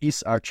 there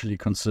is actually a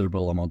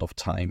considerable amount of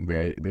time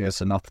where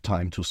there's enough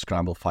time to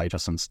scramble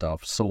fighters and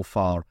stuff. So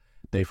far,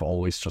 they've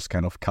always just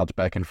kind of cut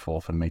back and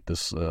forth and made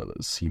this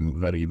seem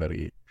very,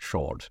 very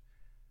short.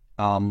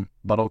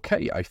 But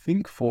okay, I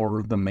think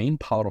for the main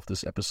part of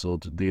this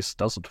episode, this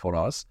does it for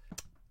us.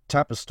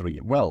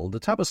 Tapestry. Well, the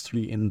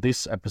tapestry in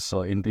this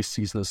episode, in this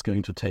season, is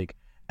going to take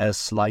a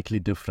slightly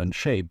different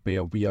shape,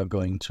 where we are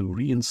going to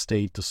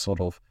reinstate the sort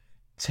of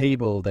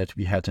table that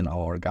we had in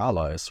our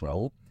gala as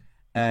well.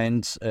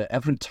 And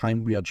every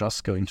time we are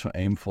just going to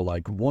aim for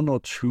like one or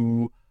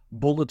two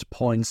bullet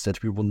points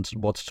that we want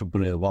to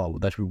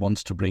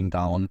bring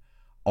down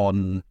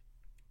on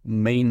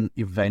main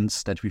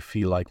events that we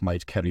feel like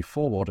might carry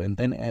forward. And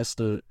then as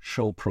the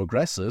show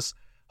progresses,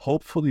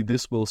 hopefully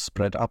this will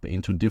spread up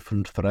into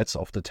different threads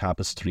of the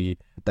tapestry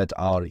that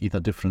are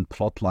either different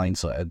plot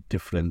lines or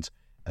different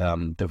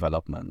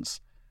developments.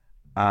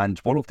 And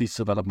one of these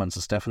developments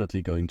is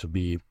definitely going to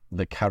be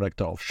the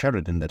character of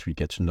Sheridan that we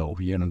get to know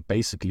here. And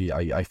basically,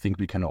 I think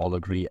we can all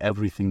agree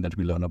everything that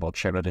we learn about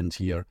Sheridan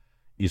here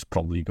is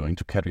probably going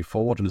to carry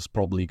forward and is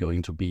probably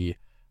going to be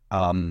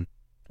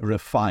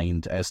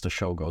refined as the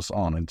show goes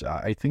on. And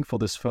I think for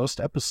this first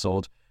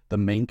episode, the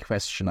main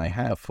question I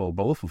have for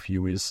both of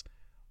you is,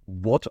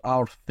 what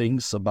are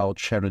things about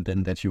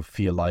Sheridan that you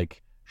feel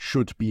like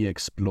should be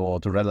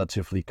explored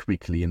relatively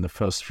quickly in the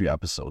first few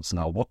episodes?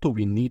 Now, what do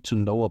we need to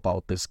know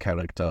about this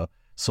character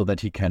so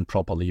that he can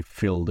properly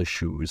fill the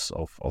shoes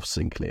of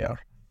Sinclair?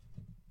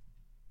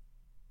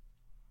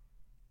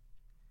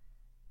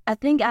 I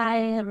think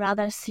I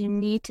rather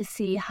need to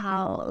see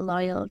how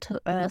loyal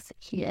to Earth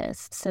he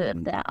is. So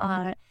if there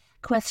are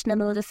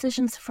questionable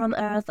decisions from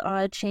Earth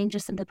or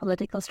changes in the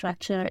political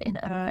structure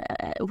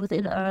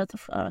within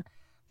Earth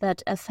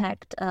that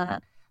affect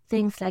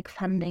things like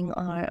funding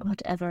or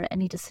whatever,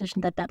 any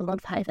decision that Babylon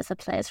 5 as a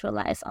place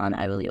relies on,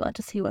 I really want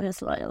to see what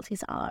his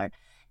loyalties are.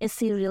 Is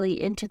he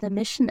really into the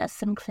mission as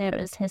Sinclair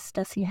is?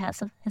 Does he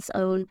have his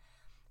own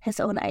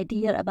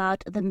idea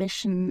about the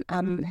mission,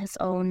 his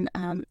own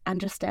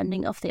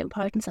understanding of the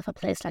importance of a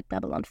place like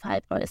Babylon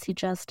 5, or is he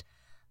just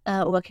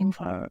working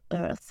for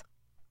Earth?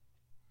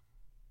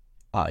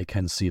 I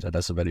can see that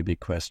as a very big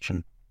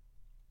question.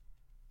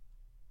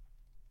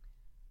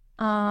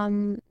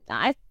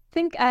 I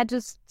think I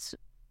just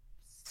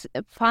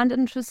find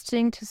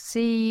interesting to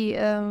see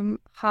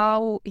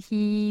how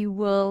he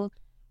will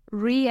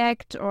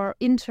react or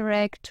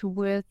interact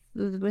with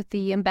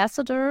the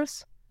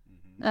ambassadors.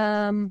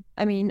 I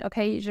mean,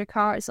 okay,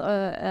 G'Kar is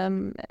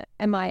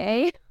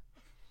MIA,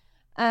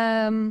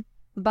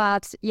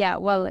 but yeah,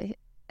 well,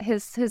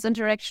 his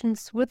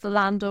interactions with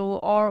Lando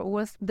or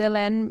with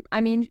Delenn. I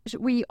mean,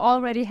 we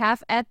already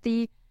have I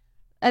think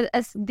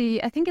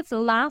it's the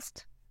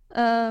last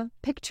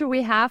picture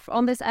we have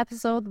on this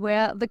episode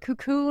where the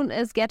cocoon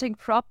is getting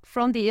propped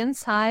from the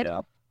inside.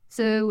 Yeah.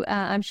 So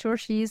I'm sure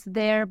she's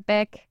there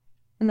back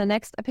in the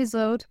next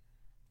episode,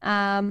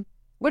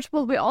 which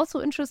will be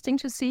also interesting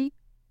to see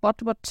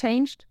what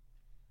changed.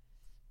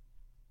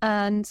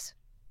 And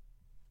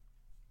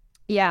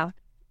yeah,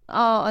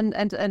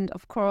 and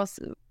of course,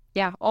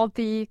 yeah, all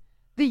the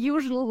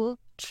usual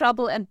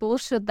trouble and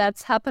bullshit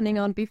that's happening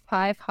on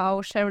B5,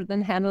 how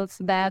Sheridan handles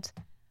that.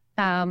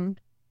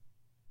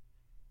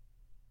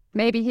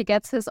 Maybe he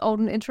gets his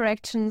own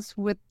interactions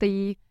with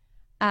the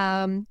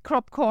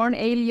crop corn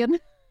alien.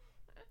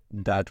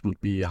 That would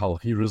be how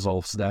he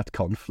resolves that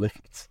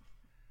conflict.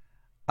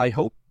 I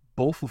hope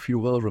both of you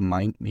will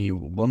remind me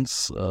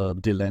once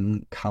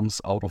Delenn comes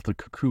out of the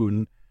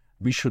cocoon,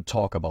 we should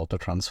talk about the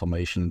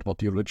transformation, what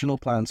the original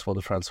plans for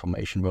the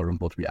transformation were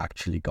and what we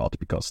actually got,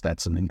 because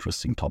that's an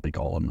interesting topic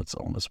all on its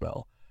own as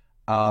well.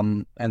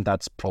 And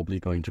that's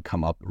probably going to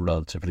come up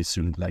relatively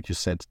soon. Like you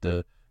said,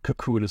 the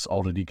cocoon is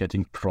already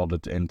getting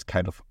prodded and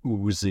kind of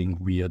oozing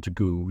weird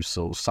goo,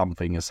 so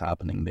something is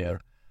happening there.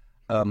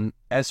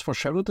 As for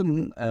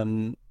Sheridan,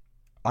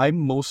 I'm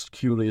most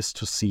curious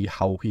to see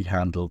how he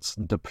handles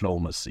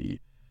diplomacy.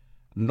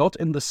 Not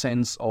in the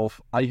sense of,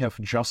 I have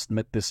just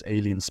met this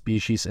alien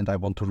species and I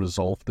want to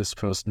resolve this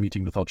first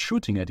meeting without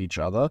shooting at each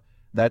other.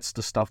 That's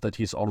the stuff that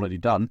he's already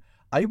done.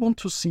 I want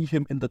to see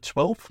him in the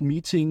 12th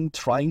meeting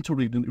trying to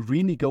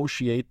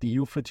renegotiate the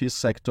Euphrates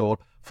sector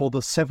for the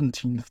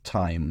 17th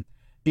time.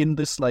 In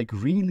this like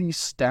really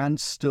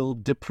standstill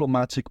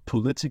diplomatic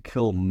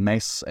political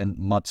mess and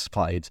mud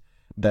fight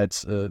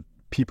that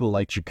people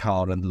like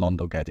G'Kar and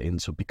Londo get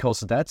into,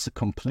 because that's a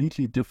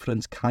completely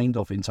different kind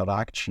of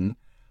interaction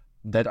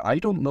that I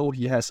don't know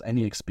he has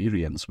any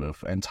experience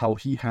with, and how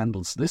he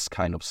handles this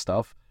kind of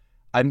stuff.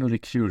 I'm really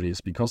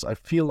curious, because I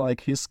feel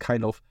like his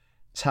kind of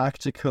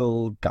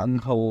tactical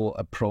gung-ho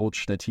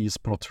approach that he's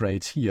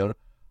portrayed here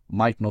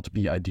might not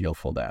be ideal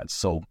for that,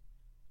 so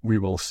we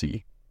will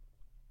see.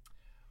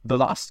 The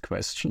last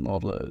question, or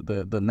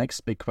the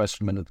next big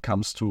question when it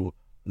comes to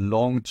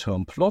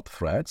long-term plot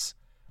threads,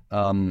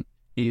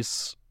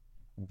 is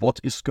what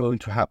is going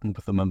to happen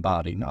with the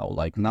Minbari now?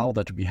 Like, now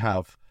that we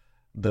have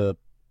the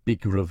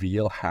big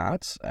reveal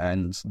had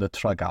and the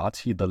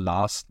Tragati, the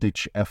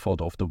last-ditch effort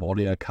of the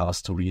warrior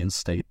caste to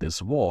reinstate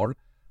this war,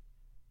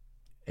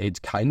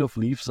 it kind of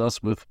leaves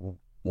us with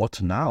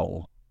what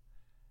now?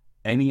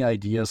 Any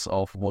ideas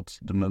of what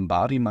the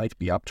Minbari might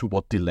be up to,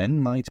 what Delenn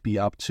might be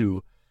up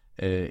to?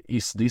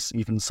 Is this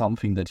even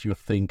something that you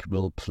think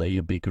will play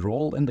a big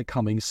role in the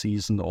coming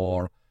season,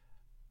 or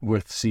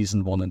with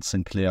season 1 and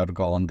Sinclair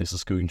gone, this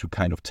is going to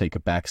kind of take a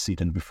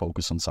backseat and we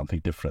focus on something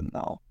different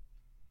now?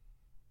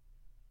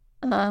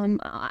 I'm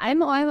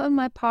on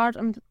my part,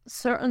 I'm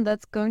certain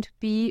that's going to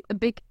be a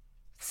big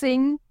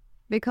thing,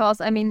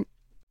 because I mean,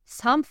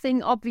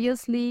 something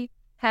obviously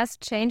has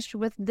changed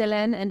with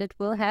Delenn and it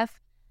will have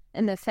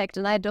an effect,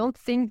 and I don't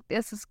think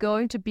this is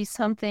going to be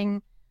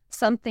something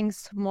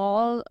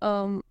small,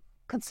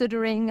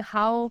 considering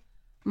how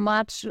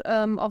much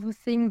of a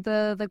thing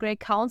the Great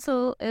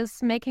Council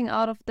is making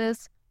out of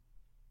this,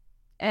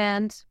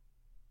 and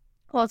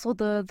also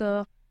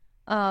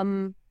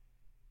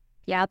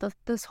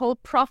this whole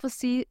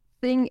prophecy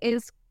thing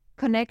is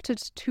connected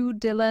to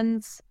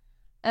Dylan's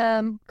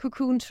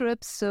Cocoon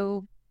trip.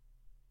 So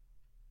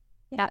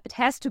yeah, it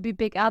has to be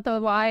big.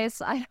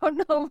 Otherwise, I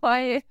don't know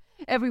why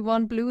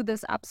everyone blew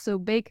this up so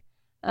big.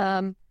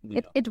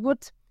 It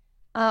would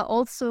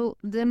also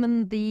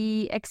dim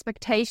the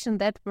expectation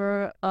that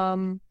were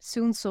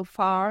soon so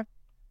far.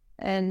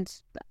 And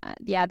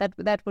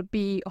that would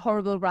be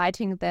horrible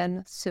writing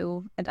then.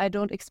 So, and I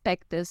don't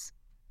expect this.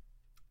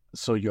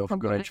 So you have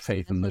great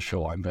faith in the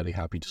show. I'm very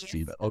happy to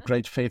see that. Or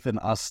great faith in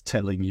us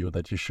telling you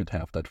that you should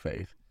have that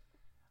faith.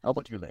 How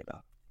about you,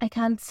 Leila? I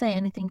can't say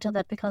anything to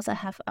that because I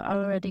have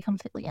already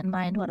completely in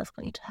mind what is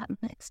going to happen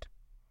next.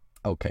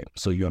 Okay,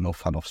 so you're no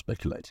fan of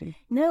speculating?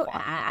 No,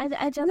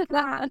 I just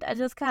can't. I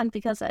just can't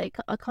because I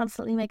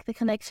constantly make the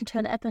connection to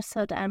an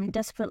episode I'm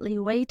desperately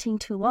waiting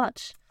to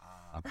watch.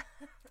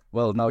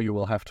 Well, now you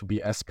will have to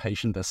be as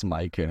patient as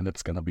Maike, and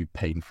it's going to be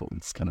painful.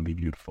 It's going to be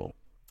beautiful.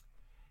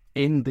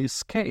 In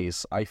this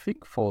case, I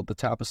think for the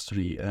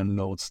tapestry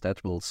notes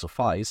that will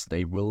suffice.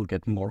 They will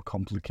get more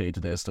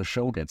complicated as the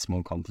show gets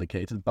more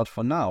complicated. But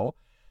for now,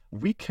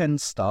 we can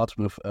start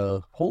with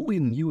a wholly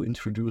new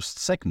introduced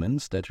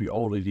segment that we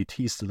already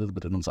teased a little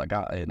bit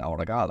in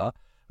our gala,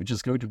 which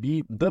is going to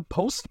be the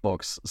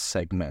Postbox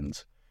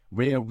segment,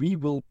 where we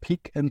will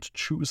pick and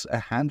choose a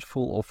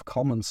handful of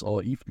comments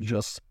or even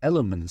just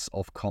elements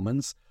of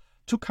comments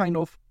to kind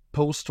of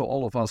post to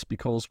all of us,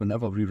 because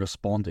whenever we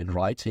respond in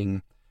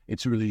writing,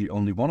 it's really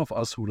only one of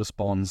us who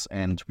responds,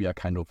 and we are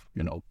kind of,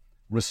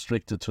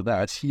 restricted to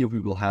that. Here we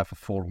will have a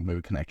forum where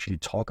we can actually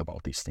talk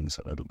about these things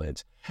a little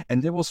bit.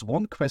 And there was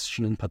one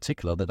question in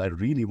particular that I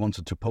really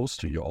wanted to pose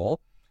to you all.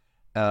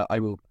 I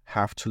will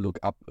have to look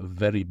up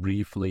very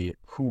briefly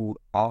who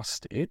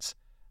asked it.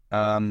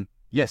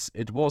 Yes,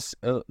 it was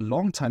a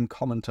longtime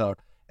commenter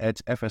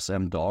at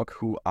FSM Dog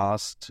who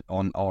asked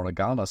on our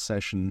gala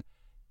session,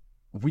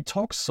 we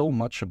talk so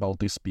much about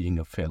this being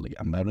a fairly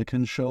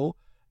American show,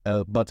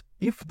 but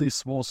if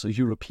this was a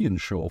European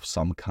show of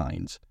some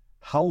kind,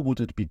 how would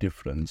it be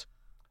different?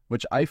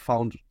 Which I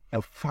found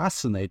a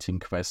fascinating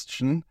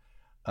question,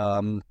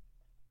 and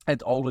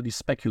already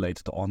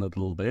speculated on it a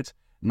little bit.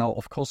 Now,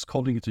 of course,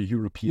 calling it a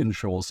European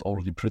show is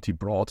already pretty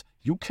broad.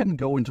 You can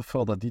go into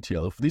further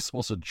detail. If this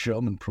was a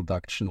German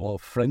production or a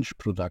French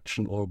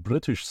production or a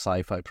British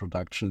sci-fi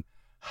production,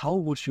 how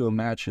would you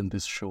imagine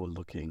this show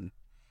looking?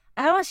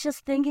 I was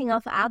just thinking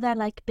of other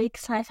big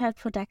sci-fi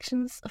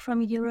productions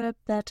from Europe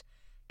that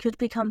could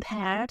be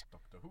compared.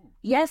 Doctor Who.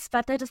 Yes,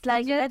 but that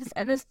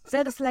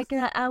is like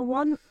a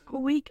 1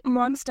 week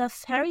monster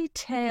fairy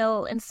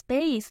tale in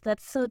space.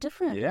 That's so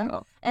different.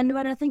 Yeah. And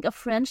when I think of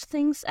French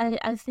things,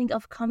 I think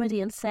of comedy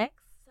and sex.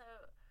 So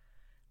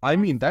I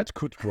mean, that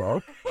could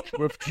work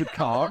with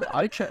Jacquard.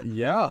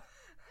 Yeah.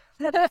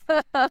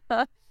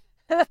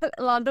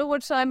 Lando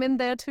would chime in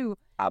there too.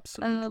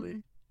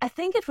 Absolutely. I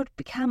think it would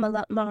become a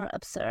lot more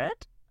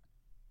absurd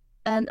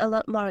and a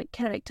lot more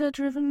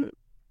character-driven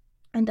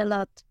and a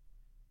lot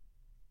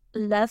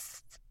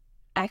less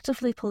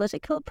actively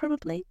political,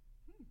 probably.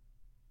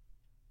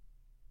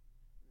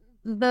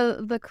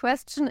 The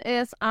question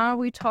is, are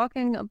we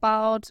talking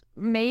about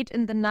made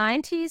in the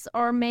 90s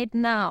or made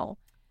now?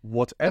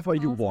 Whatever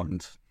you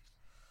want.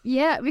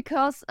 Yeah,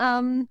 because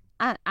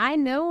I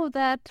know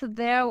that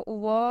there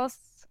was,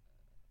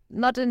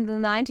 not in the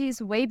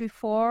 90s, way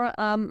before,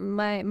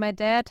 my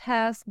dad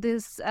has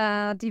this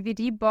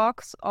DVD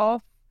box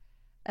of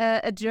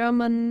a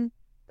German,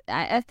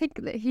 I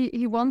think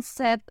he once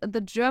said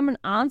the German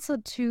answer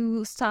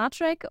to Star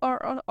Trek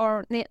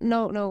or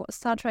no,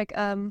 Star Trek,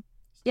 Star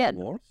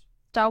Wars?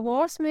 Star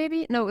Wars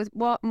maybe? No, it's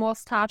more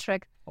Star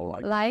Trek. All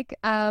right. Like,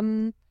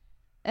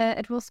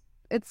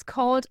 it's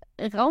called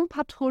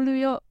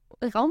Raumpatrouille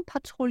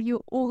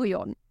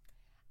Orion.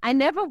 I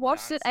never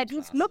watched it. I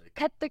just looked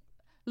at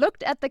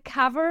the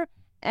cover,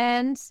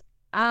 and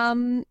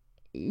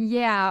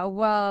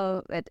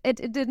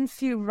it didn't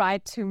feel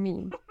right to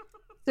me.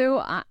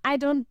 So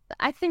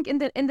I think in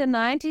the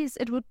 90s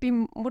it would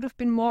have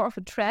been more of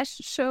a trash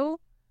show,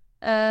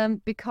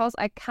 because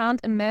I can't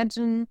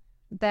imagine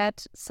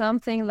that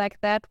something like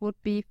that would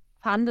be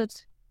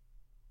funded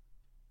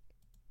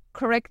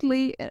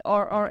correctly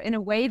or in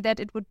a way that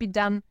it would be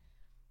done,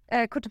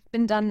 could have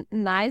been done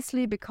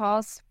nicely,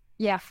 because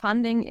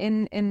funding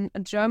in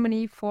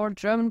Germany for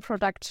German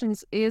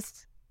productions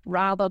is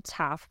rather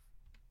tough.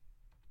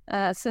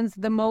 Since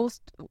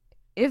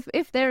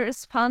if there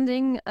is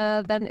funding,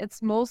 then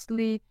it's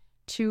mostly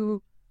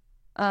to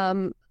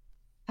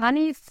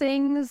funny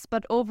things,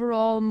 but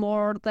overall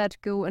more that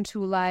go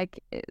into the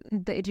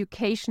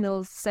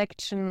educational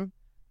section,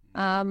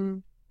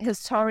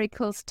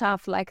 historical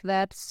stuff like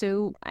that.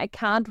 So I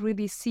can't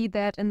really see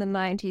that in the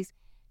 90s.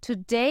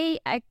 Today,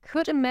 I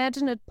could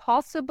imagine it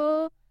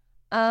possible,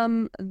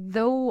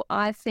 though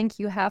I think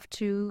you have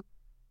to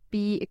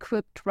be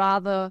equipped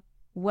rather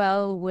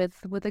well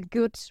with a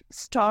good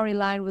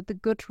storyline, with a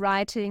good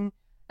writing.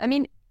 I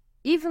mean,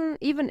 even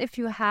if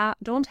you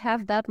don't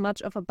have that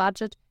much of a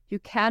budget, you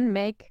can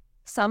make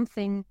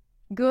something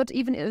good,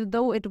 even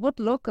though it would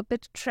look a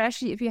bit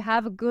trashy if you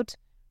have a good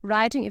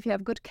writing, if you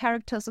have good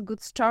characters, a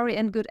good story,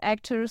 and good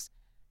actors,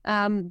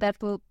 that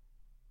will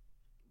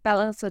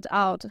balance it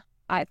out,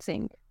 I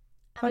think.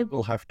 I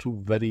will have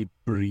to very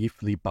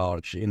briefly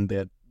barge in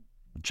there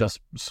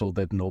just so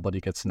that nobody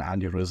gets an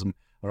aneurysm.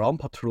 Ram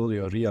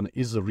Patrulia Orion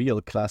is a real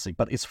classic,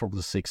 but it's from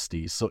the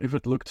 60s. So if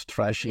it looked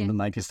trashy in the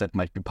 90s, that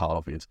might be part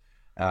of it.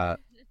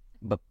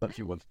 But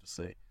you wanted to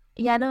say.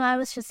 Yeah, no, I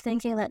was just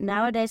thinking that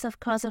nowadays, of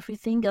course, if we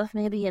think of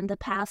maybe in the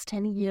past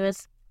 10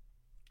 years,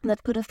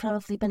 that could have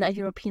probably been a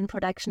European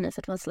production if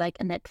it was like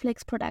a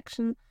Netflix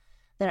production.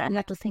 There I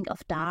like to think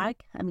of Dark.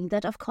 I mean,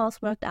 that of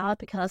course worked out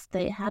because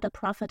they had a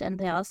profit and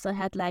they also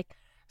had like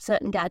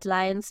certain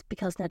guidelines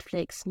because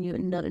Netflix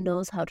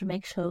knows how to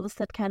make shows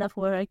that kind of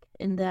work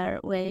in their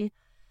way.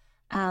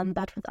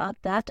 But without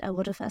that, I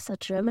would have, as a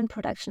German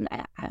production,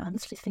 I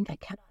honestly think I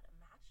cannot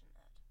imagine it.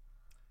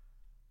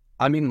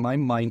 I mean, my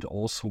mind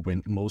also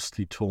went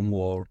mostly to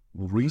more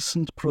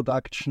recent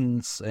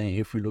productions.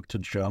 If we look to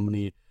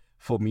Germany,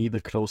 for me, the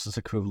closest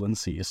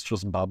equivalency is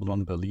just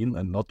Babylon Berlin,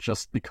 and not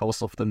just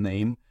because of the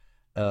name,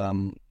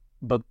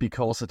 but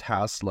because it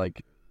has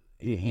like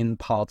in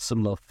part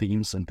similar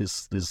themes and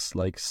this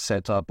like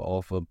setup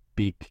of a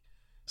big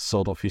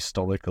sort of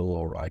historical,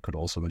 or I could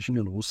also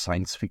mention,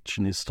 science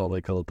fiction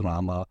historical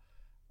drama.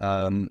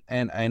 And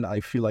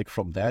I feel like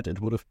from that, it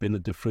would have been a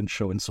different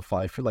show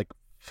insofar I feel like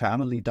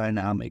family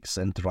dynamics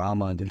and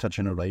drama and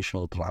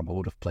intergenerational drama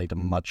would have played a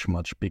much,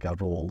 much bigger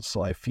role.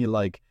 So I feel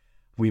like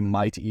we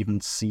might even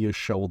see a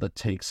show that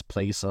takes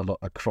place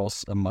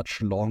across a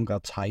much longer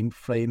time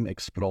frame,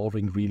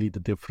 exploring really the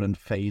different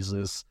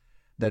phases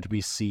that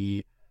we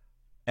see.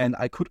 And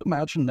I could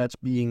imagine that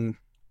being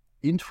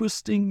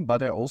interesting,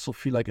 but I also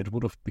feel like it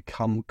would have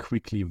become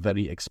quickly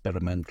very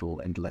experimental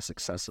and less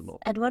accessible.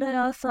 And what I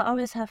also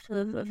always what's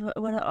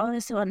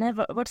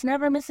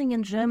never missing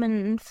in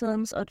German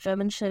films or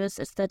German shows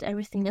is that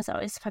everything is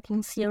always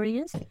fucking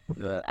serious.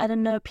 I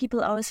don't know,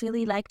 people always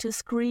really like to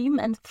scream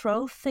and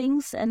throw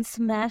things and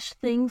smash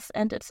things,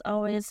 and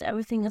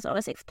everything is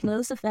always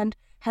explosive and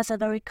has a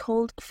very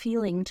cold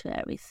feeling to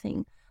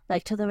everything,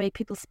 like to the way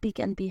people speak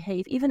and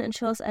behave. Even in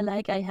shows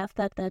I have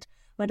that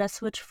when I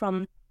switch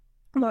from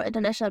more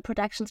international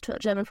productions to a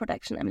German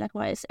production, I'm like,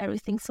 why is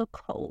everything so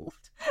cold?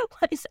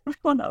 Why is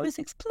everyone always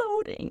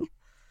exploding?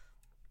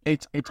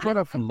 It kind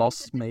of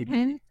lost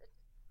maybe.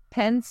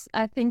 Depends,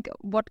 I think,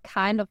 what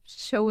kind of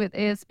show it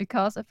is,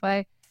 because if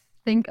I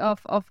think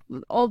of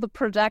all the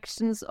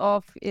productions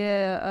of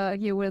here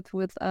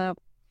with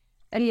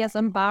Elias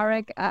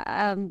Mbarek,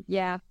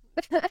 yeah.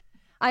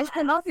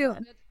 I love you.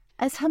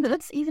 I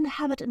sometimes even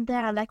have it in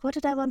there. Like, what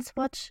did I once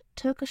watch?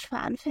 Turkish for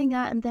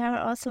Anfänger, and there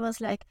also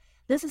was like,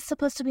 this is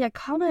supposed to be a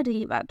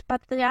comedy, but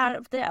they are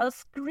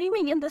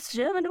screaming in this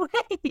German way.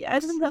 I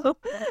don't know.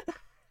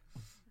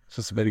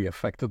 Just very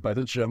affected by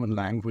the German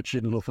language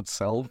in and of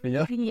itself.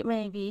 Yeah,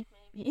 maybe.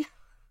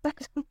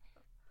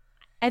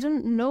 I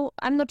don't know.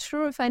 I'm not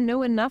sure if I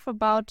know enough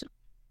about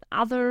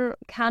other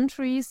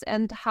countries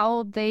and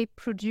how they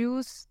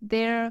produce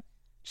their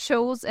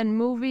shows and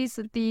movies.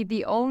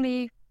 The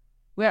only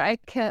where I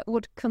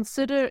would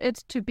consider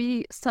it to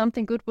be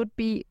something good would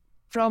be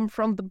from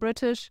the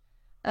British.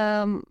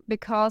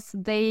 Because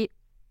they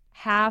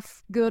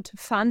have good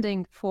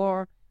funding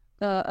for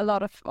a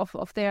lot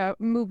of their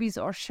movies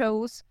or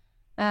shows,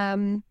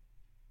 and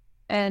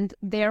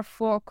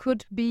therefore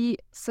could be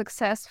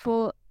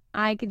successful.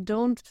 I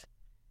can't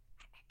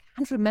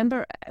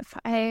remember if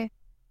I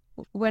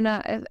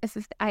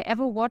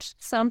ever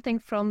watched something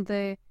from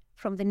the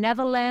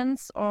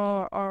Netherlands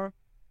or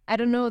I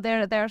don't know.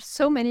 There are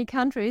so many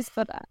countries,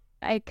 but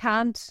I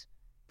can't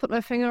put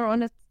my finger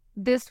on it.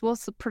 This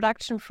was a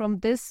production from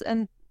this,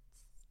 and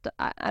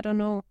I don't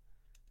know.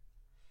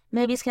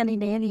 Maybe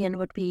Scandinavian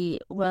would be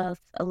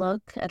worth a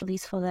look, at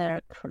least for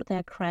their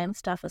crime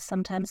stuff is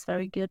sometimes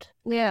very good.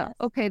 Yeah, yes.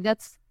 Okay,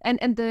 that's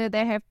and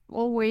they have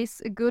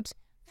always a good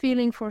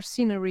feeling for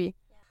scenery.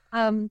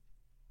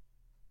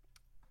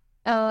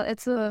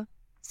 It's a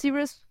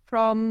series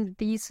from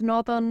these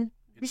northern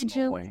regions.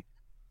 Norway.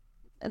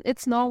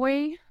 It's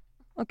Norway.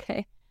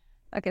 Okay,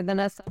 then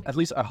at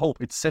least I hope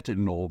it's set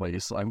in Norway.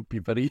 So I would be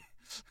very.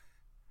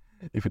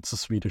 If it's a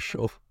Swedish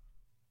show,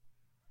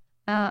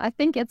 I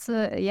think it's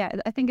a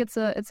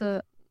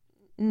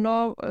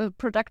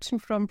production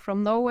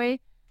from Norway.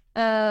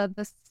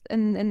 This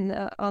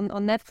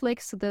on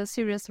Netflix, the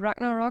series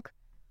Ragnarok,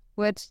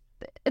 which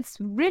it's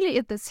really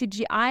the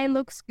CGI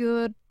looks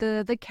good.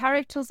 The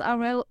characters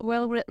are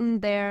well written.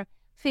 Their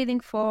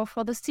feeling for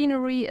the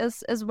scenery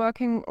is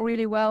working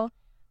really well.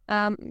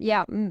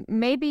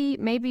 Maybe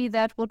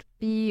that would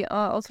be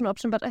also an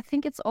option, but I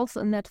think it's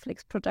also a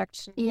Netflix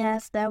production.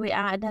 Yes, there we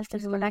are,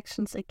 Netflix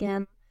productions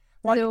again.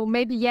 So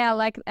maybe,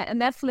 like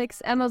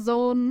Netflix,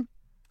 Amazon.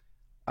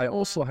 I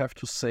also have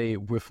to say,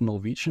 with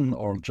Norwegian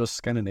or just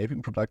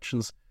Scandinavian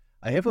productions,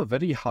 I have a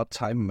very hard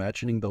time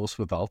imagining those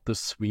without the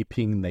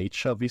sweeping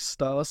nature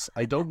vistas.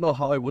 I don't know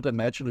how I would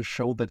imagine a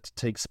show that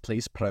takes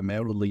place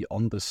primarily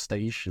on the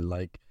station,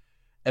 like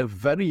a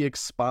very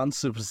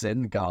expansive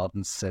Zen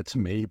garden set,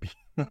 maybe.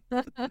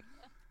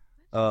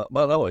 But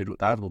no,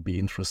 that will be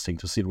interesting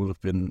to see. It would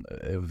have been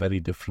a very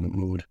different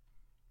mood.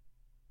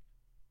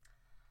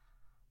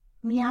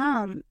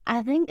 Yeah,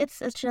 I think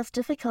it's just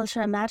difficult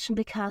to imagine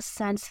because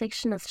science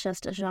fiction is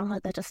just a genre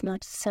that is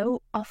not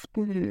so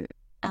often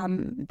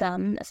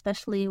done,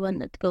 especially when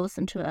it goes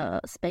into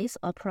a space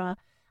opera.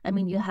 I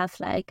mean, you have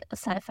like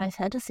sci-fi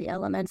fantasy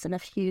elements in a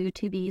few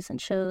TVs and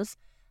shows,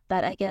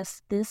 but I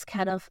guess this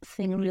kind of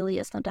thing really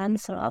is not done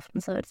so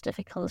often, so it's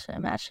difficult to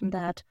imagine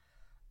that.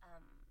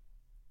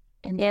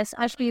 Yes,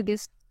 actually,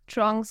 this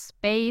strong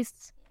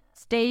space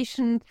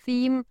station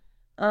theme,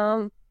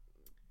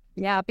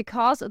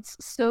 because it's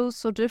so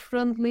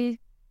differently.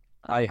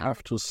 I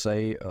have to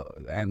say,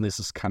 and this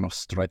is kind of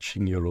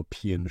stretching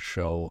European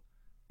show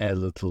a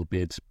little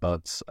bit,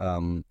 but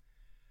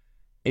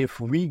if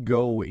we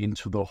go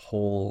into the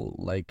whole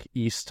like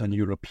Eastern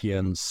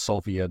European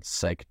Soviet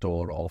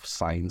sector of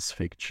science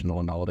fiction,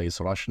 or nowadays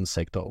Russian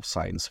sector of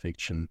science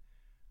fiction,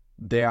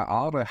 there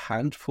are a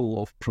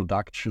handful of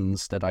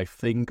productions that I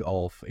think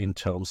of in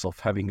terms of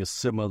having a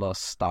similar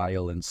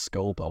style and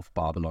scope of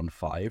Babylon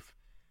 5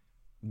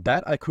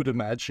 that I could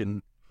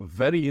imagine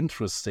very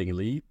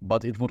interestingly,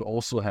 but it would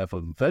also have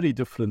a very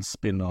different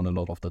spin on a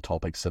lot of the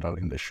topics that are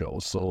in the show.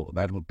 So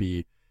that would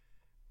be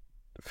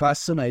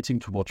fascinating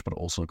to watch, but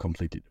also a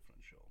completely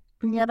different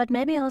show. Yeah, but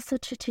maybe also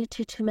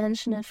to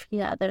mention a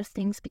few other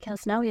things,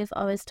 because now we've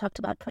always talked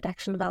about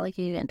production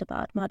value and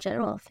about more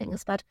general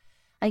things, but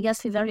I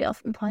guess we very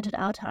often pointed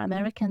out how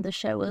American the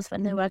show was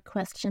when there were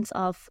questions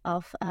of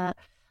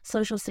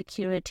social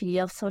security,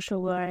 of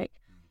social work.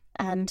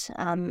 And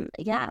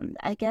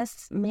I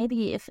guess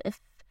maybe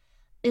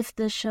if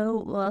the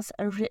show was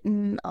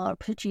written or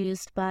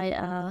produced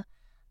by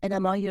in a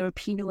more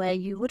European way,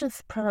 you would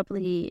have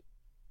probably,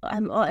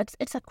 or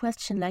it's a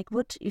question like,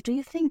 do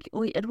you think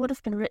it would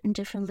have been written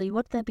differently?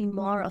 Would there be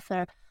more of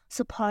a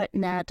support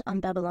net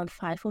on Babylon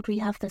 5? Would we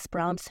have this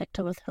brown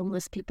sector with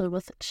homeless people,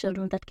 with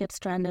children that get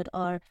stranded,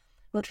 or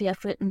would we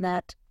have written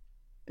that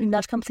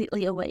not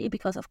completely away?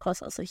 Because of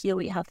course also here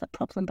we have that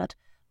problem, but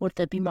would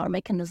there be more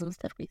mechanisms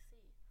that we see?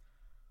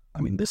 I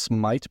mean, this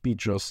might be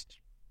just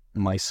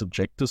my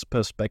subjective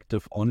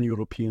perspective on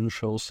European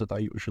shows that I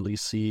usually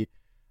see,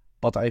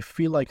 but I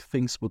feel like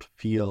things would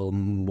feel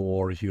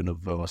more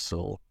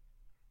universal,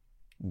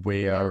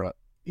 where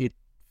it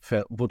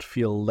would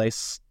feel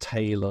less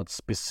tailored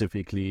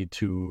specifically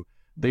to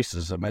this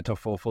is a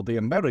metaphor for the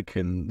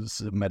American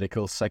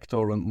medical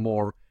sector, and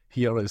more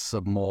here is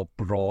a more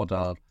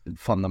broader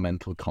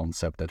fundamental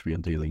concept that we are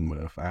dealing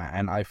with.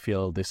 And I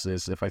feel this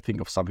is, if I think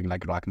of something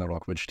like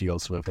Ragnarok, which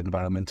deals with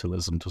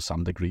environmentalism to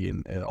some degree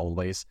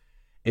always,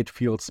 it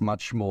feels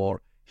much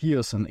more,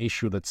 here's an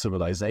issue that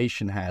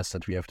civilization has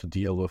that we have to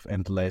deal with,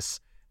 and less,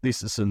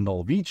 this is a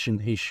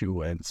Norwegian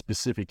issue and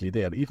specifically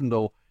there, even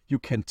though you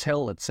can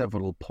tell at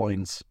several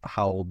points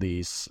how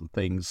these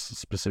things,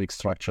 specific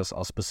structures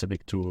are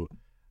specific to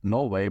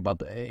Norway, but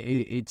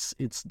it's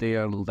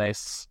there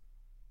less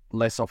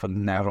of a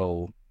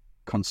narrow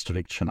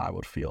constriction, I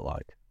would feel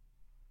like.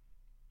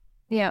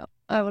 Yeah,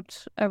 I would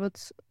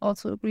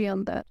also agree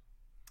on that.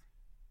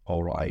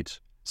 All right.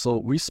 So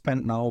we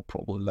spent now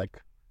probably like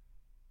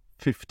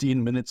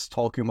 15 minutes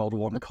talking about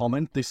one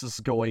comment. This is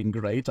going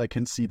great. I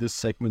can see this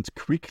segment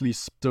quickly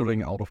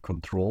stirring out of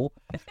control.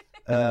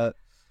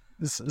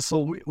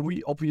 So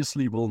we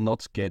obviously will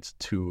not get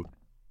to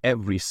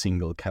every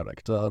single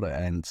character,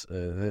 and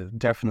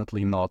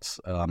definitely not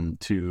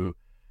to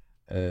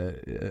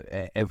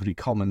every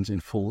comment in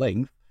full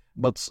length,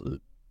 but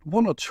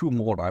one or two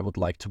more I would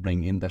like to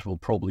bring in that will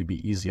probably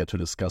be easier to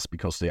discuss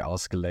because they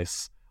ask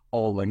less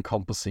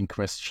all-encompassing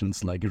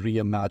questions like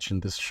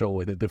reimagine this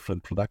show in a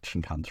different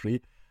production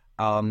country.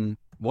 One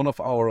of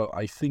our,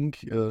 I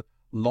think,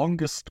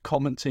 longest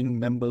commenting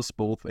members,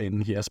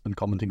 he has been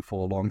commenting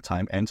for a long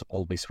time and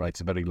always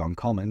writes very long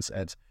comments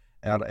at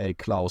RA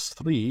Klaus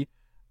 3,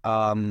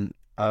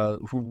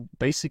 who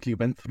basically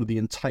went through the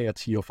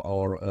entirety of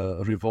our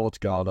reward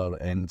gala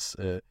and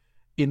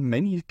in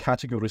many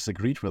categories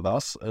agreed with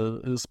us.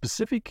 A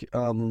specific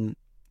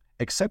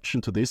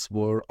exception to this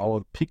were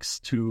our picks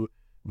to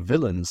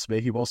villains, where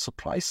he was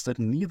surprised that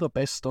neither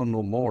Bestor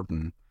nor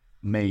Morden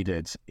made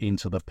it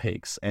into the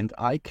picks, and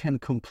I can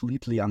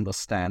completely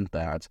understand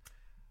that.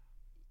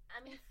 I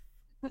mean,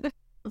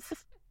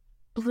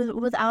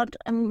 without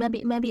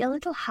maybe a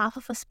little half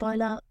of a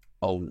spoiler.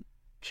 Oh,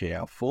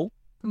 careful.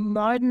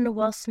 Morden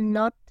was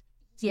not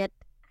yet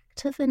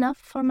active enough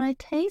for my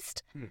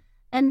taste,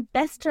 and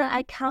Bestor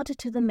I counted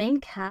to the main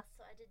cast,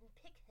 so I didn't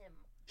pick him.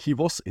 He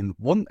was in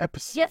one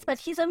episode. Yes, but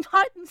he's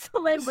important, so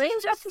my brain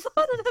just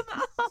sorted him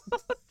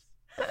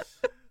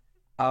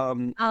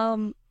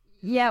out.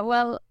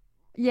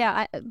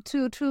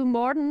 To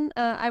Morden,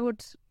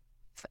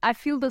 I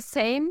feel the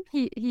same.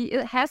 He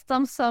has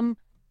done some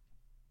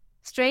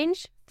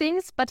strange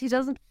things, but he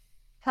doesn't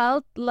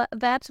felt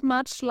that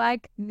much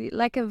like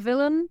a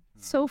villain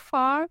so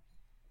far,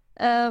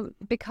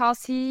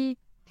 because he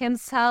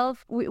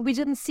himself, we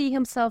didn't see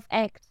himself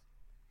act.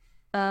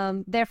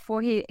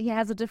 Therefore, he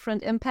has a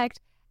different impact.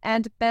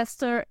 And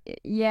Bester,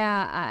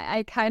 yeah,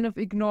 I kind of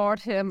ignored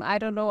him. I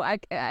don't know.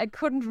 I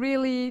couldn't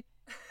really.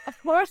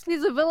 Of course,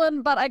 he's a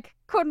villain, but I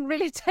couldn't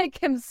really take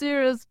him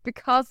serious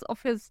because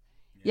of his,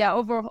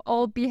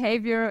 overall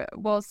behavior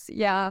was,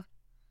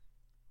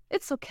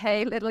 it's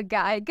okay, little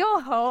guy. Go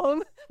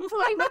home,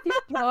 play with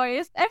your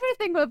toys.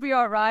 Everything will be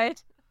all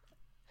right.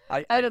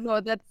 I don't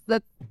know. That's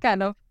that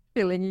kind of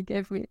feeling he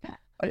gave me.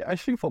 I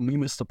think for me,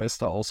 Mr.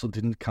 Bester also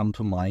didn't come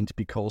to mind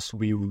because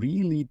we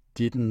really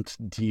didn't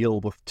deal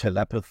with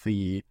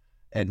telepathy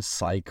and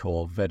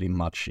Psycho very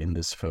much in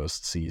this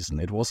first season.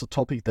 It was a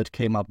topic that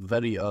came up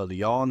very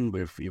early on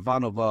with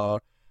Ivanova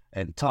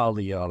and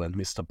Talia and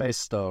Mr.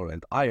 Bester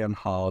and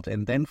Ironheart,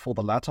 and then for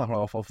the latter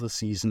half of the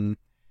season,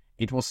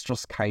 it was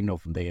just kind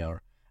of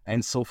there.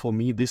 And so for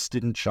me, this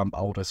didn't jump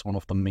out as one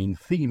of the main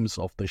themes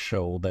of the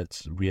show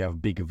that we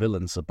have big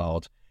villains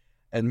about.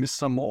 And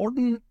Mr.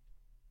 Morden,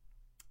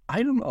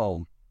 I don't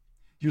know.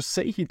 You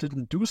say he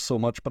didn't do so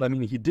much, but I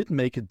mean, he did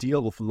make a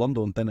deal with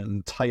London, and then an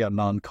entire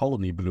Narn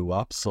colony blew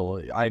up. So,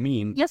 I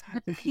mean... Yes,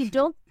 but you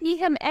don't see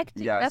him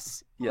acting.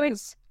 Yes,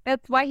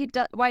 That's why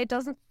why it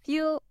doesn't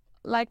feel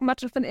like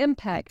much of an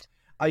impact.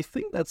 I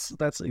think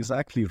that's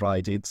exactly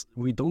right.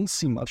 We don't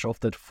see much of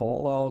that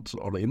fallout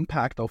or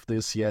impact of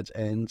this yet,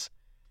 and...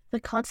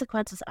 The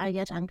consequences are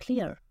yet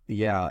unclear.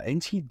 Yeah,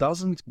 and he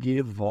doesn't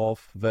give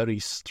off very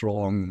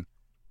strong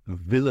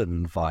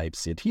villain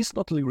vibes yet. He's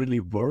not really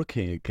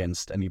working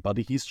against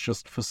anybody. He's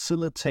just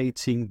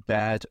facilitating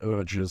bad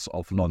urges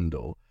of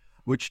Londo,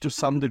 which to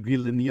some degree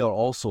Linear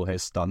also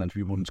has done, and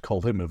we wouldn't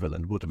call him a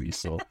villain, would we?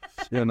 So,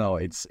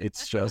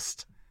 it's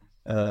just...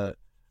 but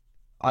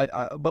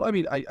I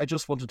mean, I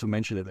just wanted to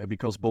mention it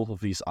because both of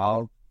these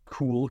are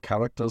cool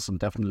characters and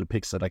definitely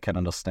picks that I can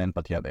understand,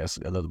 but yeah, there's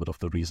a little bit of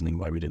the reasoning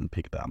why we didn't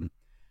pick them.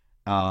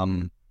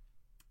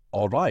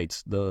 All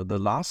right, the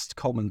last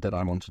comment that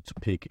I wanted to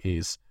pick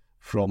is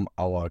from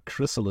our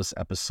Chrysalis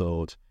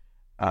episode,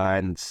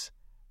 and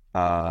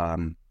I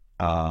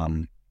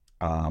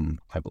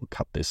will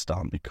cut this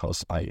down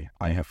because I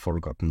have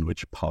forgotten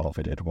which part of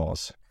it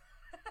was.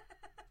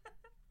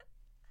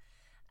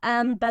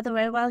 By the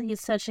way, while you're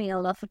searching, I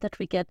love it that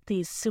we get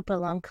these super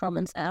long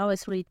comments. I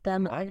always read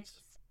them.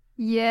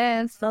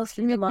 Yes,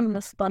 Mostly not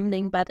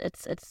responding, but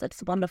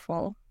it's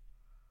wonderful.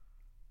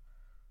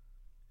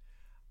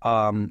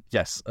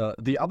 Yes,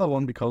 the other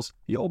one, because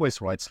he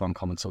always writes long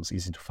comments, so it's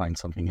easy to find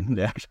something in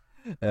there.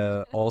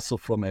 Also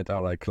from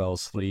Edara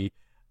Klaus 3,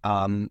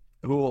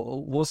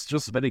 who was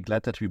just very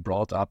glad that we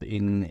brought up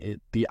in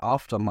the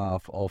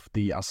aftermath of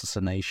the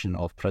assassination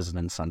of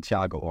President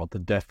Santiago, or the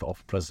death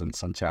of President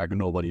Santiago.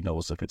 Nobody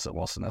knows if it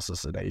was an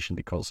assassination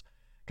because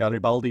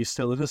Garibaldi is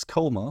still in his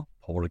coma,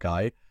 poor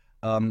guy.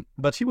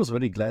 But he was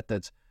very glad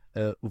that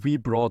we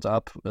brought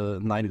up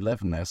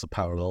 9/11 as a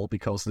parallel,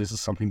 because this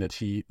is something that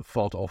he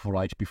thought of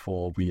right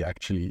before we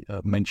actually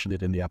mentioned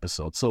it in the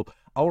episode. So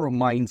our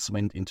minds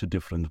went into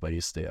different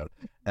ways there.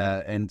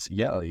 And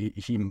yeah,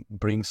 he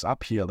brings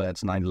up here that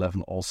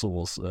 9/11 also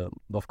was,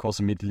 of course,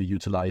 immediately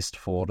utilized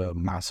for the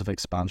massive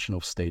expansion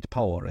of state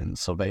power and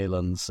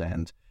surveillance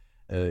and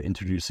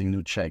introducing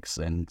new checks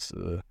and,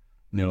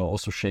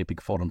 also shaping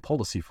foreign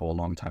policy for a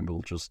long time.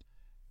 We'll just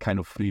kind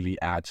of really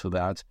add to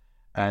that.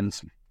 And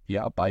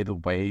yeah, by the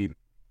way,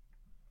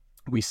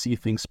 we see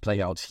things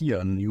play out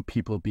here, new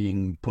people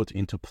being put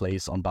into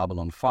place on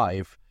Babylon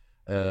 5,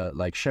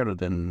 like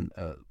Sheridan.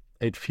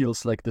 It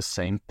feels like the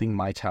same thing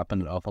might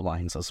happen in other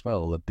lines as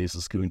well, that this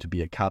is going to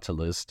be a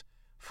catalyst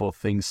for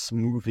things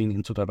moving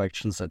into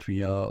directions that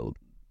we are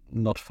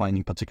not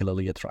finding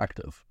particularly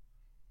attractive.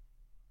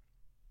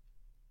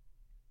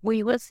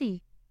 We will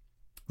see.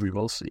 We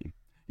will see.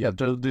 Yeah,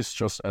 this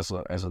just as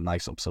a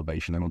nice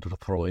observation I wanted to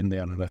throw in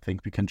there, and I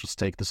think we can just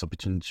take this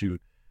opportunity to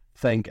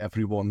thank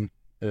everyone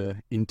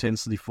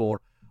intensely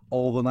for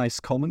all the nice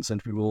comments,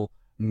 and we will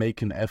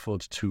make an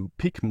effort to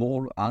pick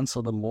more,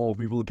 answer them more.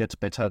 We will get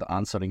better at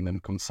answering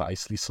them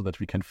concisely so that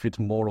we can fit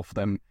more of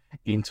them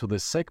into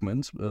this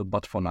segment.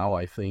 But for now,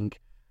 I think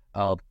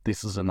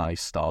this is a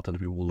nice start, and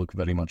we will look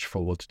very much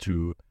forward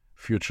to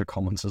future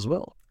comments as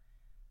well.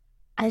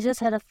 I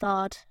just had a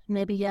thought.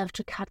 Maybe you have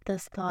to cut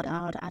this thought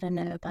out. I don't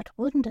know. But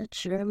wouldn't a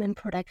German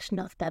production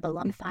of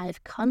Babylon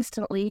 5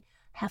 constantly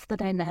have the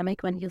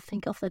dynamic when you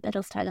think of the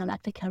Battlestar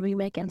Galactica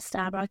remake and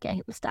Starbuck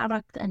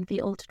and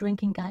the old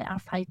drinking guy are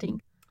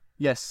fighting?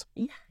 Yes.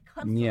 Yeah,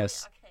 constantly.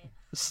 Yes. Okay.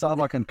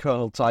 Starbuck and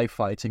Colonel Tai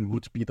fighting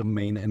would be the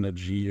main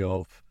energy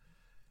of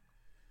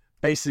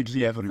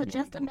basically everyone. So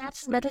just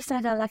imagine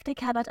Battlestar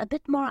Galactica, but a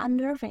bit more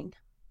unnerving.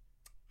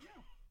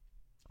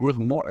 With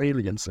more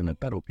aliens in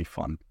it, that would be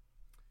fun.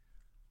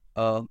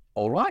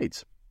 All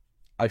right.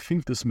 I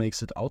think this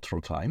makes it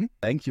outro time.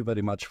 Thank you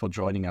very much for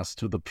joining us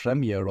to the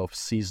premiere of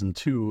Season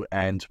 2,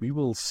 and we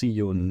will see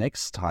you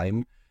next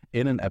time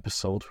in an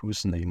episode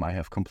whose name I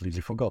have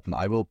completely forgotten.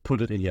 I will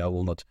put it in here. I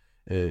will not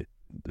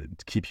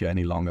keep you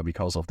any longer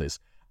because of this.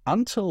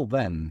 Until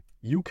then,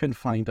 you can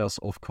find us,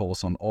 of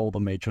course, on all the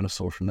major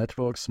social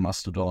networks,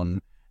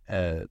 Mastodon,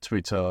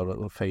 Twitter,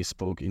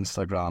 Facebook,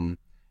 Instagram,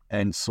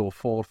 and so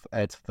forth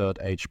at Third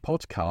Age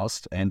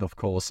Podcast. And of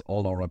course,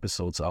 all our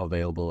episodes are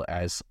available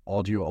as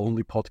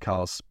audio-only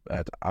podcasts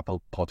at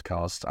Apple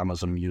Podcasts,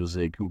 Amazon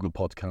Music, Google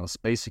Podcasts,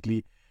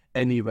 basically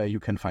anywhere you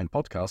can find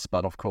podcasts,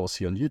 but of course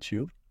here on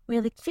YouTube.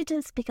 We're the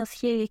cutest because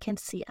here you can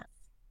see us.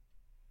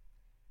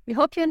 We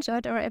hope you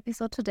enjoyed our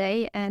episode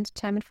today and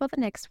tune in for the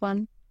next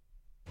one.